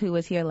Jones, who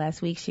was here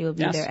last week, she will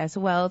be there as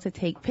well to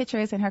take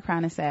pictures in her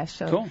crown and sash.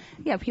 So, cool.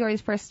 Yeah,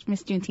 Peoria's first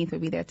Miss Juneteenth will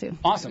be there too.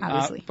 Awesome.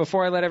 Obviously.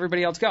 Before I let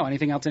everybody else go,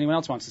 anything else anyone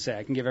else wants to say?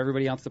 I can give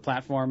everybody else the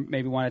platform,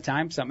 maybe one at a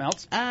time. Something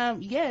else?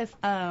 Yes.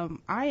 I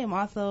am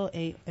also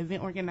a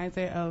event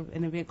organizer of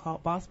an event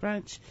called Boss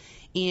Brunch.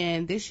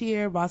 And this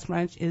year, Boss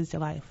Brunch is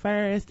July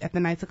 1st at the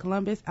Knights of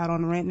Columbus out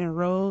on Renton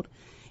Road.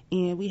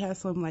 And we have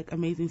some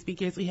amazing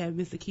speakers. We have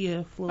Miss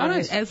Akia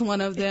Flores as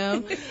one of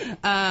them,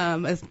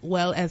 as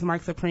well as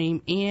Mark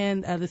Supreme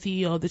and the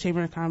CEO of the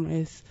Chamber of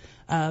Commerce,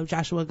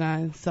 Joshua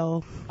Gunn.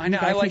 So I know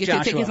I like get Joshua.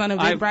 Your tickets on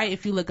Eventbrite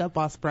if you look up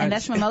Boss Brunch. And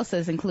that's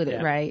mimosas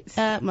included, right?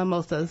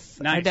 Mimosas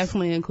are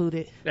definitely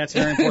included. That's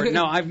very important.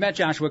 No, I've met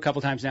Joshua a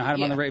couple times now. Had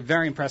him on the radio.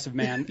 Very impressive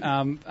man.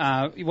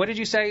 What did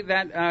you say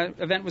that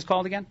event was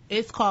called again?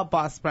 It's called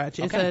Boss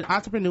Brunch. It's an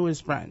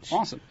entrepreneur's brunch.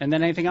 Awesome. And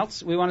then anything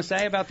else we want to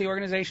say about the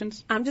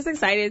organizations? I'm just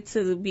excited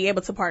to be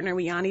able to partner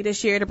with Yanni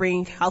this year to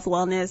bring health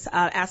wellness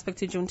aspect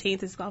to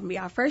Juneteenth. It's going to be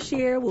our first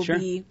year. We'll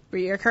be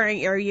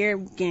reoccurring every year,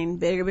 getting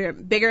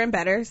bigger and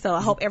better. So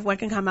I hope everyone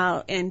can come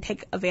out and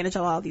take advantage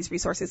of all of these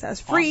resources as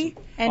free.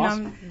 Awesome. And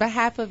on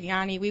behalf of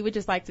Yanni, we would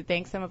just like to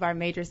thank some of our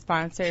major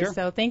sponsors.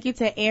 So thank you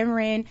to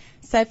Ameren,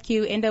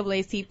 SEFCU,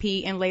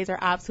 NAACP, and Laser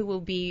Ops, who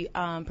will be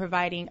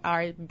providing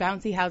our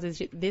bouncy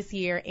houses this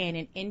year and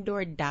an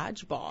indoor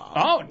dodgeball.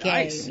 Oh,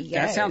 nice.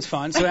 Yes. That sounds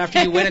fun. So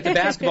after you win at the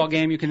basketball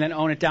game, you can then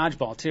own at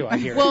dodgeball too, I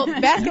hear. Well,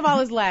 basketball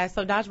is last,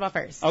 so dodgeball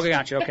first. Okay,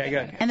 gotcha. Okay,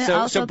 good. And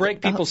then so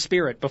break people's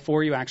spirit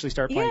before you actually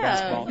start playing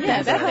basketball.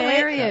 Yeah, that's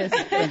hilarious.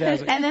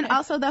 And then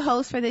also the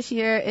host for this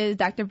year is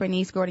Dr.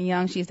 Bernice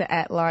Gordon-Young. She's the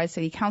at-large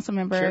city council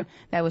member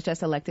that was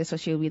just elected, so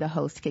she'll be the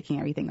host kicking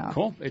everything off.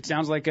 Cool. It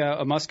sounds like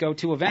a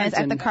must-go-to event. And it's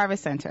at the Carver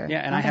Center. Yeah,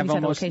 and I have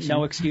almost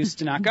no excuse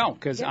to not go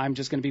because I'm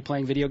just going to be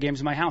playing video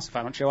games in my house if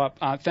I don't show up.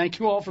 Thank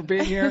you all for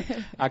being here.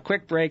 A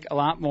quick break, a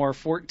lot more.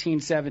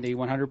 1470,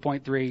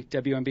 100.3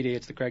 WMBD.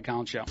 It's the Craig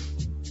Collins Show.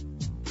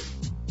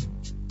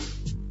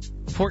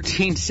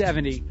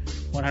 1470,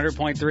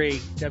 100.3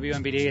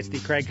 WMBD. It's the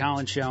Craig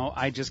Collins Show.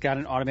 I just got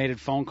an automated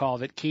phone call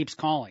that keeps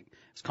calling.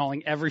 It's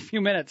calling every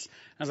few minutes.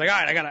 I was like, all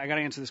right, I got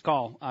to answer this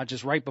call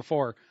just right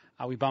before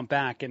we bump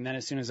back. And then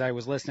as soon as I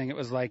was listening, it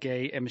was like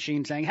a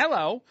machine saying,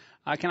 hello,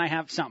 can I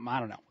have something? I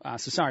don't know.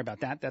 So sorry about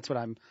that. That's what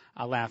I'm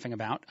laughing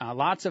about.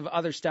 Lots of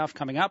other stuff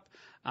coming up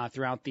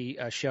throughout the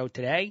show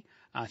today.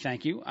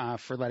 Thank you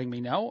for letting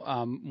me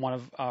know. One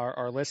of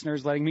our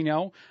listeners letting me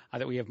know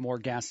that we have more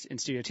guests in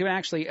studio too. And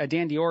actually,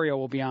 Dan Diorio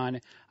will be on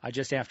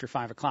just after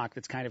 5 o'clock.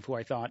 That's kind of who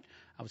I thought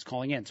I was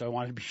calling in. So I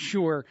wanted to be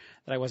sure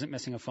that I wasn't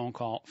missing a phone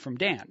call from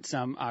Dan.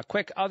 Some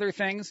quick other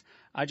things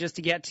just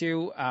to get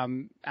to.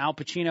 Al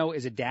Pacino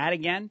is a dad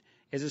again.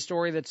 Is a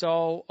story that's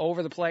all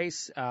over the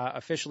place.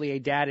 Officially a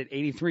dad at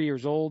 83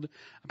 years old.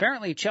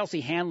 Apparently,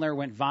 Chelsea Handler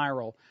went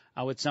viral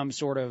with some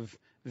sort of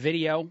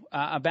video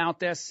about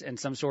this and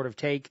some sort of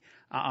take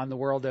on the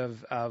world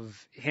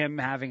of him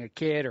having a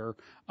kid or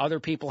other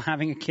people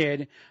having a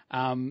kid.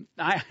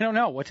 I don't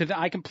know what to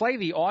I can play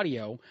the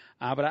audio,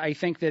 but I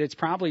think that it's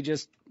probably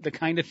just the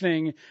kind of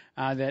thing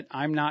that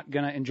I'm not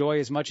going to enjoy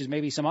as much as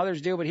maybe some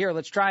others do. But here,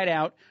 let's try it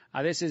out.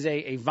 This is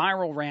a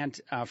viral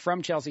rant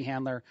from Chelsea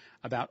Handler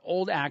about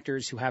old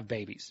actors who have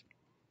babies.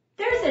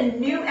 There's a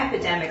new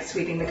epidemic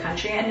sweeping the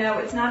country, and no,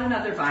 it's not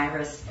another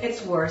virus.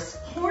 It's worse.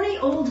 Horny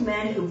old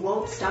men who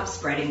won't stop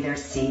spreading their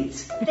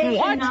seeds. They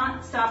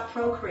cannot stop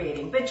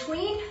procreating.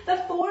 Between the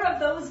four of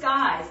those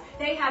guys,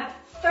 they have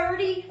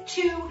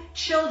 32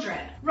 children.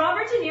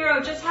 Robert De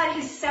Niro just had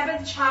his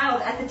 7th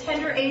child at the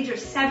tender age of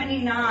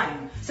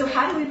 79. So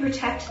how do we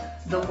protect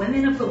the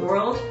women of the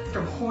world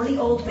from horny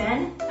old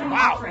men? I'm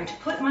offering to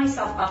put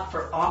myself up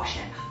for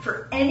auction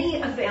for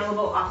any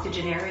available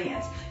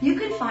octogenarians. You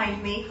can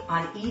find me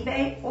on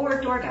eBay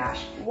or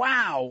DoorDash.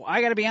 Wow.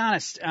 I got to be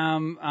honest.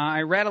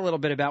 I read a little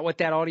bit about what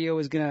that audio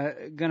is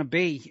gonna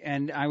be,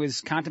 and I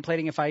was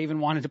contemplating if I even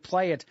wanted to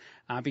play it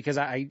because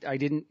I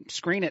didn't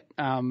screen it.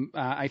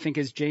 I think,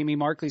 as Jamie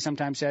Markley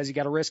sometimes says, you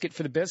got to risk it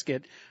for the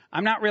biscuit.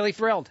 I'm not really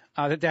thrilled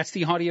that that's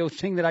the audio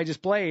thing that I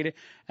just played,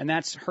 and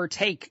that's her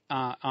take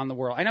on the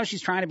world. I know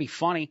she's trying to be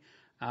funny.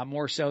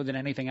 More so than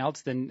anything else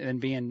than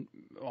being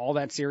all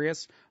that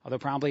serious, although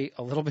probably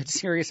a little bit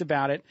serious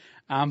about it.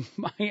 I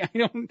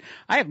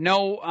have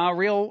no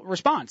real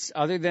response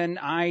other than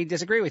I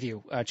disagree with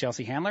you,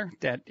 Chelsea Handler,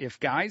 that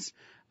if guys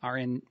are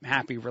in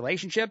happy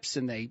relationships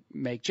and they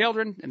make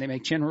children and they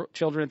make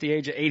children at the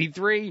age of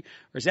 83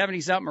 or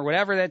 70 something or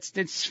whatever,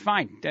 that's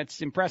fine.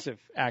 That's impressive,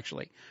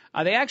 actually.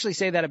 They actually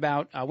say that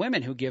about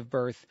women who give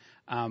birth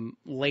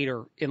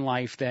later in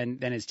life than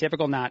is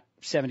typical, not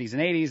 70s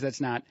and 80s.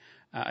 That's not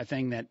a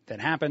thing that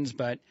happens,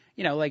 but,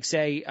 like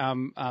say,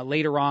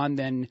 later on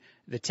than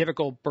the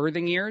typical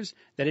birthing years,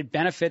 that it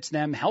benefits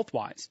them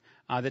health-wise,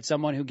 that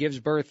someone who gives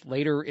birth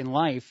later in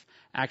life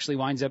actually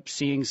winds up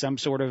seeing some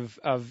sort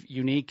of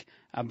unique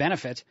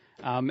benefit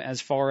as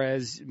far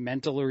as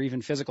mental or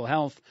even physical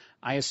health.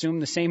 I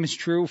assume the same is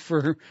true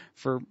for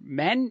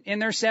men in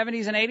their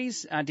 70s and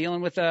 80s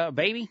dealing with a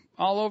baby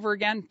all over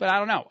again, but I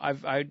don't know.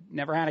 I've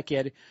never had a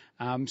kid.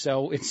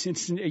 So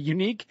it's a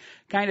unique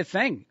kind of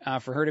thing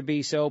for her to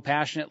be so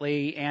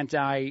passionately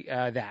anti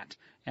that.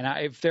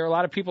 And if there are a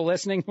lot of people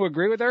listening who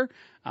agree with her,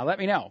 let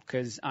me know,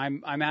 because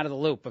I'm out of the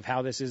loop of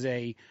how this is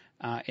an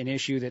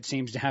issue that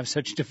seems to have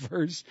such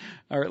diverse,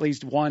 or at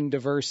least one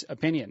diverse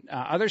opinion.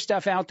 Other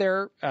stuff out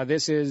there.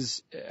 This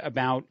is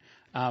about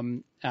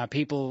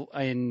people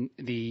in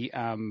the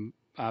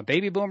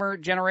baby boomer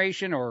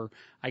generation, or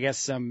I guess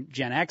some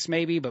Gen X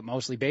maybe, but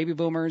mostly baby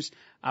boomers.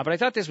 But I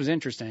thought this was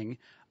interesting.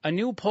 A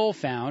new poll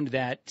found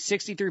that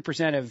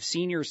 63% of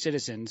senior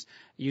citizens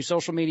use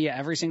social media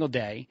every single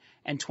day,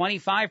 and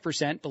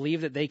 25%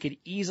 believe that they could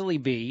easily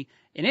be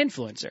an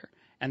influencer.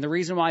 And the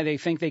reason why they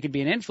think they could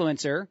be an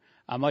influencer,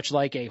 much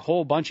like a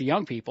whole bunch of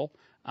young people,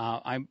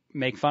 I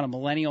make fun of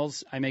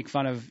millennials, I make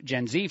fun of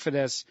Gen Z for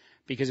this,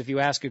 because if you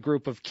ask a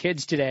group of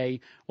kids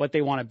today what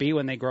they want to be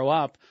when they grow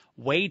up,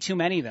 way too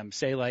many of them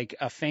say like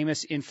a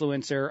famous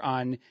influencer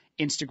on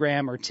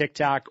Instagram or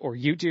TikTok or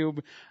YouTube.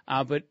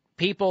 But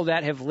people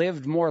that have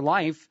lived more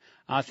life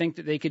think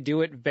that they could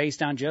do it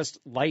based on just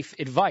life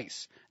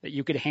advice, that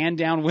you could hand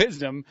down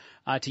wisdom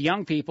to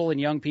young people,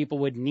 and young people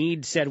would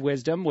need said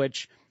wisdom,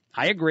 which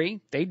I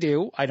agree, they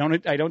do. I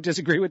don't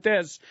disagree with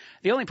this.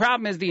 The only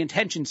problem is the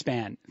attention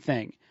span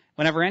thing.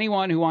 Whenever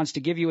anyone who wants to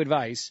give you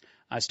advice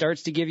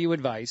starts to give you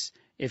advice,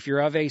 if you're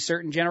of a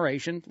certain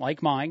generation,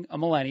 like mine, a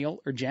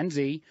millennial or Gen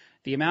Z,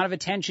 the amount of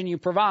attention you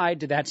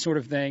provide to that sort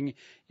of thing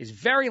is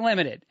very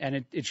limited,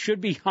 and it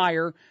should be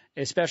higher,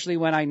 especially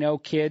when I know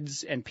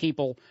kids and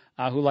people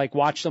who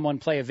watch someone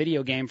play a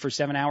video game for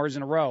 7 hours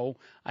in a row.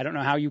 I don't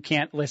know how you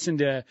can't listen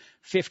to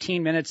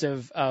 15 minutes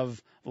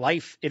of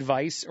life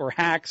advice or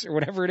hacks or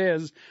whatever it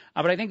is.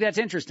 But I think that's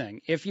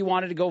interesting. If you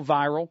wanted to go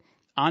viral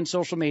on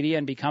social media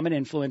and become an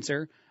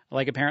influencer,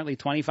 like apparently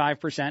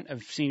 25%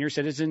 of senior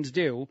citizens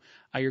do,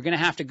 you're going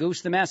to have to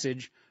goose the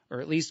message,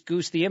 or at least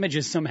goose the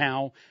images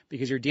somehow,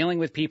 because you're dealing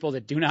with people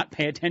that do not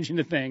pay attention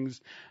to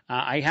things.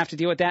 I have to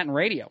deal with that in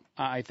radio,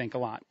 I think, a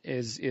lot,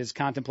 is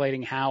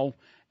contemplating how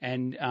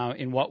and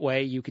in what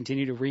way you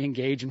continue to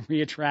re-engage and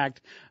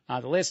re-attract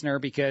the listener,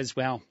 because,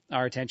 well,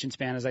 our attention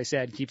span, as I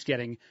said, keeps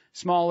getting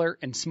smaller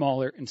and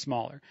smaller and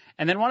smaller.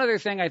 And then one other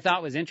thing I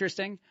thought was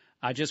interesting,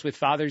 just with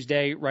Father's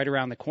Day right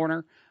around the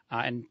corner,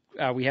 and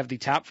we have the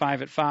top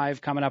 5 at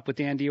 5 coming up with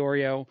Dan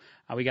Diorio.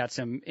 We got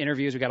some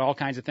interviews. We got all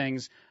kinds of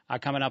things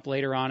coming up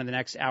later on in the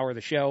next hour of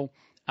the show.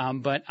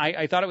 But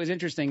I thought it was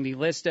interesting, the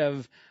list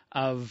of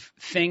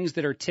things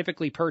that are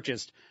typically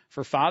purchased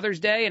for Father's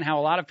Day, and how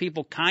a lot of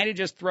people kind of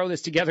just throw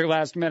this together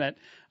last minute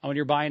when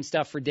you're buying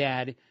stuff for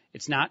dad.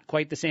 It's not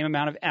quite the same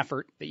amount of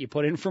effort that you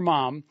put in for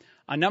mom.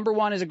 Number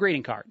one is a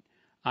greeting card.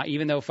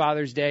 Even though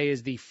Father's Day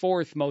is the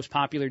 4th most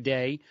popular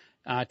day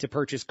to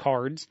purchase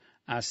cards,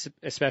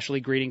 especially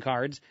greeting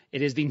cards,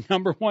 it is the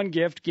number one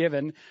gift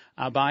given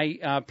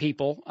by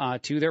people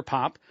to their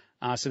pop.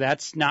 So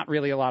that's not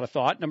really a lot of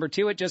thought. Number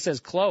 2, it just says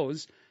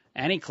clothes.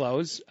 any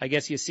clothes. I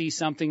guess you see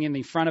something in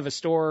the front of a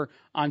store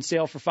on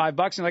sale for $5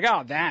 and you're like,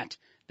 oh,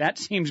 that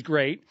seems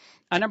great.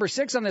 Number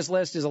 6 on this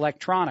list is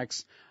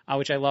electronics,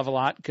 which I love a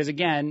lot because,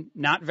 again,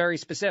 not very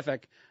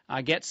specific.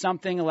 Get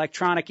something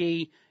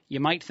electronic-y. You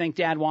might think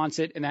Dad wants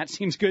it, and that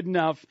seems good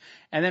enough.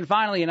 And then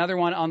finally, another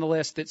one on the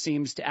list that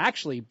seems to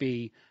actually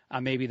be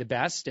maybe the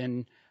best,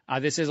 and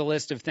this is a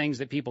list of things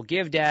that people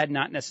give Dad,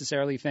 not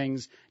necessarily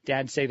things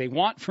dads say they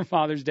want for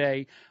Father's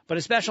Day, but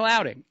a special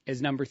outing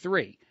is number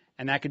 3.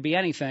 And that could be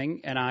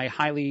anything, and I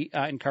highly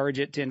encourage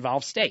it to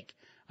involve steak.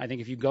 I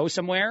think if you go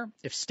somewhere,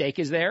 if steak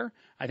is there,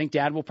 I think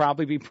Dad will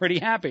probably be pretty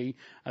happy.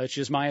 That's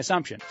just my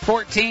assumption.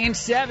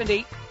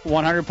 1470,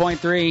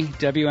 100.3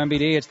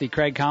 WMBD. It's the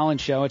Craig Collins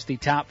Show. It's the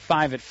top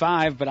 5 at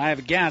 5, but I have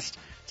a guest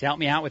to help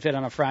me out with it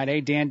on a Friday,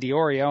 Dan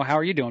Diorio. How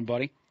are you doing,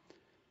 buddy?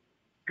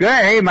 Good.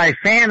 Hey, my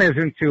fan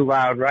isn't too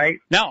loud, right?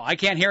 No, I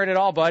can't hear it at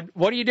all, bud.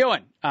 What are you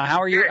doing? How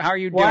are you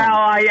doing?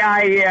 Well,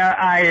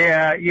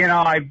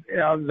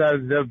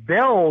 the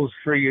bills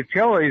for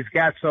utilities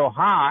got so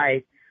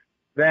high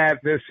that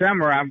this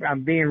summer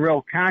I'm being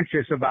real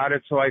conscious about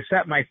it. So I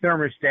set my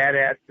thermostat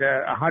at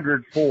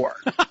 104.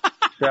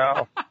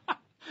 So.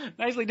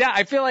 Nicely done.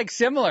 I feel like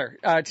similar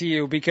to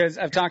you because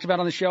I've talked about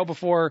on the show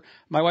before,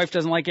 my wife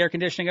doesn't like air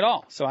conditioning at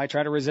all. So I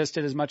try to resist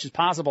it as much as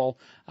possible.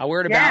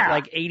 We're at about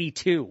like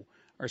 82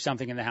 or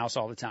something in the house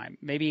all the time.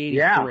 Maybe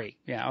 83.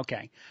 Yeah,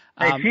 okay.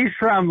 Hey, she's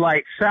from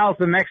like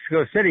south of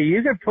Mexico City.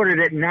 You could put it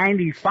at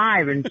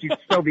 95 and she'd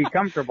still be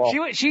comfortable.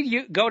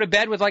 She'd go to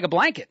bed with like a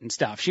blanket and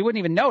stuff. She wouldn't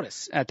even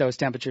notice at those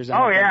temperatures.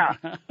 Oh, yeah.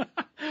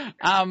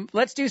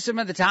 Let's do some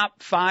of the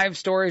top 5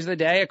 stories of the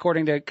day,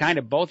 according to kind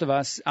of both of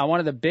us. One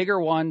of the bigger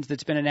ones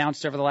that's been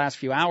announced over the last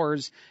few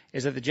hours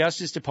is that the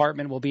Justice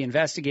Department will be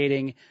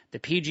investigating the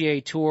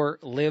PGA Tour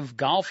Live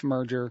Golf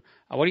merger.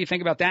 What do you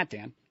think about that,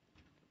 Dan?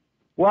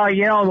 Well,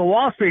 the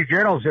Wall Street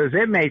Journal says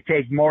it may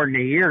take more than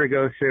a year to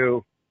go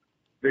through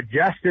the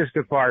Justice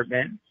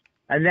Department,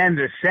 and then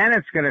the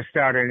Senate's going to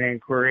start an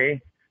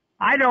inquiry.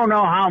 I don't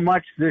know how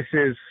much this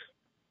is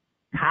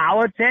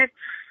politics.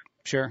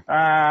 Sure.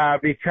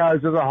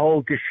 Because of the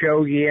whole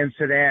Khashoggi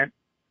incident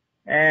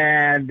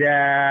and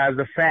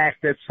the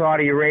fact that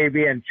Saudi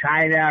Arabia and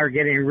China are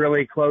getting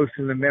really close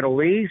in the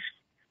Middle East.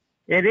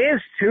 It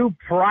is 2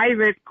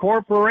 private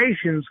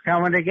corporations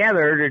coming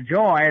together to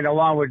join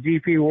along with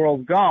DP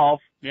World Golf.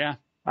 Yeah.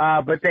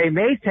 But they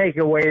may take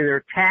away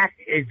their tax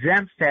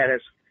exempt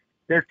status.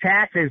 They're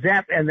tax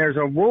exempt, and there's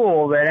a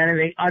rule that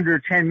anything under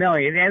 $10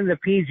 million, and the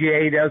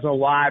PGA does a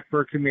lot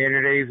for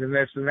communities and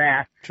this and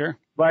that. Sure.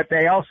 But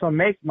they also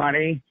make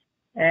money,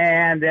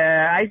 and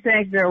I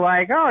think they're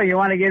like, oh, you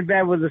want to get in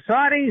bed with the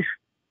Saudis?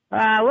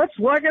 Let's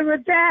look at the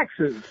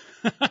taxes.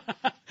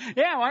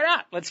 Yeah, why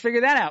not? Let's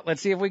figure that out.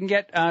 Let's see if we can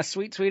get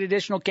sweet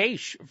additional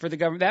cash for the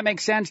government. That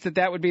makes sense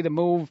that would be the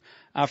move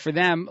for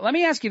them. Let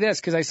me ask you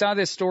this, because I saw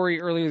this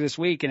story earlier this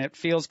week, and it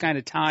feels kind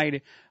of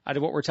tied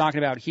to what we're talking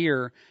about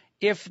here.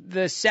 If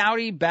the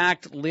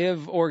Saudi-backed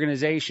Live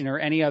organization or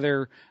any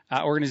other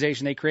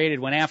organization they created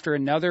went after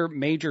another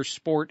major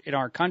sport in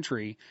our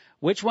country,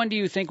 which one do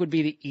you think would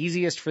be the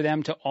easiest for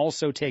them to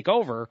also take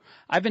over?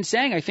 I've been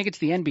saying I think it's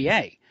the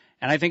NBA,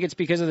 and I think it's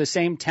because of the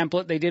same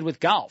template they did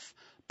with golf.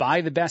 Buy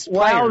the best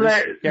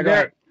players.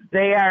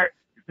 They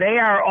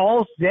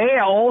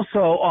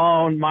also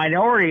own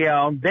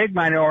minority-owned, big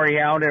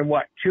minority-owned, and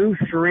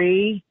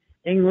 2-3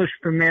 English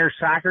Premier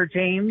Soccer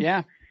teams.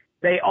 Yeah.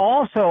 They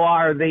also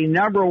are the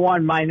number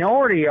 1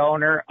 minority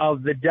owner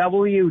of the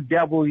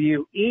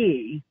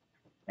WWE,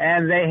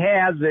 and they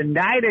have the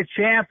Night of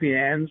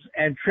Champions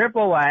and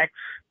Triple X,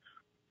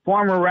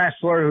 former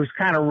wrestler who's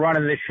kind of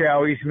running the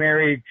show. He's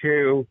married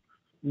to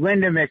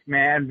Linda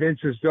McMahon,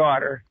 Vince's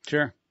daughter.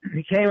 Sure.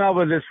 He came up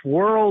with this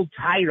world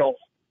title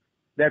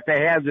that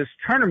they have this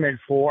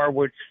tournament for,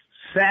 which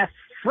Seth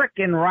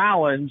frickin'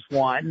 Rollins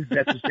won.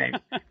 That's his name.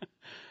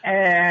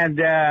 And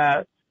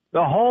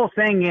the whole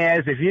thing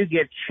is, if you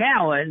get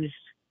challenged,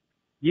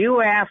 you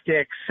have to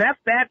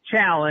accept that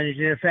challenge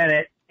and defend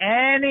it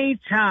any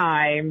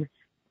time,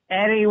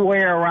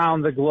 anywhere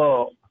around the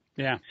globe.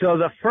 Yeah. So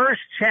the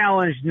first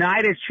challenge,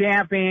 Night of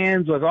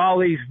Champions, with all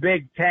these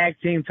big tag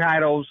team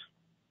titles,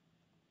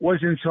 was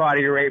in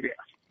Saudi Arabia.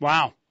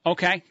 Wow.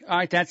 Okay. All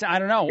right. I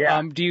don't know.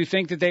 Yeah. Do you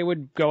think that they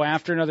would go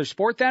after another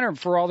sport then, or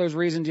for all those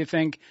reasons, you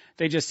think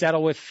they just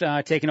settle with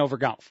taking over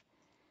golf?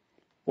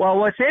 Well,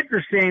 what's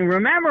interesting,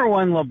 remember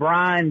when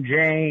LeBron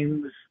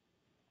James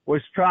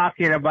was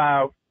talking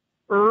about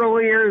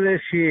earlier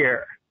this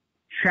year,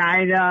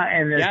 China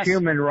and their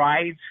human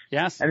rights?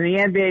 Yes. And the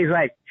NBA's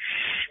like,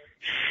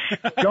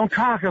 don't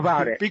talk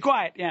about it. Be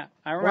quiet. Yeah,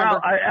 I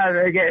remember.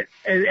 Well,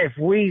 if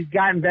we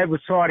got in bed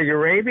with Saudi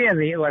Arabia and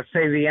let's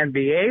say the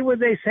NBA, would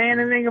they say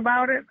anything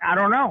about it? I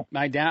don't know.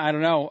 I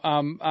don't know.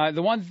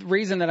 The one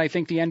reason that I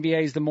think the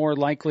NBA is the more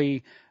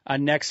likely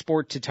next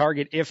sport to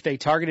target, if they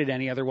targeted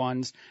any other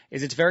ones,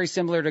 is it's very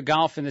similar to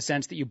golf in the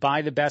sense that you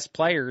buy the best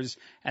players,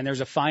 and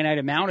there's a finite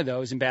amount of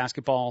those in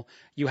basketball.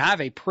 You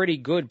have a pretty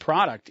good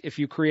product. If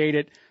you create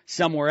it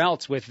somewhere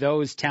else with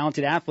those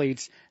talented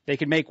athletes, they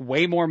could make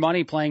way more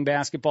money playing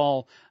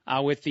basketball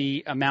with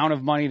the amount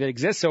of money that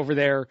exists over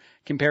there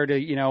compared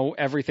to,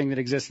 everything that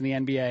exists in the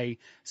NBA.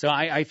 So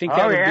I think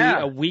that would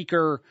be a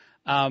weaker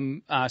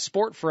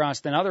sport for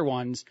us than other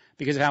ones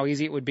because of how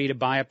easy it would be to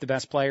buy up the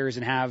best players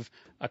and have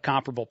a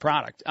comparable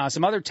product.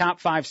 Some other top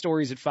 5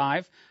 stories at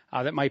 5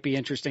 that might be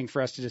interesting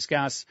for us to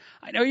discuss.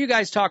 I know you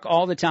guys talk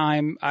all the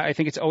time, I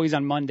think it's always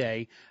on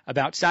Monday,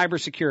 about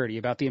cybersecurity,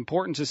 about the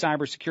importance of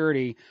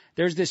cybersecurity.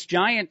 There's this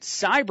giant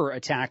cyber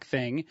attack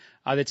thing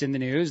that's in the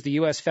news. The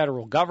U.S.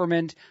 federal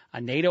government,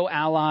 NATO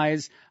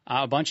allies,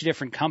 a bunch of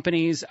different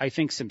companies, I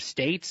think some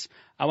states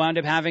wound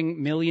up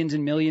having millions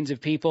and millions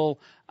of people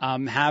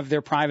have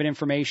their private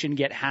information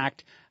get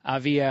hacked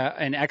via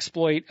an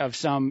exploit of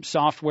some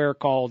software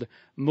called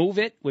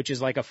MoveIt, which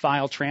is like a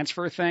file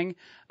transfer thing.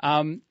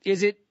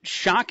 Is it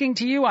shocking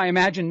to you? I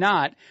imagine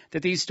not,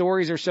 that these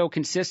stories are so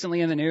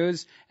consistently in the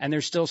news and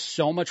there's still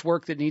so much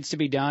work that needs to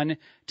be done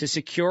to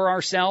secure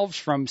ourselves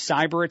from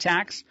cyber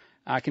attacks.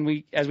 Can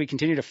we, as we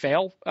continue to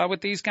fail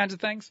with these kinds of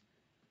things?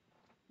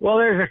 Well,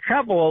 there's a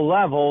couple of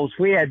levels.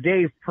 We had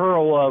Dave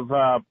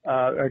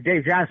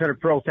Dave Johnson of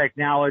Pearl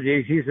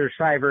Technologies. He's their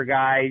cyber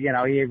guy.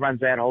 He runs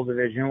that whole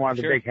division, one of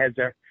the big heads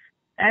there.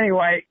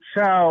 Anyway,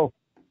 so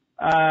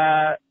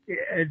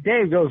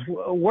Dave goes,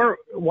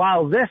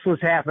 while this was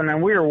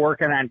happening, we were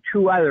working on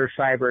 2 other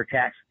cyber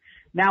attacks.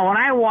 Now, when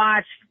I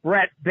watched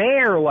Brett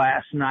Baier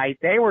last night,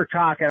 they were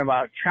talking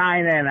about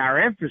China and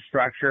our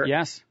infrastructure.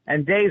 Yes.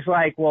 And Dave's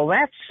like, well,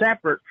 that's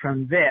separate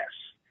from this.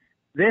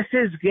 This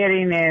is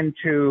getting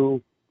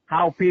into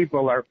how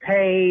people are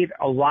paid.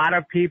 A lot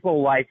of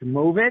people like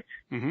MoveIt.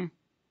 Mm-hmm.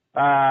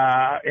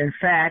 In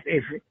fact,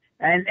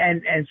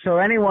 and so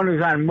anyone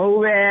who's on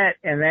MoveIt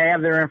and they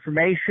have their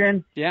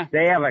information,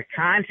 they have a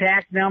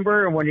contact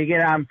number. And when you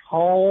get on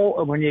hold,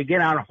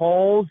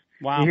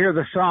 you hear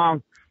the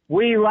song,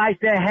 "We like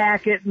to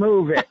hack it,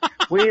 MoveIt."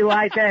 We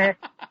like to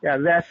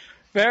that's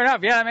fair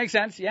enough. Yeah, that makes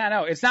sense. Yeah,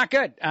 no, it's not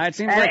good. It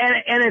seems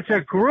and it's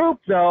a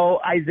group though.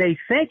 They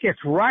think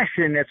it's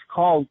Russian. It's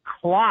called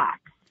Clop.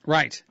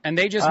 Right. And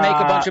they just make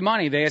a bunch of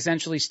money. They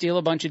essentially steal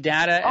a bunch of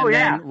data and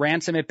then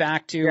ransom it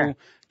back to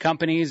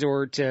companies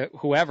or to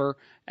whoever,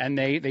 and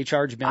they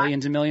charge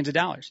millions and millions of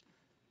dollars.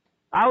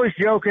 I was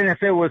joking,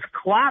 if it was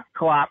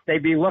Clop,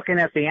 they'd be looking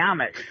at the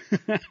Amish.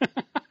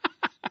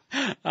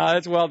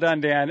 That's well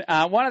done, Dan.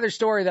 One other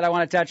story that I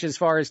want to touch as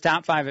far as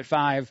top 5 at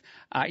 5.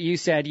 You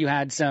said you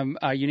had some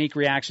unique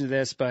reaction to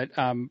this, but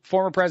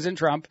former President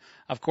Trump,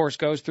 of course,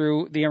 goes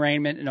through the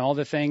arraignment and all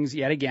the things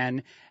yet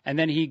again, and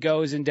then he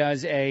goes and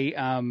does a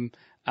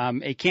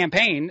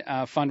campaign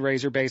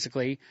fundraiser,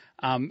 basically,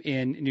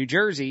 in New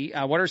Jersey.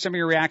 What are some of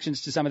your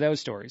reactions to some of those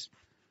stories?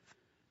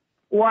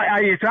 What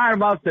are you talking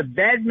about, the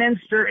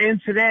Bedminster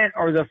incident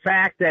or the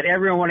fact that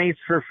everyone eats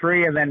for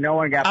free and then no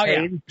one got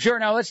paid? Yeah. Sure.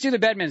 No, let's do the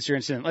Bedminster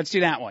incident. Let's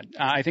do that one.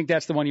 I think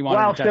that's the one you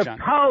wanted to touch on.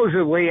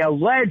 Supposedly,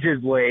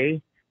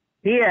 allegedly,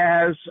 he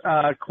has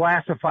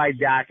classified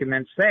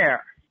documents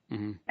there.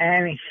 Mm-hmm.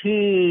 And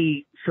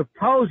he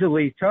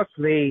supposedly took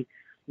the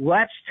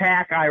Let's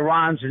Tack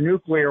Iran's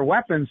nuclear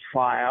weapons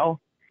file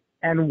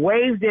and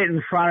waved it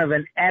in front of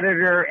an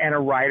editor and a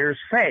writer's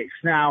face.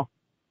 Now,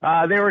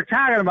 they were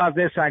talking about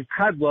this on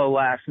Kudlow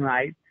last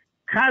night.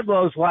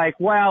 Kudlow's like,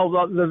 well,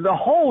 the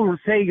whole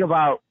thing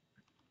about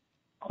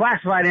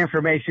classified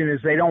information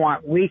is they don't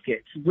want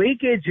leakage.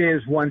 Leakage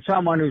is when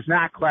someone who's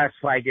not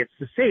classified gets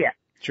to see it.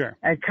 Sure.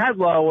 And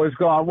Kudlow was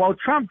going, well,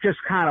 Trump just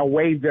kind of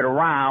waved it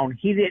around.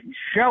 He didn't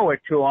show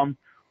it to him,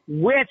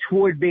 which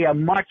would be a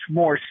much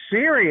more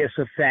serious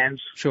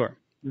offense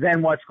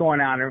than what's going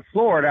on in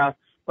Florida.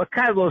 But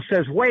Kudlow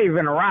says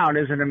waving around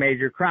isn't a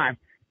major crime.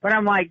 But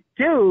I'm like,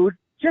 dude,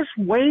 just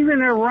waving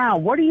it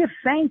around. What are you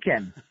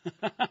thinking?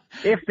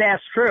 If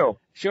that's true.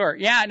 Sure.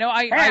 Yeah. No.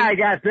 I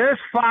got this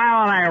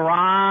file on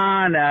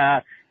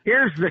Iran.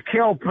 Here's the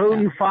kill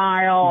Putin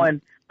file,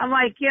 and I'm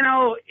like,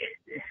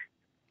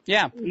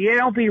 yeah. You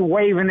don't be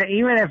waving it,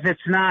 even if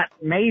it's not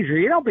major.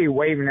 You don't be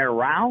waving it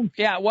around.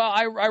 Yeah. Well,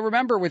 I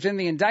remember within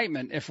the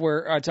indictment, if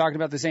we're talking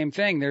about the same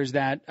thing, there's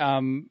that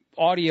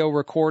audio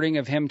recording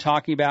of him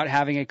talking about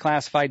having a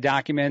classified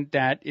document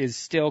that is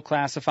still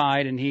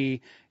classified, and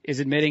he is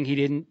admitting he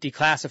didn't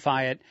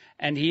declassify it,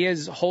 and he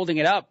is holding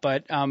it up,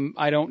 but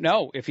I don't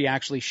know if he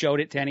actually showed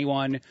it to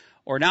anyone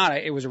or not.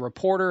 It was a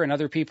reporter and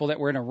other people that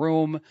were in a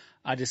room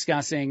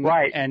discussing,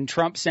 and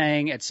Trump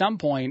saying at some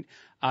point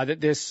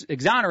that this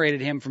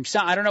exonerated him from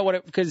some, I don't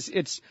know because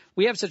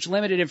we have such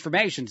limited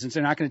information since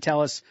they're not going to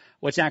tell us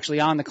what's actually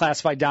on the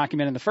classified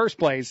document in the first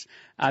place,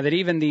 that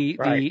even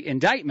the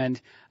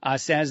indictment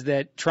says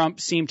that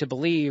Trump seemed to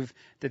believe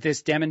that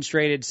this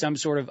demonstrated some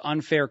sort of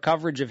unfair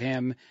coverage of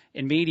him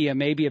in media,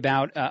 maybe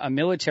about a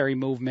military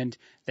movement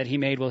that he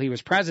made while he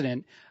was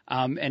president,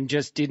 and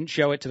just didn't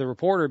show it to the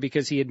reporter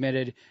because he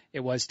admitted it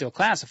was still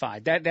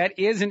classified. That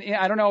isn't,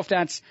 I don't know if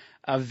that's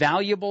a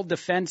valuable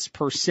defense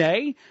per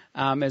se,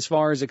 as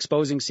far as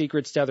exposing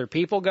secrets to other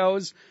people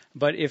goes,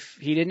 but if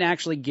he didn't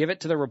actually give it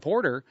to the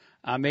reporter,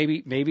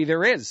 maybe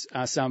there is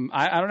some,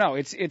 I don't know.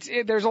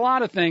 There's a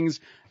lot of things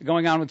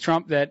going on with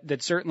Trump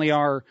that certainly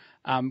are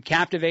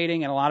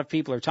captivating, and a lot of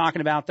people are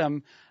talking about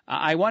them.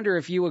 I wonder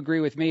if you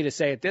agree with me to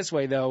say it this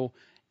way, though.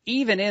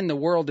 Even in the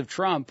world of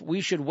Trump, we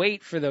should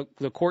wait for the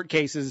court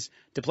cases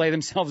to play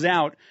themselves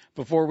out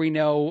before we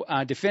know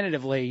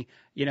definitively,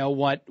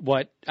 what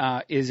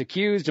is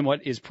accused and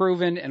what is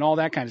proven and all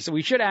that kind of stuff. So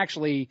we should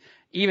actually,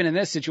 even in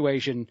this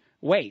situation,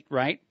 wait,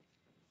 right?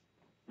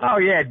 Oh,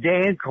 yeah,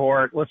 day in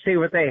court. Let's see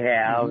what they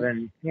have. Mm-hmm.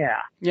 And,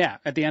 yeah. Yeah,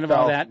 at the end of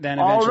all that, then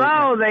eventually.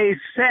 Although they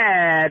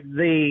said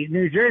the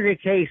New Jersey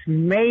case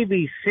may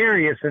be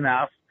serious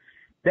enough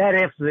that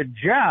if the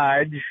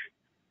judge,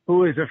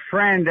 who is a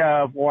friend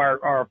of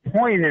or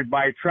appointed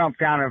by Trump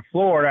down in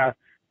Florida,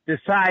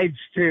 decides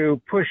to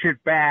push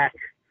it back,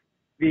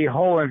 the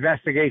whole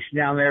investigation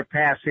down there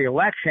past the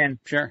election,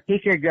 sure, he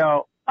could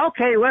go,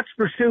 okay, let's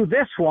pursue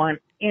this one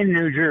in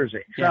New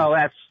Jersey. Yeah. So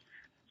that's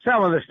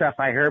some of the stuff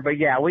I heard. But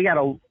yeah, we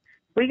gotta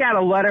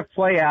let it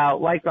play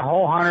out, like the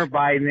whole Hunter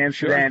Biden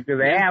incident. Sure. Do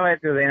they have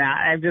it? Do they not?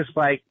 I'm just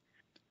like,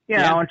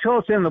 until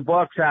it's in the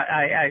books,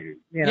 speculation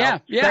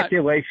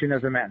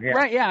is a myth. Yeah.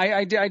 Right, yeah,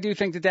 I do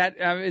think that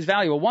is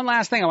valuable. One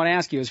last thing I want to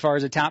ask you as far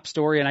as a top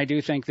story, and I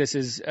do think this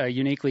is a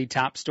uniquely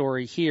top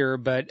story here,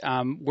 but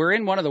we're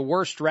in one of the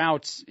worst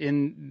droughts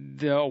in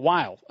a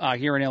while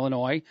here in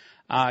Illinois.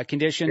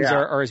 Conditions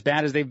are as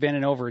bad as they've been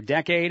in over a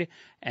decade,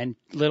 and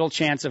little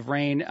chance of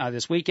rain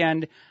this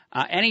weekend.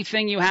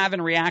 Anything you have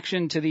in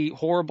reaction to the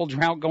horrible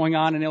drought going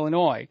on in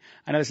Illinois?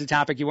 I know this is a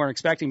topic you weren't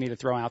expecting me to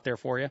throw out there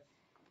for you.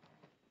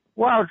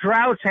 Well,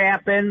 droughts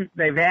happen.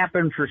 They've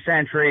happened for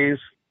centuries.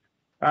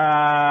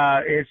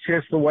 It's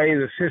just the way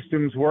the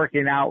system's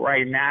working out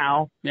right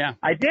now. Yeah.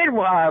 I did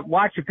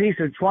watch a piece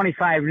of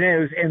 25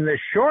 News. In the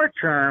short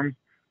term,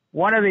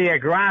 one of the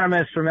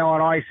agronomists from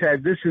Illinois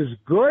said this is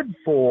good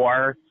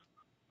for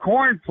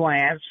corn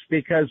plants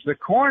because the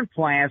corn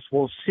plants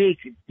will seek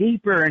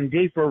deeper and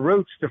deeper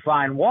roots to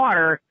find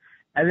water.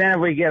 And then if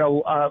we get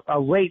a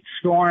late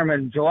storm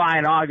in July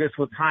and August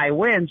with high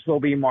winds, they'll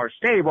be more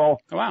stable.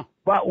 Oh, wow.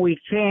 But we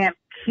can't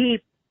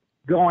keep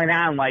going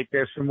on like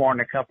this for more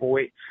than a couple of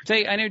weeks.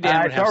 See, I knew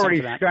Dan would have it's already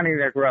something for that. stunning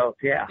their growth.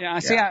 Yeah. Yeah.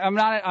 See, I'm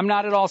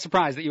not at all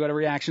surprised that you had a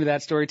reaction to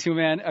that story too,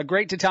 man.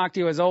 Great to talk to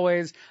you as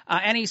always.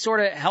 Any sort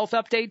of health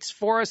updates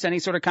for us? Any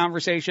sort of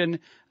conversation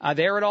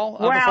there at all?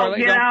 Well, before I let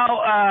you go?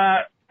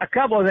 A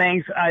couple of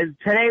things.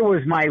 Today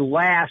was my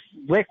last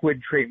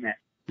liquid treatment.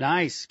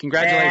 Nice.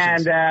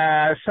 Congratulations.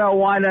 And so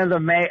one of the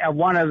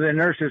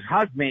nurses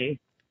hugged me,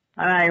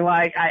 and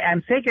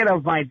I'm thinking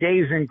of my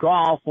days in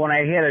golf when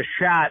I hit a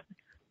shot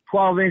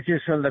 12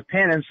 inches from the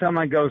pin and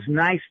someone goes,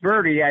 nice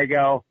birdie. I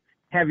go,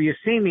 have you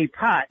seen me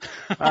putt?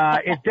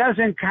 It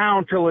doesn't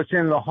count till it's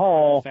in the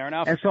hole. Fair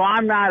enough. And so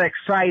I'm not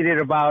excited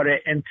about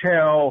it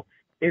until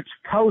it's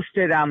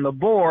posted on the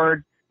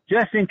board,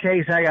 just in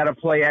case I got to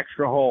play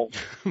extra holes.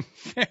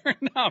 Fair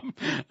enough.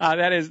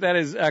 That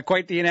is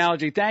quite the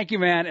analogy. Thank you,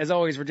 man, as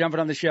always, for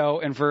jumping on the show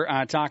and for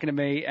talking to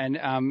me. And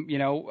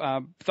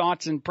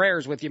thoughts and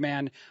prayers with you,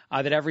 man.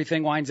 That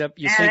everything winds up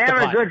you sink the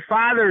putt. And have a good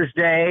Father's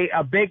Day,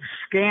 a big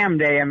scam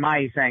day in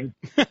my thing.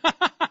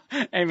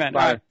 Amen.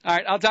 All right.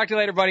 I'll talk to you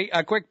later, buddy.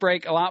 A quick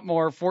break. A lot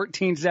more.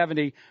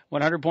 1470,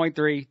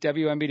 100.3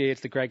 WMBD. It's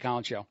the Craig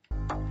Collins Show.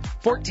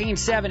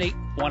 1470,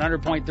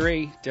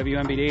 100.3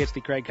 WMBD. It's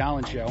the Craig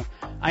Collins Show.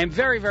 I am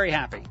very, very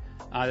happy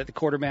that the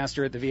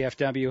quartermaster at the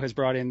VFW has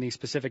brought in the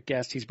specific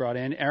guest he's brought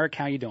in. Eric,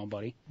 how you doing,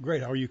 buddy?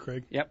 Great. How are you,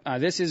 Craig? Yep.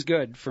 This is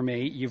good for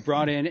me. You've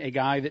brought in a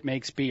guy that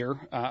makes beer,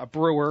 a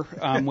brewer,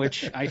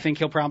 which I think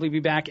he'll probably be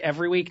back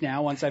every week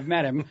now once I've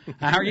met him.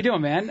 How are you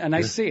doing, man?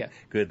 Nice to see you.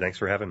 Good. Thanks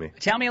for having me.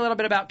 Tell me a little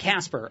bit about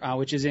Casper,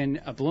 which is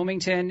in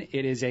Bloomington.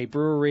 It is a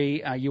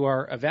brewery. You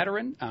are a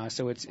veteran,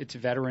 so it's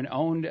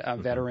veteran-owned,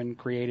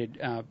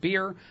 veteran-created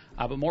beer.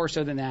 But more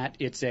so than that,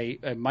 it's a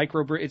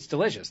microbrew. It's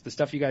delicious. The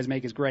stuff you guys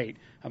make is great.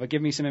 But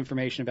give me some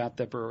information about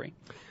the brewery.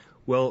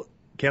 Well,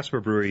 Casper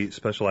Brewery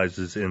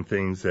specializes in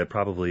things that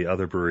probably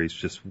other breweries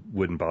just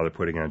wouldn't bother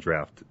putting on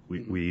draft.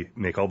 We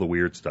make all the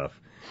weird stuff.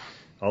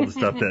 All the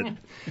stuff that,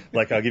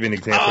 like, I'll give you an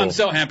example. Oh, I'm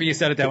so happy you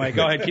said it that way.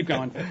 Go ahead, keep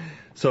going.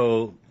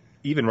 So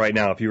even right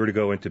now, if you were to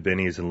go into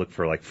Benny's and look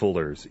for, like,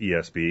 Fuller's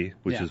ESB,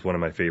 which is one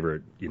of my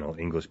favorite,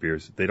 English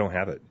beers, they don't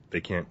have it.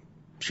 They can't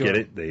get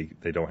it.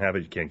 They don't have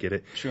it. You can't get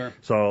it. Sure.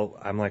 So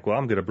I'm like, well,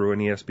 I'm going to brew an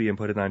ESB and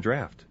put it on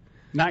draft.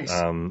 Nice.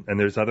 And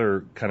there's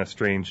other kind of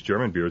strange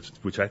German beers,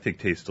 which I think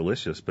taste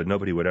delicious, but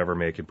nobody would ever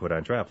make and put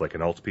on draft, like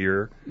an alt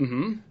beer.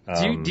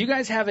 Mm-hmm. Do you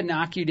guys have a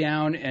knock you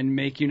down and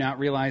make you not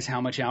realize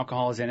how much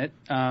alcohol is in it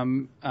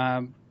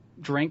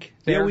drink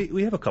there? Yeah,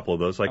 we have a couple of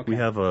those. Like we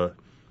have a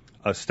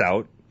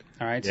stout.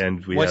 All right.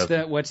 And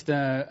what's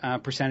the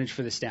percentage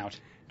for the stout?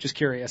 Just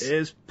curious.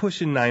 It's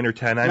pushing 9 or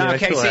 10.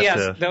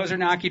 Those are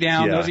knock you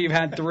down. Yeah. Those of you've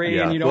had 3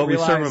 and you don't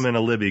realize. Well, we serve them in a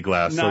Libby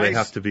glass, so they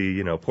have to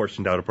be,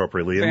 portioned out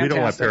appropriately. Fantastic. And we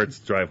don't want parents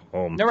to drive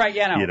home. No, right,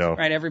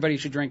 Right, everybody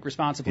should drink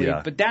responsibly.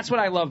 Yeah. But that's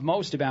what I love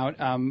most about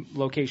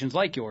locations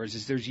like yours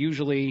is there's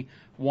usually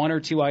 1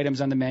 or 2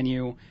 items on the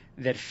menu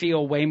that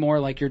feel way more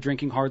like you're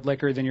drinking hard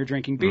liquor than you're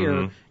drinking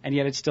beer, and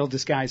yet it's still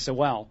disguised so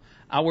well.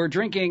 We're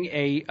drinking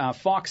a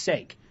Fox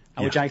Sake,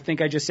 which I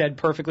think I just said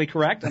perfectly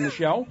correct on the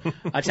show.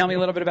 Tell me a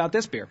little bit about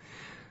this beer.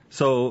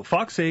 So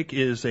Fox Ake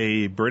is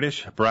a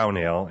British brown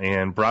ale,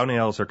 and brown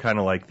ales are kind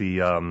of like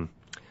the,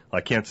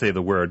 I can't say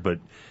the word, but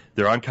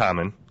they're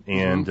uncommon,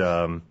 and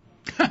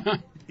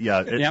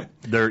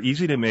they're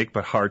easy to make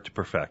but hard to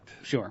perfect.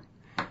 Sure.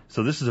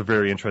 So this is a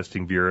very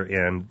interesting beer,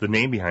 and the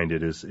name behind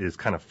it is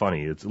kind of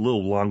funny. It's a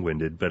little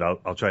long-winded, but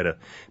I'll try to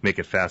make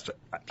it fast. Sure.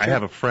 I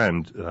have a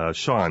friend,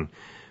 Sean,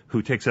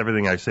 who takes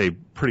everything I say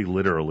pretty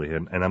literally,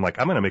 and I'm like,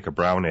 I'm going to make a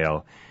brown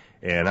ale,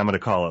 and I'm going to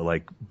call it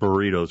like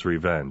Burrito's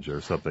Revenge or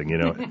something, you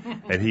know.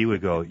 And he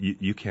would go,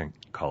 you can't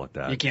call it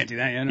that. You can't do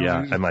that.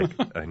 Yeah, I'm like,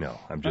 I know,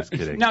 I'm just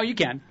kidding. No, you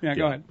can. Yeah,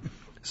 go ahead.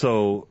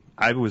 So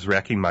I was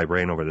racking my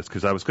brain over this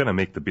because I was going to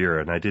make the beer,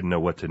 and I didn't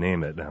know what to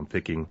name it. And I'm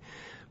thinking,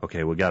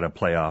 okay, we got to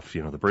play off,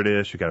 the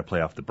British, we got to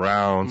play off the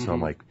brown. So I'm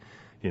like,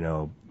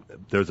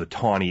 there's a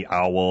tawny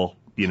owl,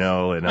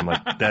 and I'm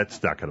like,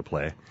 that's not going to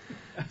play.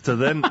 So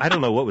then I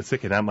don't know what was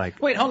thinking. I'm like,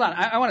 wait, hold on.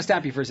 I want to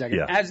stop you for a second.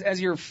 Yeah. As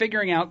you're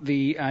figuring out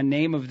the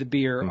name of the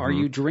beer, are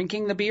you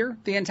drinking the beer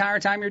the entire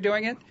time you're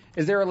doing it?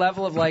 Is there a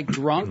level of like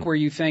drunk where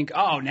you think,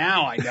 oh,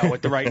 now I know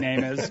what the right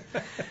name is?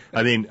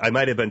 I mean, I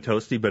might have been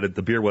toasty, but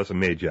the beer wasn't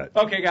made yet.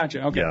 Okay,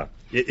 gotcha. Okay. Yeah,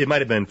 it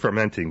might have been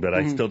fermenting, but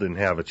I still didn't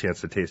have a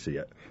chance to taste it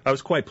yet. I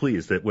was quite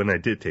pleased that when I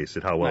did taste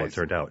it, how well it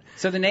turned out.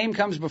 So the name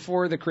comes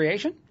before the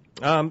creation?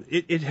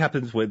 It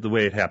happens the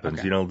way it happens.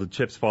 Okay. The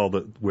chips fall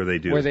where they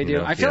do. Where they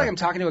do. I feel like I'm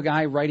talking to a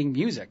guy writing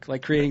music,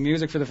 like creating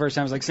music for the first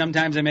time. It's like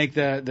sometimes I make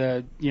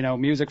the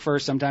music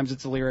first, sometimes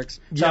it's the lyrics.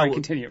 Sorry,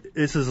 continue.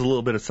 This is a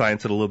little bit of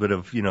science and a little bit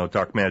of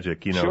dark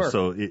magic. Sure.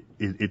 So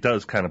it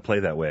does kind of play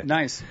that way.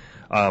 Nice.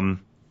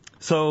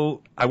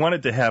 So I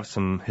wanted to have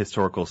some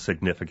historical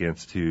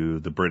significance to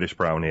the British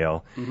brown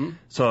ale. Mm-hmm.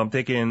 So I'm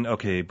thinking,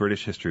 okay,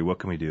 British history, what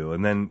can we do?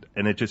 And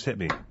it just hit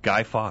me,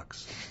 Guy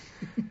Fawkes.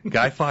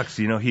 Guy Fawkes,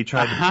 he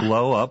tried to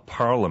blow up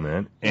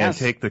Parliament and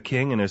take the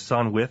king and his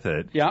son with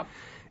it. Yep.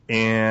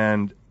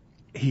 And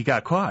he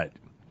got caught.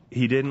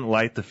 He didn't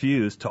light the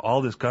fuse to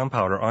all this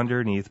gunpowder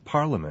underneath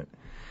Parliament.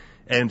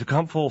 And to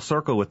come full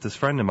circle with this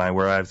friend of mine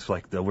where I was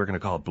like, we're going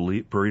to call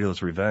it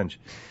Burrito's Revenge.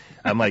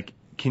 I'm like,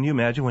 can you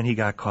imagine when he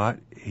got caught?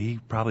 He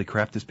probably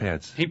crapped his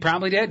pants. He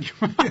probably did.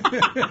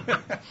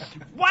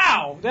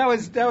 Wow, that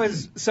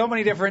was so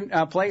many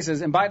different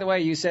places. And by the way,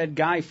 you said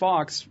Guy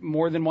Fawkes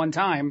more than one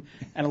time,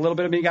 and a little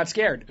bit of me got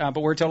scared. But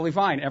we're totally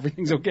fine.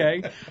 Everything's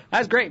okay.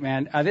 That's great,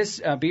 man.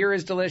 This beer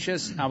is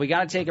delicious. We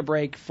got to take a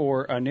break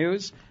for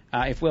news.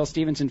 If Will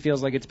Stevenson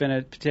feels like it's been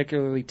a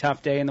particularly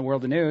tough day in the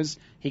world of news,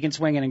 he can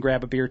swing in and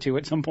grab a beer too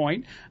at some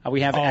point. We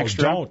have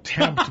extra. Don't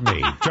tempt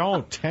me.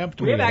 Don't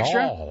tempt me at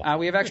all.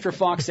 We have extra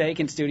Fox Ake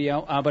in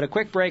studio, but a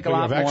quick break, a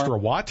lot more. You have extra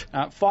what?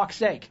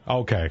 Fox Ake.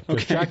 Okay,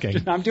 just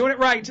checking. I'm doing it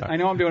right. I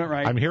know I'm doing it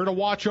right. I'm here to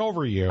watch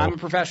over you. I'm a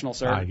professional,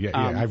 sir. Yeah,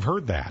 I've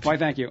heard that. Why,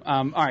 thank you.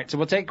 All right, so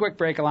we'll take a quick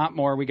break, a lot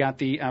more. We got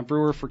the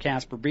brewer for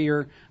Casper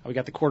Beer. We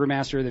got the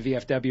quartermaster of the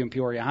VFW in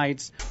Peoria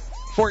Heights.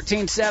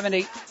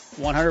 1470,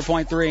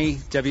 100.3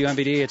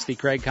 WMBD. It's the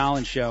Craig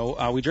Collins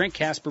Show. We drink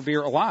Casper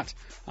beer a lot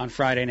on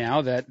Friday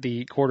now that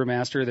the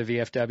quartermaster of the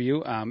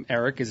VFW,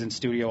 Eric, is in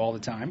studio all the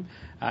time.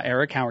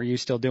 Eric, how are you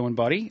still doing,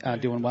 buddy?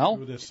 Doing well?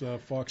 With this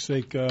Fox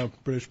Ake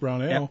British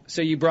Brown Ale. Yep.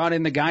 So you brought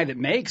in the guy that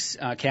makes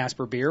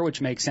Casper beer,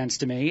 which makes sense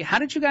to me. How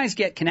did you guys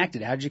get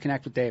connected? How did you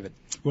connect with David?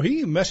 Well,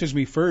 he messaged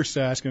me first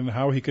asking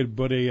how he could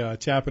put a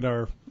tap at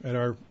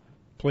our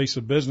place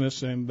of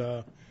business, and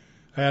I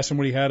asked him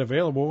what he had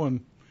available,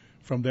 and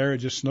from there, it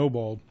just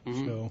snowballed.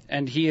 Mm-hmm. So.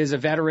 And he is a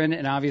veteran,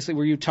 and obviously,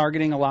 were you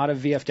targeting a lot of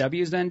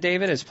VFWs then,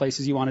 David, as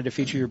places you wanted to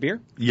feature your beer?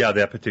 Yeah,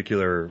 that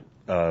particular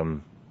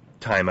time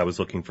I was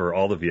looking for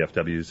all the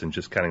VFWs and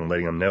just kind of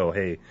letting them know,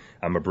 hey,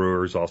 I'm a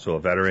brewer, also a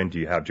veteran. Do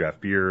you have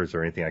draft beer? Is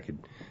there anything I could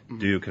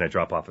do? Can I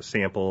drop off a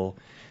sample?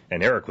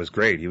 And Eric was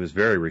great. He was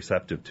very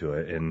receptive to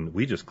it, and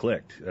we just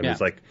clicked. I mean,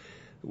 it's like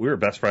we were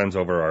best friends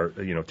over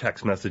our,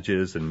 text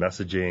messages and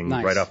messaging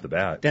right off the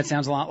bat. That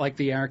sounds a lot like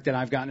the Eric that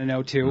I've gotten to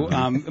know, too.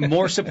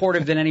 More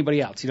supportive than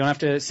anybody else. You don't have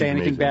to say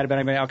anything bad about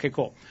anybody. Okay,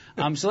 cool.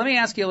 So let me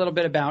ask you a little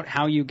bit about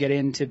how you get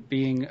into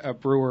being a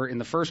brewer in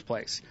the first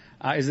place.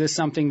 Is this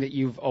something that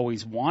you've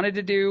always wanted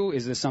to do?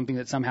 Is this something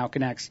that somehow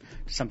connects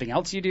to something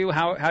else you do?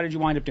 How did you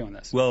wind up doing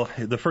this? Well,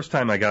 the first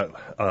time I got,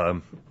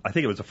 I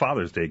think it was a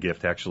Father's Day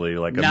gift, actually,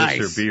 like a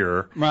Mr.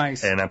 Beer.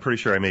 Nice. And I'm pretty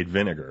sure I made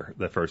vinegar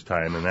the first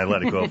time, and I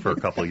let it go for a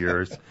couple of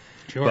years.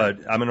 Sure.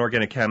 But I'm an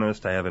organic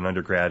chemist. I have an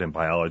undergrad in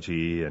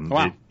biology, and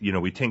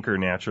we tinker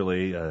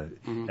naturally.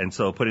 And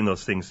so putting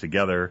those things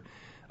together,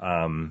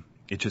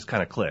 it just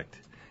kind of clicked.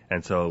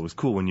 And so it was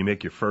cool when you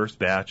make your first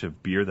batch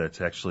of beer that's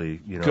actually,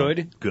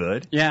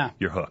 good. Yeah.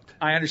 You're hooked.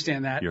 I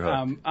understand that. You're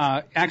hooked.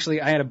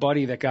 Actually, I had a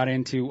buddy that got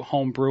into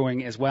home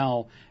brewing as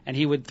well, and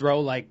he would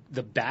throw like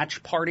the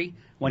batch party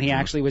when he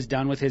actually was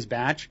done with his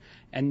batch,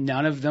 and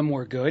none of them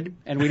were good,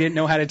 and we didn't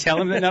know how to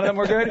tell him that none of them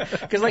were good,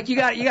 because like you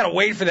got to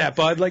wait for that,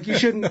 bud. Like you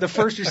shouldn't, the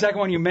first or second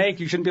one you make,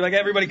 you shouldn't be like,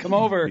 everybody come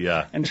over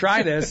and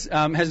try this.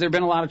 Has there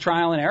been a lot of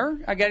trial and error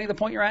getting to the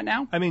point you're at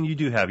now? I mean, you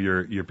do have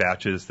your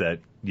batches that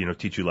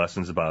teach you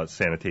lessons about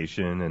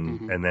sanitation,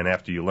 and then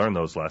after you learn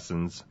those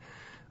lessons,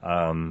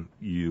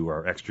 you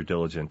are extra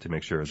diligent to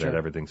make sure that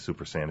everything's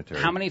super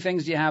sanitary. How many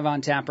things do you have on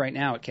tap right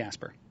now at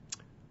Casper?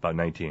 About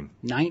 19.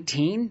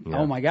 19? Yeah.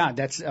 Oh my God,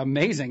 that's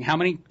amazing. How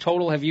many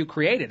total have you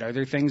created? Are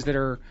there things that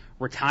are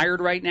retired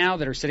right now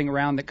that are sitting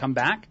around that come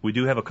back? We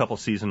do have a couple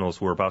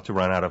seasonals. We're about to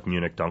run out of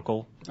Munich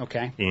Dunkel.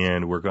 Okay.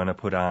 And we're going to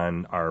put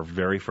on our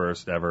very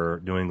first ever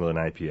New England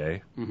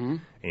IPA. Mm-hmm.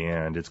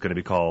 And it's going to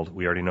be called,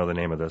 we already know the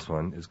name of this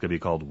one, it's going to be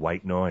called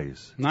White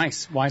Noise.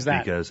 Nice. Why is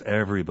that? Because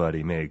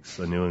everybody makes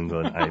a New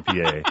England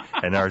IPA,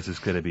 and ours is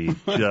going to be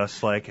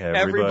just like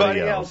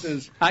everybody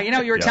else's.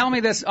 You were telling me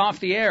this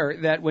off the air,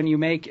 that when you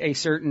make a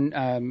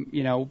certain,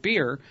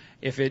 beer,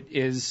 if it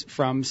is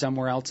from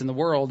somewhere else in the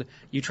world,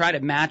 you try to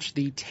match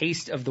the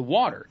taste of the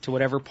water to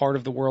whatever part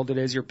of the world it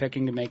is you're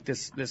picking to make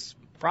this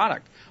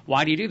product.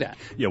 Why do you do that?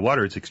 Yeah,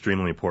 water is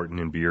extremely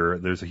important in beer.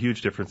 There's a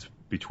huge difference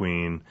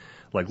between,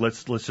 like,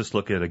 let's just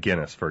look at a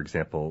Guinness, for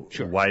example.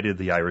 Sure. Why did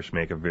the Irish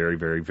make a very,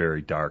 very,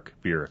 very dark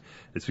beer?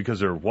 It's because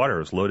their water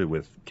is loaded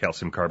with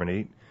calcium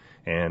carbonate,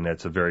 and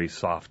it's a very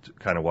soft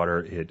kind of water.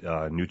 It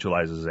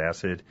neutralizes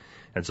acid,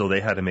 and so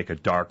they had to make a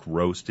dark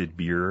roasted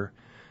beer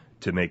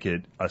to make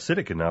it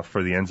acidic enough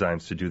for the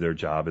enzymes to do their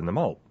job in the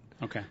malt.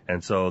 Okay.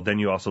 And so then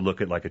you also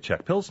look at like a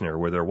Czech Pilsner,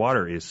 where their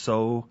water is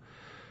so,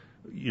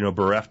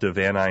 bereft of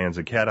anions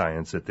and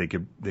cations that they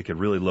could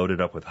really load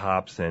it up with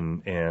hops,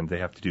 and they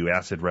have to do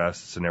acid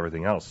rests and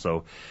everything else.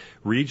 So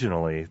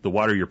regionally, the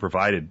water you're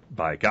provided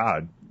by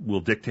God will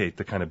dictate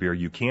the kind of beer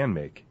you can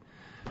make.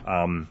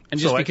 And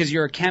just because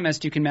you're a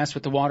chemist, you can mess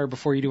with the water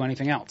before you do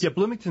anything else. Yeah,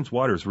 Bloomington's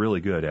water is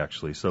really good,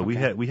 actually. So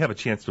Okay. we have a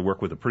chance to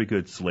work with a pretty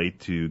good slate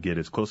to get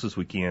as close as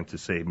we can to,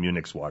 say,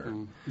 Munich's water.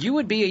 You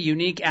would be a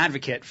unique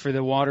advocate for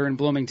the water in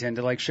Bloomington,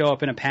 to show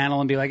up in a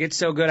panel and be like, it's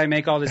so good I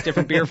make all this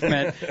different beer from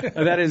it.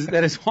 That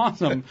is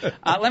awesome.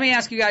 Let me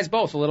ask you guys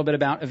both a little bit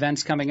about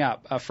events coming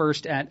up.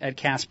 First at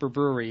Casper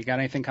Brewery. You got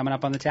anything coming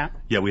up on the tap?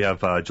 Yeah, we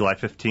have July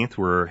 15th.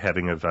 We're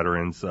having a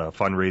veterans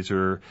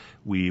fundraiser.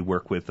 We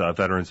work with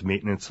Veterans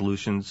Maintenance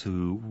Solutions,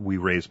 who we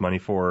raise money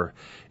for,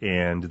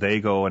 and they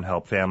go and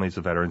help families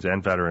of veterans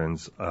and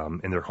veterans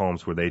in their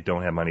homes where they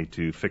don't have money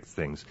to fix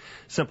things.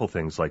 Simple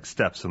things like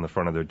steps in the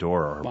front of their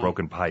door or a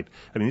broken pipe.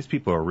 I mean, these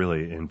people are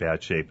really in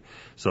bad shape.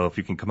 So if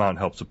you can come out and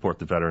help support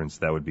the veterans,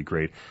 that would be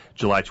great.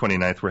 July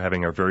 29th, we're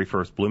having our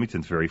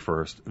Bloomington's very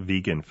first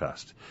Vegan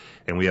Fest.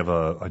 And we have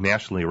a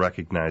nationally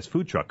recognized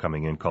food truck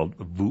coming in called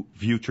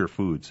Future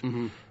Foods.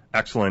 Mm-hmm.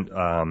 Excellent,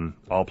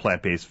 all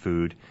plant-based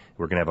food.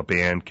 We're going to have a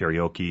band,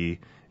 karaoke,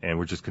 and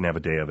we're just going to have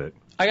a day of it.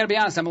 I got to be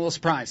honest, I'm a little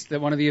surprised that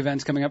one of the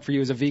events coming up for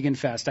you is a vegan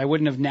fest. I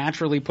wouldn't have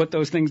naturally put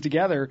those things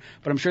together,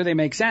 but I'm sure they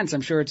make sense.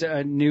 I'm sure it's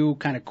a new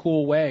kind of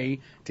cool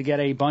way to get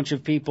a bunch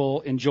of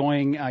people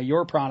enjoying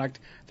your product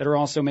that are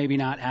also maybe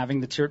not having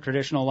the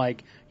traditional,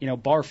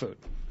 bar food.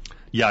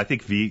 Yeah, I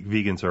think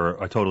vegans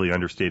are a totally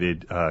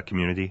understated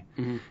community,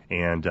 Mm-hmm.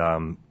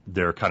 and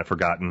they're kind of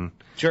forgotten.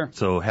 Sure.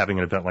 So having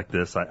an event like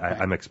this,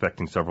 I'm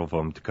expecting several of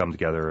them to come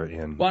together.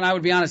 Well, and I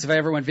would be honest, if I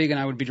ever went vegan,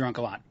 I would be drunk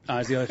a lot,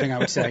 is the other thing I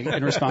would say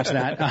in response to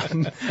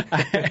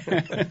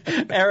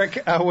that.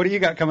 Eric, what do you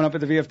got coming up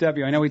at the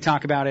VFW? I know we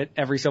talk about it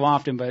every so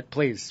often, but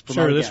please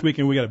promote Sure, this again.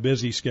 weekend we got a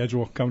busy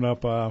schedule coming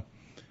up.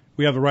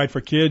 We have the Ride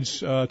for Kids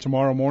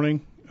tomorrow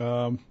morning.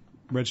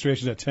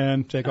 Registration's at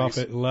 10, take off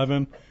at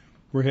 11.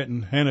 We're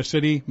hitting Hannah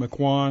City,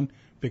 McQuon,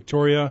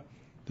 Victoria,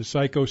 the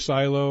Psycho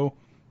Silo,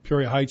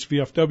 Peoria Heights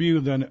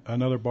VFW, then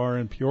another bar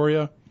in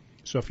Peoria.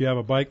 So if you have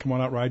a bike, come on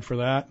out, ride for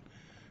that.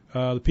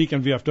 The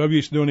Pekin VFW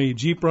is doing a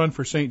Jeep run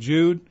for St.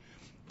 Jude.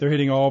 They're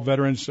hitting all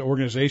veterans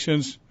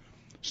organizations,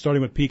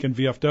 starting with Pekin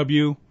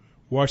VFW,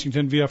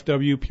 Washington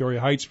VFW, Peoria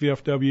Heights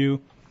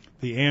VFW,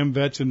 the AM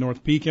Vets in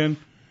North Pekin,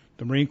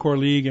 the Marine Corps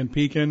League in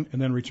Pekin,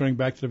 and then returning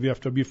back to the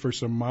VFW for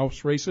some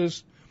mouse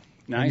races.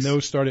 Nice. And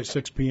those start at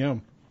 6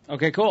 p.m.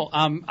 Okay, cool.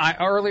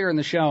 Earlier in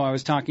the show, I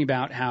was talking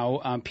about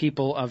how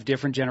people of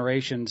different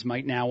generations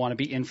might now want to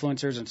be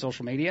influencers on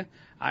social media.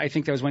 I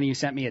think that was when you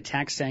sent me a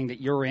text saying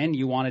that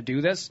you want to do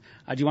this.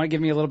 Do you want to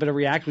give me a little bit of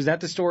reaction? Was that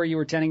the story you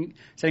were sending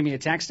me a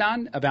text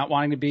on, about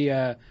wanting to be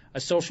a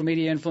social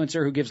media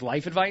influencer who gives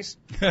life advice?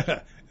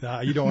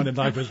 You don't want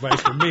life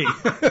advice from me.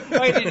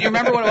 Wait, do you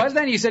remember what it was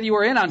then? You said you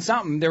were in on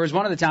something. There was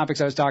one of the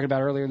topics I was talking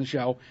about earlier in the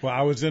show. Well,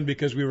 I was in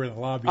because we were in the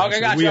lobby. Okay,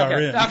 gotcha. We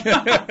are in.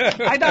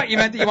 I thought you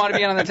meant that you want to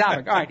be in on the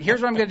topic. All right,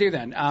 here's what I'm going to do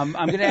then. I'm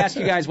going to ask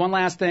you guys one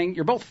last thing.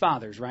 You're both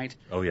fathers, right?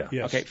 Oh, yeah.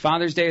 Yes. Okay,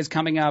 Father's Day is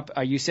coming up.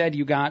 You said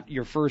you got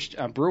your first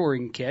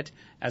brewing kit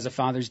as a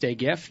Father's Day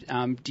gift.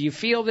 Do you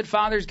feel that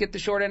fathers get the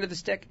short end of the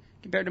stick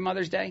compared to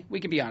Mother's Day?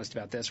 We can be honest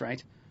about this,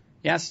 right?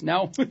 Yes?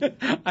 No?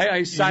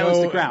 I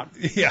silenced the crowd.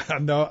 Yeah,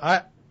 no,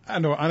 I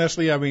know.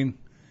 Honestly, I mean,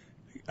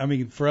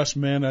 for us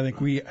men, I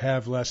think we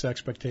have less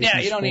expectations.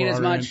 Yeah, you don't need as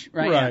much,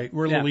 right? Right, Yeah.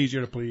 we're a little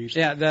easier to please.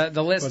 Yeah,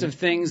 the list of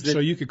things that. So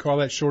you could call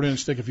that short end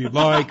stick if you'd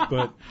like,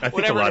 but I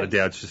think a lot of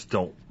dads just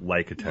don't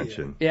like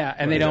attention. Yeah,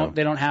 and they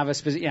don't have a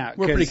specific. Yeah,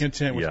 we're pretty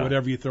content with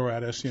whatever you throw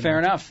at us. Fair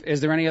enough.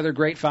 Is there any other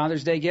great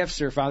Father's Day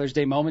gifts or Father's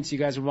Day moments you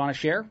guys would want to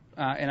share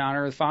in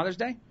honor of Father's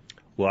Day?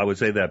 Well, I would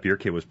say that beer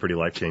kit was pretty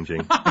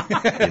life-changing.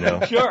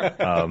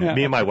 Sure.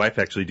 Me and my wife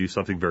actually do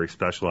something very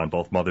special on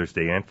both Mother's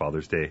Day and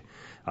Father's Day.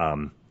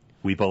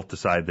 We both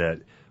decide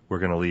that we're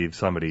going to leave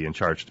somebody in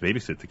charge to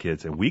babysit the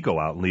kids, and we go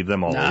out and leave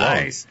them all alone.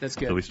 Nice, that's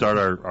good. So we start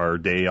our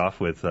day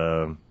off with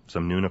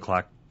some noon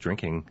o'clock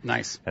drinking.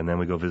 Nice. And then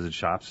we go visit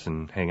shops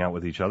and hang out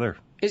with each other.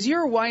 Is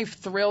your wife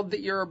thrilled that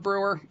you're a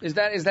brewer? Is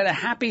that a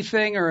happy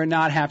thing or a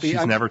not happy?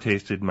 She's never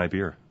tasted my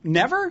beer.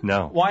 Never?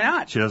 No. Why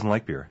not? She doesn't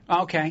like beer.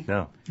 Okay.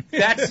 No.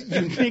 That's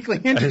uniquely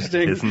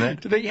interesting. Isn't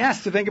it?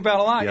 To think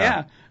about a lot.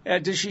 Yeah.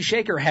 Does she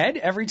shake her head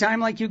every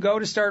time like you go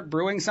to start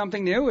brewing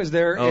something new?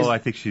 I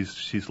think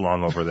she's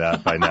long over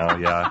that by now.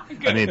 Yeah.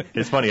 I mean,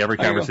 it's funny. Every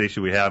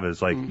conversation we have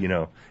is like,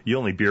 you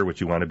only beer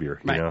what you want to beer.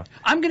 Right. You know.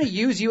 I'm going to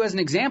use you as an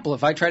example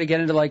if I try to get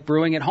into like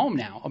brewing at home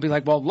now. I'll be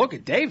like, well, look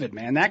at David,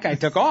 man. That guy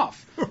took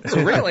off.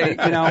 So really,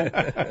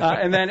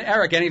 And then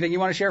Eric, anything you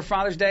want to share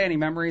Father's Day? Any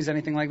memories?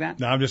 Anything like that?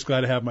 No, I'm just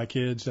glad to have my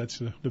kids. That's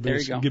the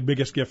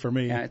biggest gift for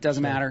me. Yeah, it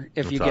doesn't matter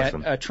if you get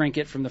a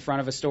trinket from the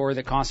front of a store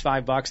that costs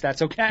 $5.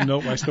 That's okay.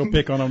 Nope, I still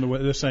pick on them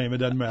the same. It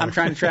doesn't matter. I'm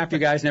trying to trap you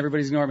guys, and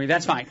everybody's ignoring me.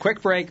 That's fine.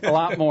 Quick break. A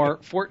lot more.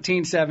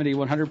 1470,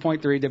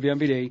 100.3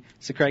 WMBD.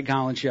 It's the Craig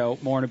Collins Show.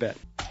 More in a bit.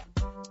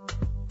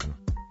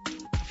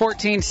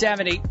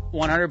 1470,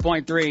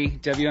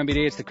 100.3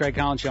 WMBD. It's the Craig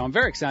Collins Show. I'm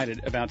very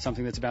excited about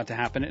something that's about to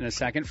happen in a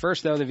second.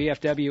 First, though, the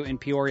VFW in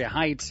Peoria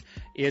Heights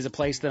is a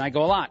place that I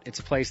go a lot. It's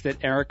a place that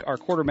Eric, our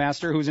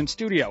quartermaster, who's in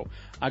studio,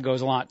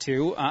 goes a lot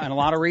to, and a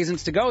lot of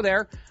reasons to go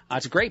there.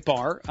 It's a great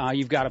bar.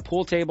 You've got a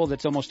pool table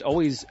that's almost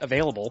always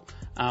available,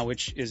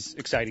 which is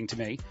exciting to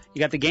me.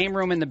 You got the game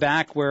room in the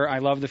back where I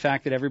love the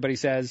fact that everybody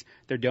says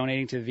they're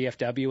donating to the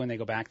VFW when they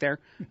go back there,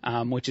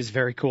 which is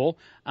very cool.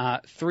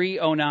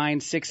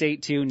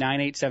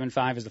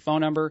 309-682-9875 is the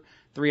phone number.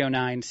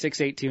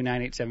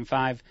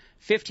 309-682-9875.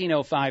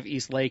 1505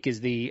 East Lake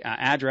is the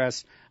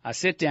address.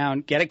 Sit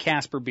down, get a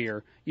Casper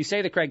beer. You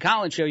say the Craig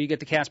Collins Show, you get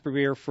the Casper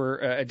beer for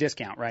a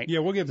discount, right? Yeah,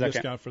 we'll give a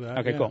discount for that.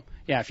 Okay, cool.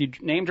 Yeah, if you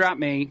name drop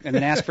me and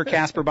then ask for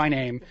Casper by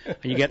name,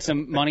 you get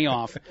some money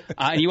off.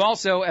 And you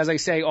also, as I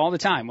say all the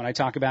time when I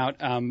talk about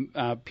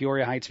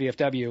Peoria Heights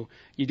VFW,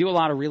 you do a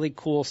lot of really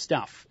cool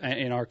stuff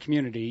in our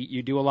community.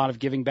 You do a lot of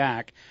giving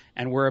back,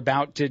 and we're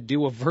about to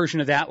do a version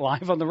of that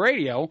live on the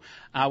radio.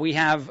 We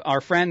have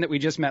our friend that we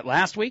just met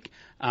last week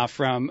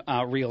from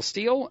Real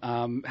Steel.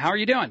 How are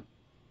you doing?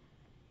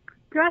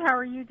 Good. How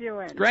are you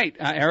doing? Great.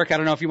 Eric, I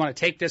don't know if you want to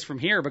take this from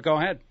here, but go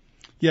ahead.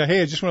 Yeah,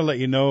 hey, I just want to let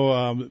you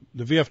know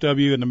the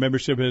VFW and the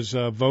membership has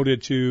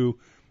voted to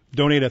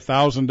donate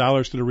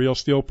 $1,000 to the Real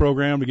Steel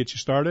program to get you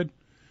started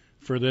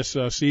for this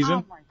season.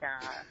 Oh, my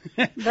God.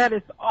 That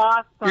is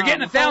awesome. You're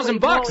getting $1,000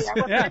 bucks.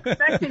 I wasn't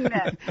expecting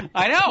this.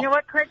 I know. You know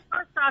what, Craig?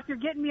 First off, you're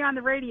getting me on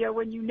the radio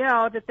when you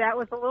know that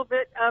was a little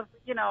bit of,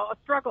 a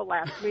struggle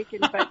last week,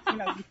 but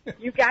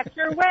you got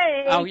your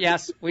way. Oh,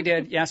 yes, we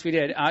did. Yes, we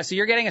did. So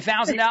you're getting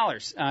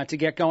 $1,000 to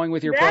get going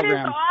with your program.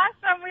 That is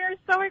awesome. We are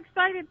so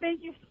excited.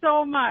 Thank you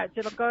so much.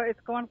 It's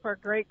going for a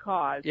great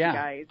cause, you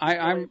guys.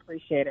 I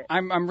appreciate it.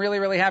 I'm really,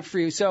 really happy for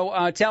you.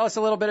 So tell us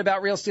a little bit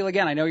about Real Steel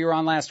again. I know you were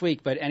on last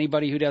week, but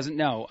anybody who doesn't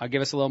know,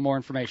 give us a little more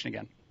information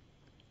again.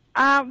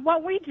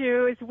 What we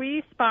do is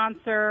we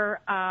sponsor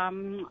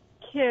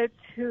kids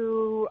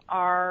who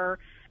are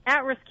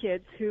at-risk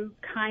kids who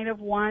kind of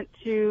want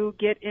to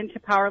get into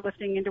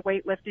powerlifting, into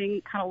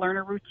weightlifting, kind of learn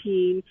a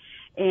routine,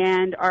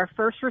 and our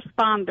first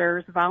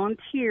responders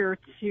volunteer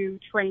to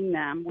train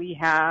them. We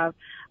have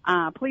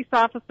police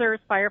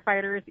officers,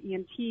 firefighters,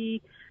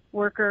 EMT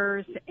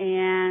workers,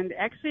 and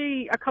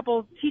actually a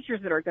couple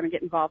teachers that are going to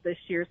get involved this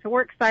year. So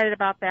we're excited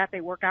about that.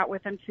 They work out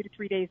with them 2 to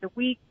 3 days a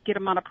week, get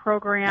them on a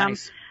program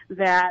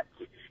that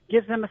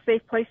gives them a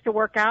safe place to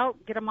work out,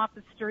 get them off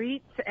the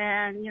streets,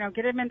 and,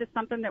 get them into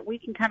something that we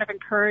can kind of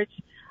encourage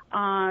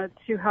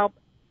to help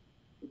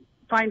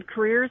find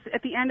careers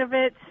at the end of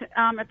it,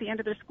 at the end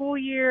of their school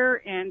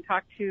year, and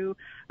talk to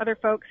other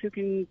folks who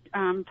can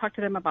talk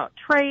to them about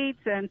trades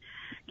and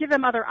give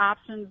them other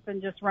options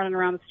than just running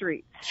around the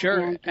streets.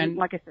 Sure. And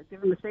like I said, give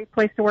them a safe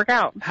place to work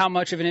out. How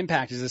much of an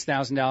impact is this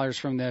 $1,000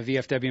 from the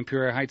VFW in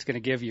Peoria Heights going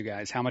to give you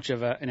guys? How much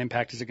of an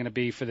impact is it going to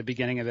be for the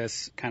beginning of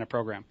this kind of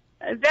program?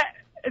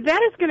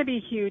 That is going to be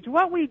huge.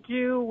 What we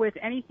do with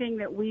anything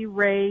that we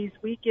raise,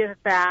 we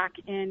give back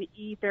in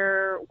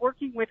either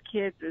working with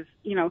kids is,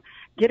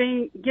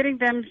 getting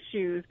them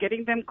shoes,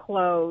 getting them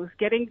clothes,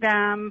 getting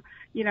them,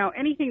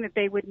 anything that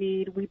they would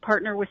need. We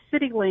partner with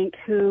CityLink,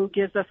 who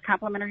gives us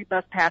complimentary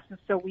bus passes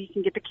so we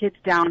can get the kids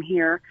down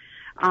here,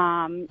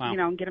 and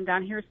get them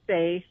down here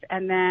safe.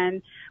 And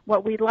then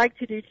what we'd like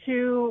to do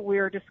too,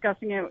 we're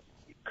discussing it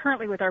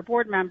currently with our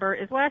board member,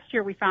 is last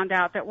year we found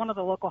out that one of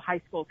the local high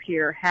schools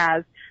here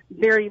has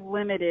very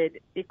limited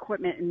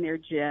equipment in their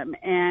gym.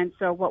 And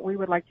so what we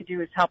would like to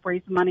do is help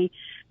raise money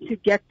to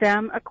get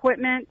them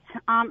equipment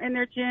in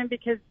their gym,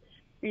 because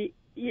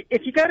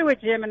if you go to a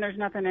gym and there's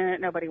nothing in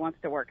it, nobody wants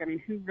to work. I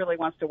mean, who really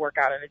wants to work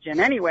out at a gym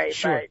anyway?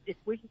 Sure. But if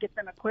we can get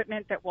them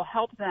equipment that will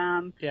help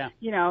them, yeah,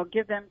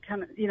 give them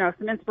kind of,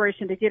 some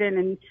inspiration to get in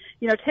and,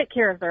 take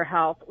care of their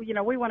health.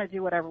 We want to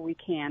do whatever we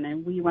can,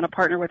 and we want to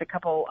partner with a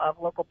couple of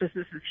local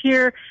businesses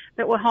here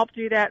that will help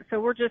do that.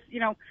 So we're just,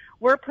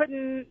 we're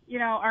putting,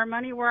 our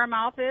money where our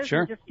mouth is,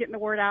 sure, and just getting the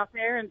word out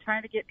there and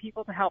trying to get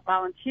people to help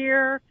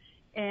volunteer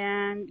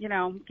and,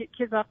 get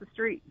kids off the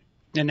street.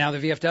 And now the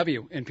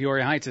VFW in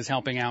Peoria Heights is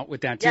helping out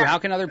with that, too. Yeah, how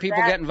can other people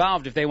get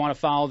involved if they want to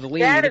follow the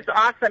lead? That is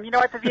awesome. You know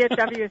what? The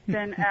VFW has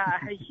been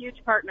a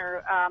huge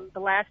partner. The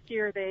last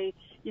year they,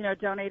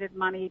 donated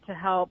money to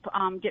help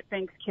get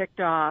things kicked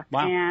off.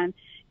 Wow. And,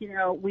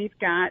 we've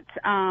got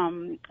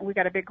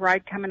a big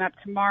ride coming up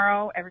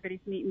tomorrow. Everybody's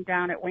meeting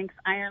down at Winks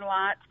Iron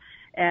Lot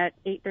at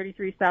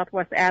 833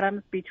 Southwest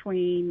Adams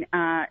between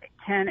 10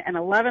 and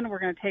 11. We're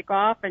going to take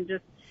off and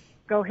just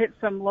go hit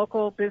some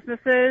local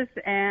businesses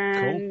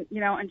and,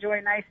 enjoy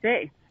a nice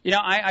day.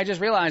 I just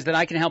realized that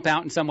I can help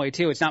out in some way,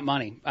 too. It's not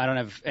money. I don't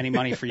have any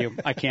money for you.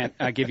 I can't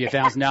give you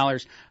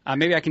 $1,000.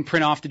 Maybe I can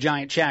print off the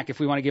giant check if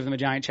we want to give them a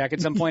giant check at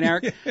some point,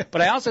 Eric.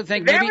 But I also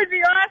think that would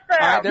be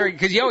awesome.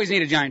 Because you always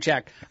need a giant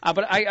check.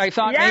 But I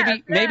thought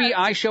maybe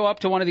I show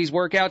up to one of these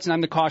workouts and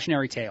I'm the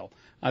cautionary tale.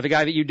 The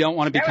guy that you don't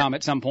want to become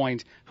at some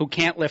point, who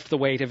can't lift the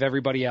weight of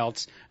everybody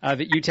else,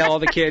 that you tell all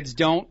the kids,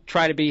 don't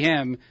try to be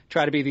him,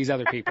 try to be these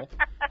other people.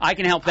 I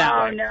can help that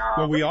way.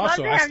 No. Well,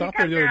 I stopped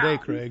there the other day,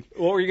 Craig.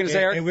 What were you going to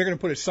say, Eric? And we're going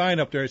to put a sign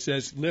up there that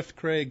says, lift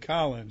Craig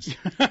Collins.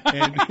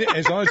 And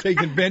as long as they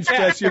can bench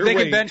press your weight. If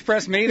they can bench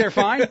press me, they're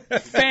fine.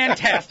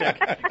 Fantastic.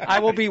 I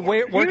will be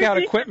workout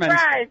equipment.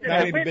 If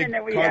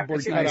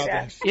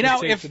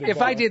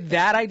I did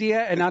that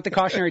idea and not the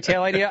cautionary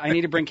tale idea, I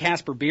need to bring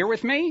Casper beer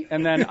with me,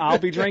 and then I'll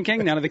be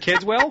drinking. None of the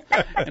kids will,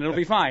 and it'll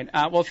be fine.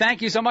 Well,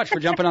 thank you so much for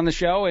jumping on the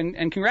show,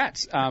 and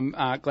congrats.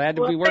 Glad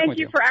to be working with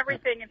you. Thank you for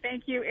everything, and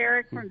thank you,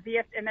 Eric, from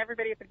VF and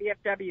everybody at the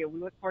VFW. We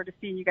look forward to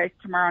seeing you guys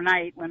tomorrow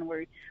night when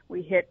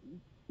we hit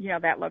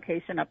that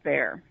location up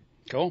there.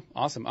 Cool,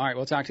 awesome. All right,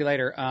 we'll talk to you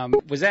later.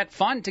 Was that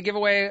fun to give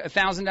away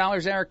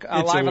 $1,000, Eric,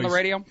 live on the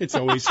radio? It's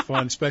always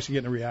fun, especially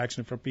getting a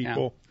reaction from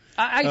people. Yeah.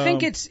 I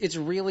think it's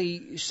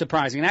really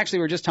surprising. And actually,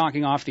 we were just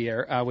talking off the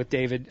air with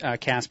David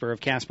Casper of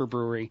Casper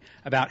Brewery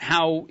about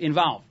how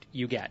involved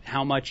you get,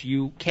 how much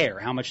you care,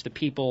 how much the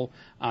people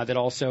that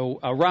also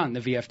run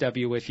the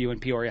VFW with you in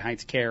Peoria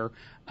Heights care.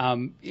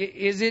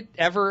 Is it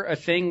ever a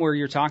thing where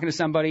you're talking to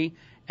somebody,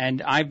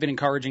 and I've been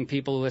encouraging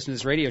people who listen to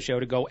this radio show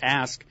to go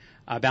ask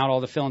about all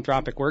the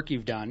philanthropic work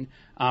you've done,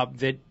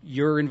 that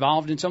you're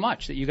involved in so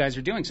much, that you guys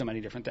are doing so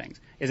many different things?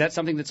 Is that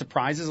something that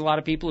surprises a lot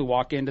of people who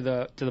walk into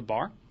the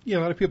bar? Yeah,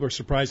 a lot of people are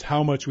surprised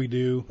how much we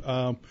do.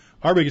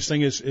 Our biggest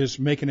thing is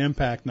make an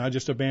impact, not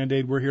just a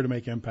Band-Aid. We're here to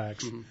make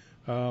impacts.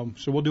 Mm-hmm.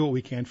 So we'll do what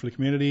we can for the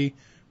community.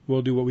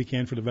 We'll do what we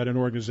can for the veteran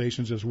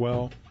organizations as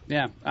well.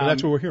 Yeah.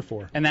 That's what we're here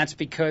for. And that's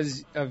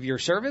because of your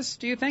service,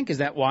 do you think? Is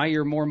that why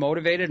you're more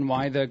motivated, and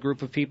why the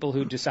group of people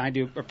who decide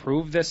to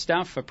approve this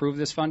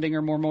funding,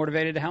 are more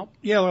motivated to help?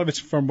 Yeah, a lot of it's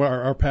from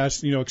our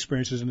past,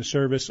 experiences in the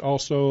service.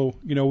 Also,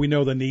 we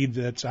know the need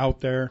that's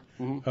out there.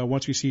 Mm-hmm.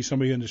 Once we see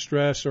somebody in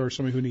distress or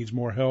somebody who needs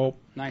more help,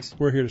 nice,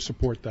 we're here to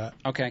support that.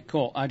 Okay,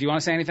 cool. Do you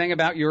want to say anything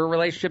about your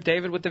relationship,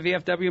 David, with the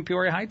VFW in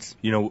Peoria Heights?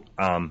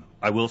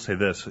 I will say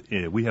this.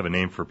 We have a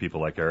name for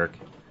people like Eric,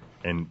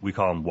 and we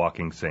call him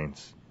walking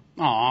saints.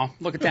 Aw,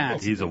 look at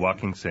that. He's a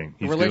walking saint.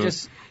 He's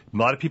religious. A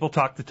lot of people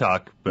talk the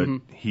talk, but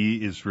he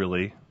is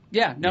really...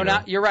 Yeah,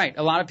 you're right.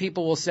 A lot of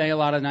people will say a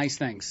lot of nice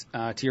things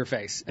to your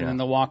face, and then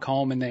they'll walk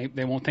home and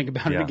they won't think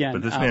about it again.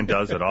 But this man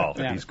does it all.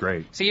 Yeah. He's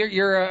great. So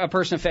you're a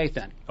person of faith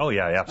then? Oh,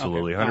 yeah,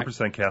 absolutely. Okay.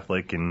 100%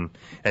 Catholic and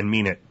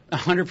mean it.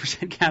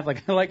 100%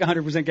 Catholic. I like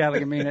 100%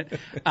 Catholic and mean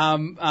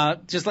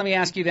it. Just let me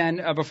ask you then,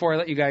 before I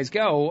let you guys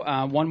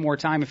go, one more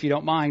time, if you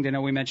don't mind. I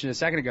know we mentioned a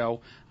second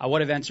ago,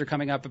 what events are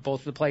coming up at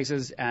both the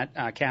places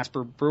at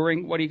Casper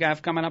Brewing? What do you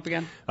have coming up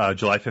again?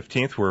 July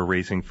 15th, we're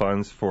raising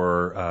funds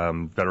for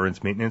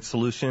Veterans Maintenance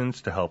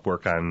Solutions to help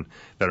work on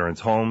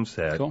veterans' homes.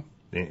 Cool.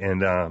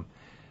 And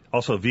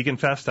also, Vegan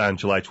Fest on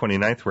July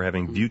 29th. We're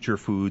having Future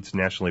Foods,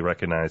 nationally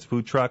recognized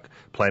food truck,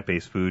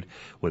 plant-based food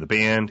with a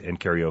band and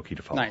karaoke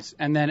to follow. Nice.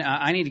 And then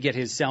I need to get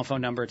his cell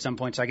phone number at some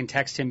point so I can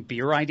text him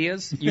beer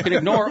ideas. You can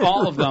ignore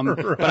all of them,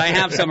 right. But I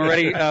have some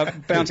already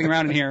bouncing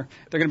around in here.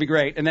 They're going to be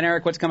great. And then,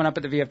 Eric, what's coming up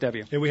at the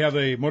VFW? Yeah, we have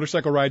a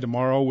motorcycle ride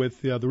tomorrow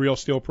with the Real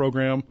Steel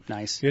program.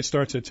 Nice. It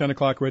starts at 10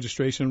 o'clock,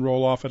 registration,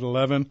 roll off at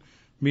 11,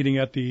 meeting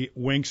at the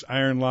Winks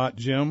Iron Lot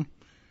Gym.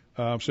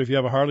 So if you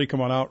have a Harley,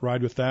 come on out,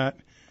 ride with that.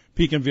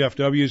 Pekin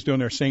VFW is doing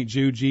their St.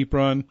 Jude Jeep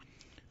run,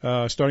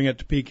 starting at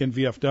the Pekin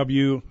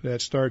VFW.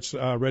 That starts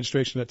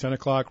registration at 10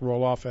 o'clock,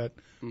 roll off at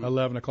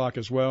 11 o'clock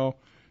as well.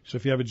 So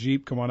if you have a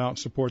Jeep, come on out and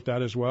support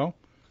that as well.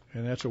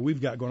 And that's what we've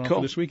got going on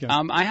for this weekend.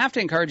 I have to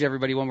encourage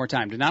everybody one more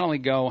time to not only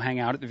go hang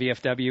out at the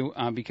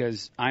VFW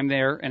because I'm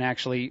there, and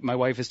actually my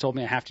wife has told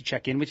me I have to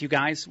check in with you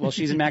guys while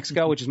she's in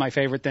Mexico, which is my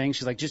favorite thing.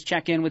 She's like, just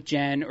check in with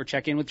Jen or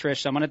check in with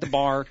Trish, someone at the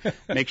bar,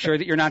 make sure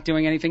that you're not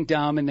doing anything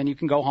dumb, and then you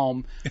can go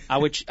home,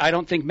 which I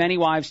don't think many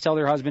wives tell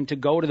their husband to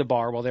go to the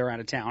bar while they're out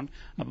of town.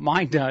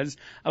 Mine does.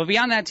 But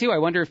beyond that, too, I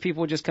wonder if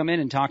people would just come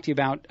in and talk to you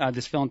about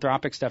this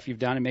philanthropic stuff you've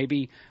done and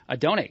maybe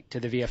donate to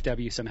the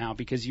VFW somehow,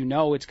 because you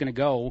know it's going to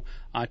go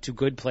to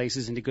good places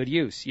and to good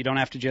use. You don't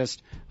have to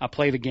just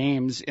play the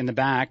games in the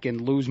back and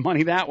lose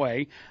money that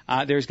way.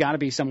 There's got to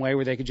be some way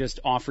where they could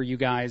just offer you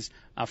guys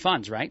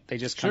funds, right? They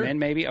just come in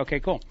maybe? Okay,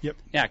 cool. Yep.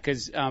 Yeah,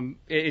 because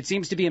it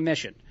seems to be a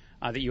mission.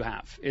 that you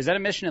have. Is that a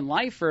mission in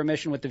life or a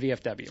mission with the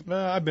VFW?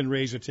 I've been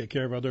raised to take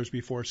care of others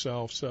before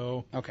self,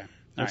 so. Okay.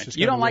 All right.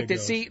 You don't like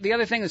this. See, the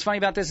other thing that's funny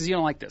about this is you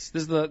don't like this.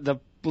 This is the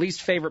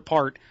least favorite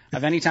part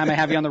of any time I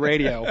have you on the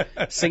radio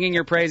singing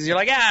your praises. You're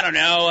like, I don't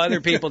know.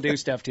 Other people do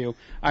stuff too. All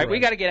right. We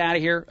got to get out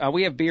of here.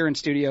 We have beer in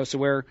studio, so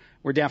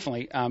we're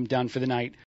definitely done for the night.